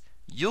Jesus,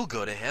 you'll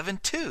go to heaven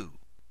too.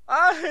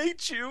 I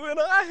hate you, and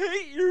I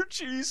hate your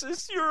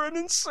Jesus. You're an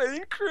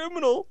insane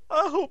criminal.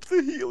 I hope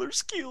the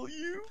healers kill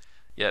you.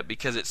 Yeah,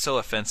 because it's so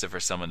offensive for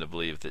someone to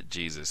believe that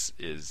Jesus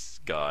is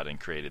God and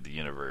created the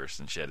universe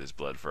and shed his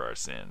blood for our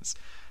sins.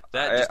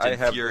 That just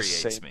infuriates I have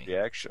the same me.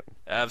 reaction.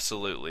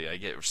 Absolutely. I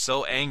get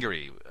so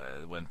angry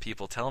when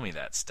people tell me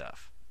that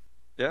stuff.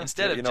 Yeah,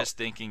 Instead of just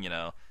thinking,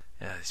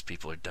 these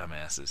people are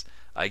dumbasses,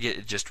 I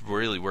get just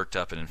really worked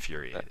up and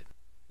infuriated.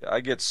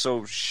 I get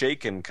so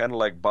shaken, kind of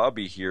like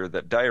Bobby here,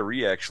 that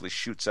diarrhea actually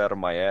shoots out of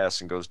my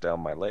ass and goes down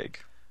my leg.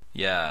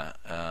 Yeah,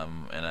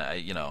 and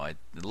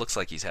it looks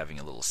like he's having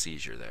a little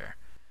seizure there.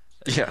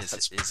 Yeah,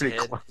 that's pretty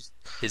close.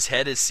 His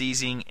head is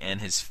seizing,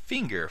 and his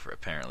finger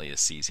apparently is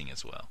seizing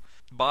as well.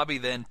 Bobby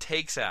then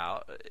takes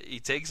off.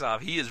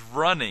 He is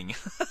running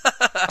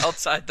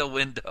outside the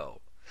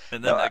window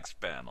in the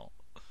next panel.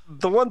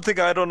 The one thing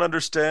I don't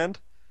understand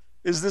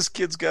is this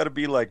kid's got to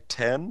be like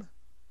 10,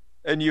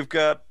 and you've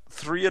got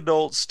 3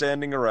 adults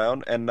standing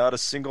around, and not a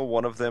single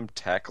one of them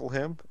tackle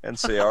him and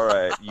say, all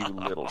right, you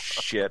little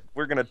shit,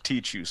 we're going to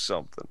teach you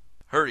something.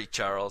 Hurry,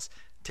 Charles.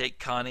 Take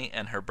Connie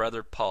and her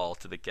brother Paul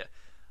to the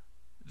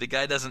The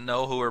guy doesn't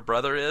know who her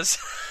brother is.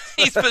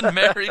 He's been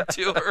married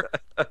to her,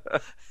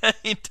 and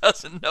he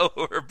doesn't know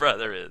who her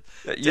brother is.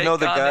 You know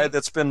the guy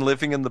that's been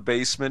living in the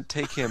basement?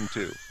 Take him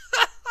too.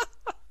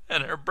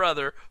 And her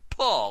brother,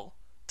 Paul,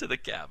 to the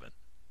cabin.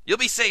 You'll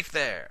be safe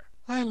there.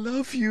 I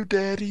love you,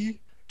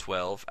 Daddy.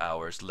 12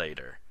 hours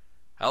later.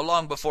 How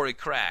long before he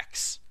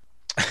cracks?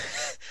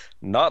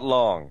 Not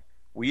long.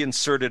 We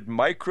inserted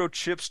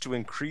microchips to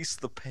increase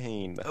the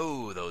pain.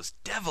 Oh, those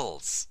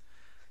devils.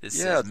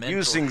 This Yeah, is mental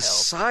using health.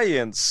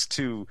 science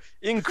to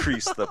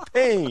increase the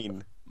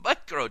pain.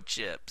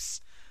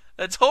 Microchips.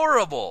 That's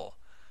horrible.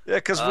 Yeah,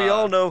 because we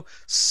all know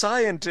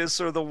scientists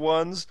are the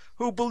ones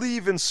who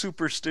believe in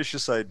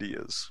superstitious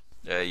ideas.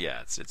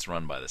 Yeah, it's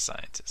run by the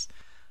scientists.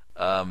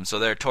 So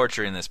they're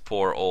torturing this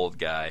poor old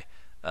guy.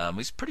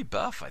 He's pretty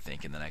buff, I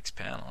think, in the next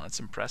panel.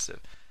 That's impressive.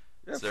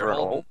 Yeah, So for an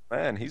old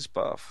man, he's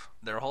buff.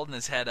 They're holding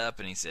his head up,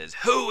 and he says,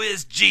 "Who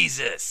is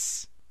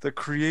Jesus?" The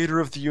creator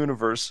of the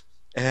universe,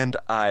 and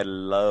I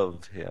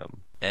love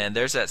him. And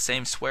there's that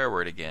same swear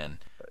word again.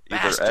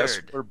 Either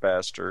Bastard! S or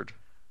bastard.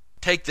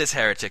 Take this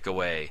heretic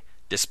away.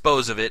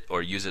 Dispose of it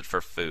or use it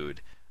for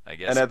food. I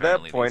guess. And at that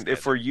apparently point, these if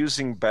guys we're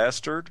using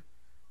bastard,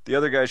 the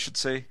other guy should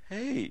say,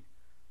 hey,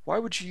 why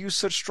would you use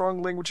such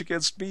strong language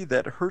against me?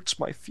 That hurts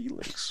my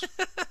feelings.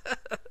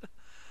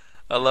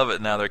 I love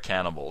it. Now they're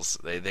cannibals.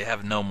 They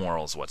have no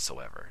morals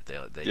whatsoever.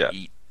 They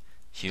eat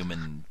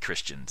human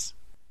Christians.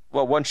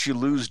 Well, once you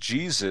lose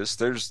Jesus,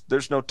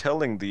 there's no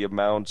telling the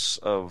amounts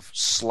of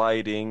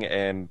sliding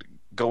and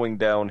going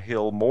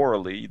downhill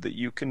morally that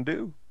you can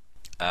do.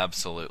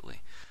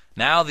 Absolutely.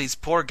 Now these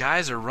poor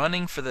guys are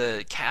running for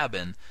the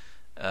cabin,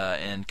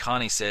 and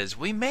Connie says,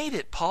 "We made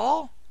it,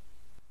 Paul."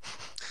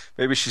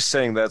 Maybe she's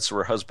saying that so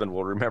her husband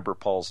will remember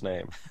Paul's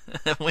name.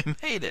 We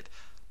made it,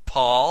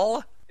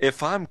 Paul.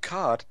 If I'm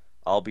caught,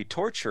 I'll be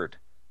tortured.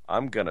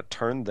 I'm gonna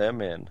turn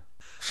them in.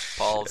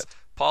 Paul's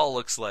Paul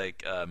looks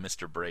like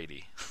Mr.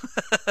 Brady.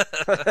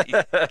 He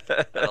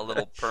got a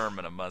little perm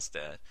and a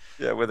mustache.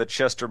 Yeah, with a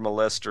Chester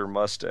Molester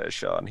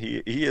mustache on.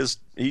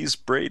 He's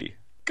Brady.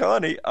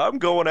 Connie, I'm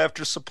going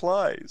after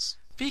supplies.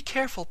 Be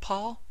careful,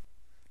 Paul.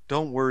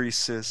 Don't worry,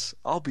 sis.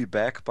 I'll be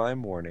back by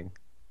morning.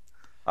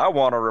 I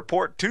want to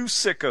report 2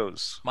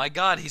 sickos. My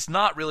God, he's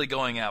not really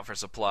going out for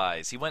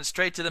supplies. He went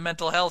straight to the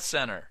mental health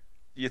center.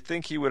 You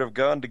think he would have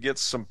gone to get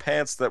some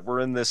pants that were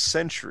in this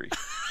century?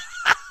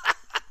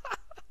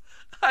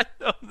 I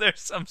know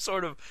there's some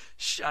sort of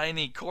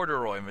shiny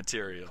corduroy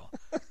material.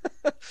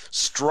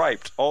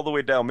 Striped all the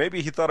way down.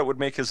 Maybe he thought it would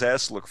make his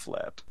ass look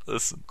flat.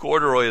 Listen,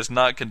 corduroy is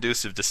not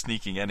conducive to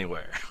sneaking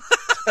anywhere.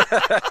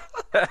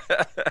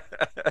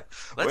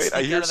 Wait,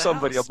 I hear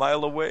somebody a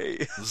mile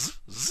away. Zzz,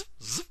 zzz,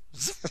 zzz,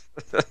 zzz.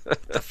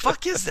 The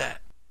fuck is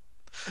that?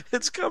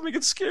 It's coming.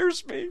 It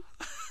scares me.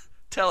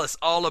 Tell us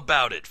all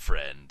about it,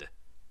 friend.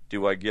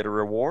 Do I get a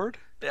reward?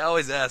 They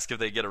always ask if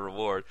they get a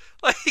reward.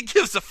 Like, he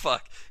gives a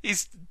fuck.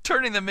 He's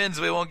turning them in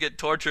so we won't get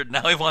tortured.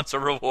 Now he wants a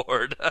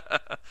reward.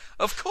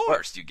 Of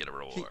course you get a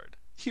reward.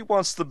 He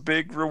wants the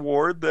big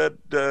reward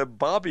that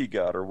Bobby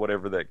got, or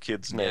whatever that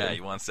kid's name. Yeah,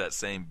 he wants that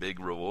same big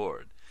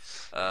reward.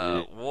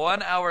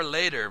 1 hour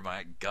later,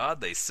 my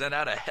God, they sent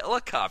out a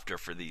helicopter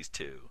for these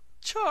two.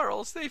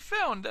 Charles, they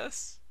found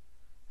us.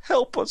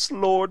 Help us,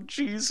 Lord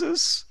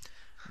Jesus.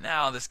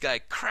 Now this guy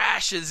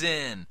crashes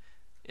in.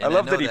 I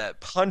love that he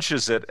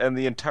punches it, and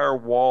the entire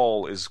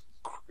wall it's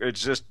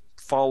just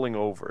falling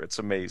over. It's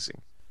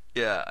amazing.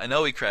 Yeah, I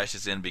know he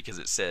crashes in because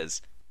it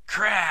says,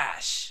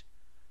 "Crash!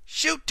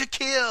 Shoot to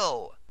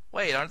kill!"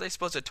 Wait, aren't they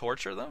supposed to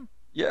torture them?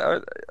 Yeah,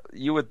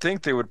 you would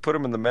think they would put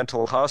them in the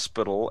mental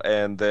hospital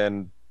and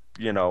then,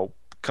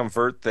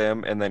 convert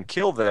them and then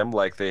kill them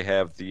like they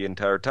have the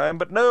entire time.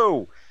 But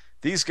no!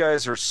 These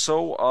guys are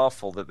so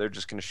awful that they're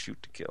just going to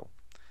shoot to kill.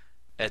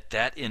 At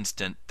that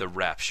instant, the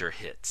rapture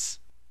hits.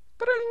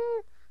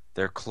 Ba-ding!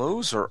 Their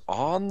clothes are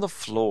on the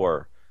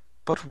floor.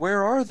 But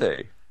where are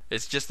they?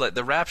 It's just like,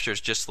 the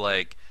rapture's just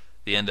like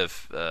the end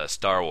of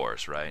Star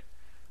Wars, right?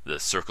 The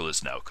circle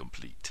is now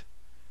complete.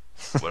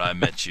 When I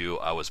met you,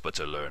 I was but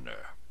a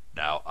learner.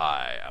 Now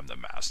I am the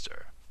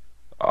master.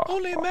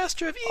 Only a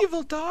master of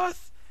evil,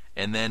 Darth.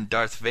 And then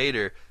Darth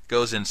Vader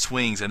goes and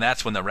swings, and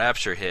that's when the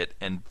rapture hit,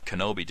 and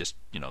Kenobi just,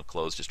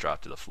 clothes just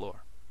dropped to the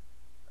floor.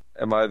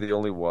 Am I the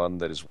only one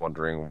that is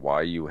wondering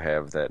why you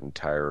have that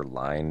entire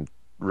line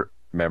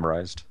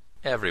memorized?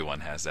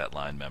 Everyone has that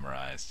line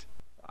memorized.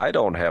 I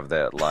don't have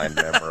that line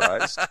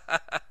memorized.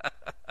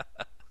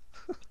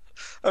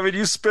 I mean,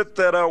 you spit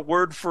that out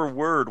word for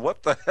word.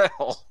 What the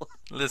hell?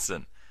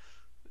 Listen,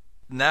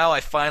 now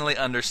I finally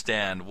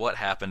understand what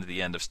happened at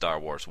the end of Star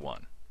Wars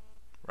 1,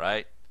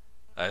 right?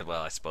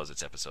 I suppose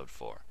it's episode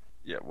 4.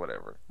 Yeah,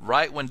 whatever.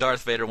 Right when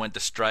Darth Vader went to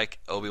strike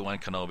Obi-Wan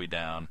Kenobi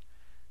down,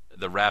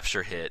 the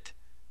rapture hit,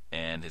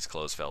 and his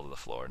clothes fell to the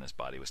floor, and his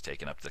body was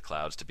taken up to the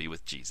clouds to be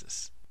with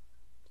Jesus.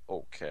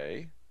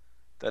 Okay.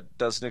 That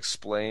doesn't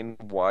explain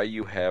why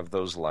you have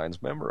those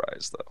lines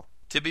memorized, though.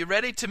 To be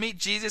ready to meet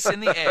Jesus in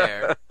the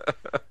air,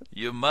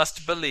 you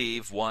must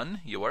believe,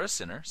 1, you are a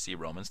sinner, see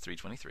Romans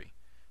 3:23.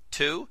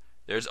 2,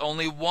 there's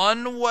only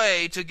one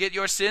way to get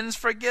your sins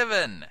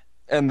forgiven.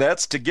 And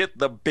that's to get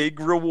the big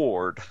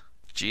reward.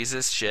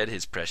 Jesus shed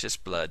his precious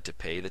blood to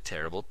pay the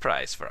terrible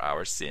price for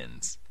our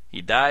sins.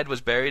 He died,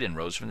 was buried, and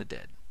rose from the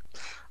dead.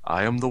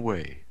 I am the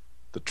way,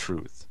 the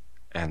truth,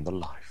 and the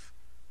life.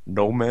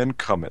 No man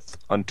cometh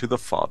unto the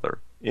Father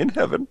in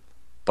heaven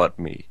but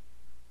me.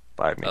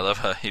 By me. I love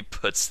how he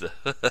puts the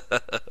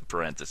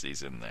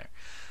parentheses in there.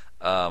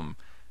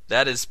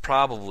 That is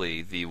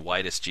probably the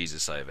whitest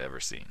Jesus I have ever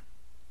seen.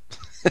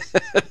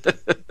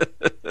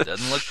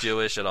 Doesn't look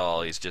Jewish at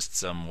all. He's just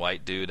some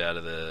white dude out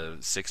of the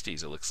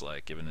 60s, it looks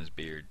like, given his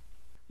beard.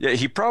 Yeah,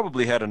 he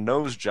probably had a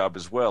nose job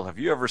as well. Have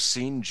you ever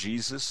seen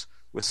Jesus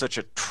with such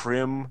a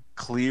trim,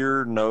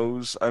 clear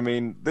nose? I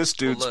mean, this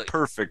dude's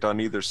perfect on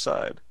either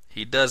side.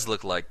 He does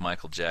look like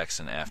Michael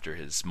Jackson after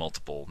his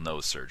multiple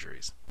nose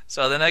surgeries.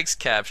 So the next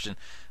caption,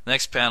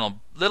 next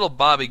panel, little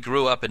Bobby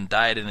grew up and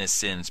died in his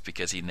sins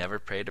because he never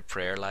prayed a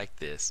prayer like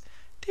this.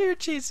 Dear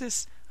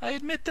Jesus, I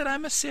admit that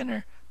I'm a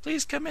sinner.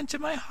 Please come into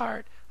my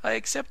heart. I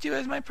accept you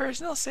as my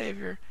personal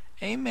savior.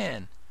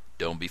 Amen.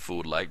 Don't be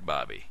fooled like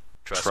Bobby.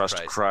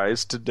 Trust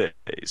Christ today,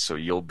 so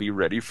you'll be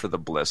ready for the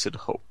blessed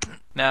hope.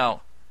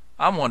 Now,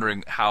 I'm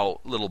wondering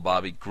how little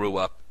Bobby grew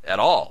up at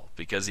all,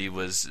 because he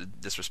was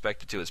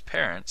disrespected to his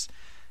parents,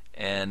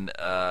 and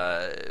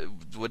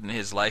wouldn't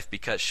his life be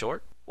cut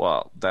short?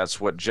 Well, that's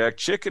what Jack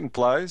Chick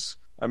implies.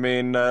 I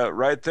mean,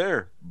 right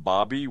there,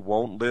 Bobby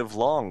won't live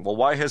long. Well,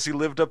 why has he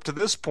lived up to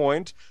this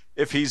point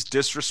if he's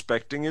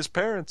disrespecting his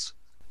parents?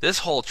 This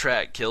whole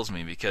track kills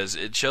me because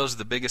it shows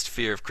the biggest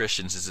fear of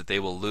Christians is that they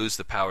will lose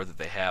the power that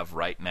they have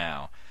right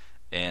now,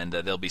 and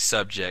they'll be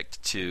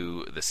subject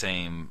to the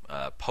same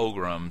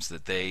pogroms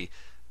that they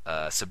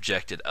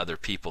subjected other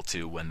people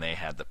to when they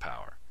had the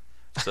power.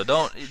 So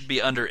don't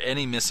be under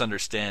any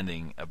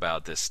misunderstanding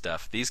about this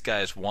stuff. These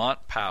guys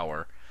want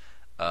power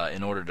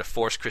in order to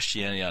force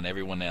Christianity on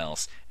everyone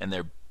else, and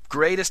their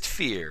greatest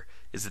fear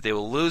is that they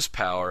will lose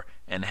power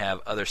and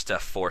have other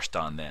stuff forced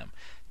on them.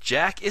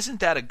 Jack, isn't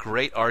that a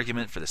great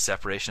argument for the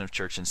separation of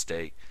church and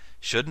state?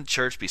 Shouldn't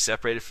church be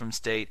separated from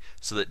state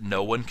so that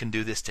no one can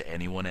do this to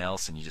anyone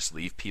else and you just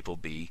leave people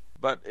be?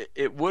 But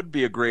it would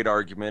be a great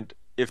argument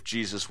if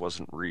Jesus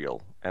wasn't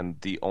real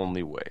and the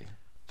only way.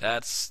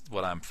 That's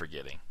what I'm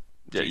forgetting.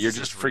 Yeah, Jesus you're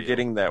just is real.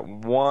 forgetting that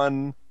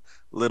one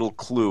little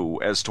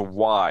clue as to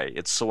why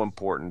it's so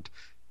important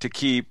to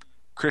keep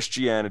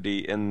Christianity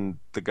in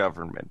the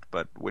government.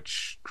 But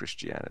which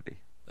Christianity?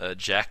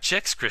 Jack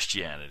Chick's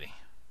Christianity.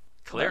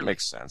 Clearly. That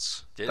makes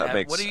sense.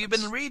 What have you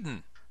been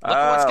reading? Look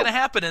what's going to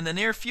happen in the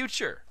near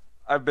future.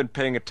 I've been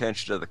paying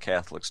attention to the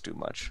Catholics too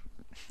much.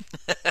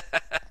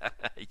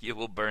 You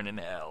will burn in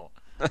hell,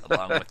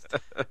 along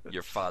with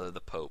your father, the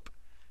Pope,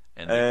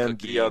 and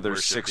the other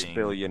 6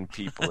 billion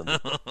people.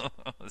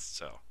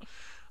 So,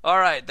 all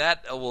right,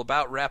 that will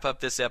about wrap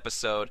up this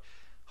episode.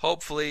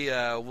 Hopefully,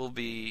 we'll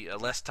be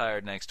less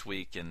tired next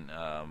week and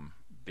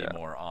be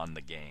more on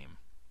the game.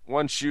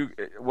 Once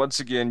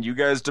again, you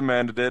guys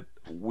demanded it.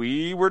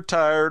 We were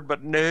tired,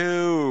 but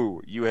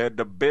no, you had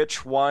to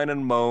bitch, whine,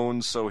 and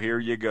moan. So here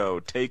you go.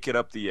 Take it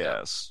up the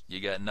ass. You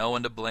got no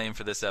one to blame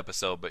for this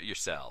episode but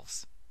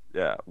yourselves.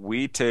 Yeah,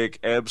 we take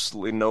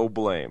absolutely no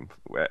blame,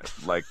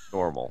 like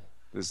normal.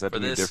 Is that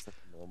any different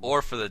from normal?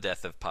 Or for the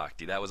death of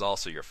Pakti. That was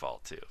also your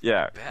fault too.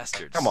 Yeah,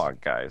 bastards. Come on,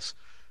 guys.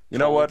 You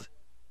know what?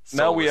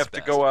 Now we have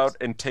to go out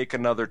and take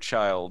another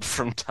child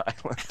from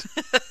Thailand.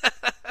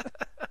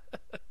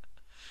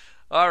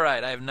 All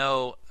right, I have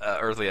no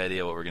earthly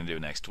idea what we're going to do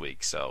next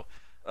week, so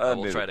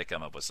we'll try to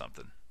come up with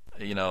something.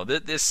 You know,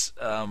 this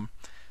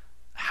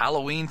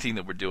Halloween thing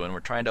that we're doing, we're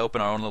trying to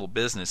open our own little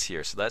business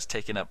here, so that's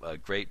taking up a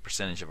great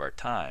percentage of our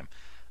time.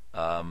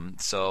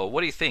 So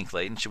what do you think,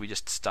 Leighton? Should we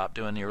just stop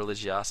doing the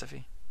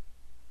religiosity?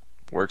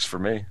 Works for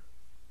me.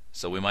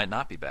 So we might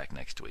not be back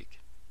next week.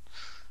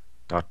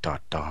 Da da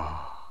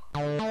da.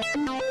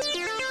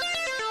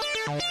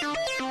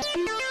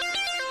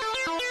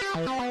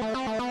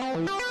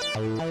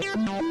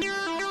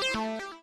 Thank you.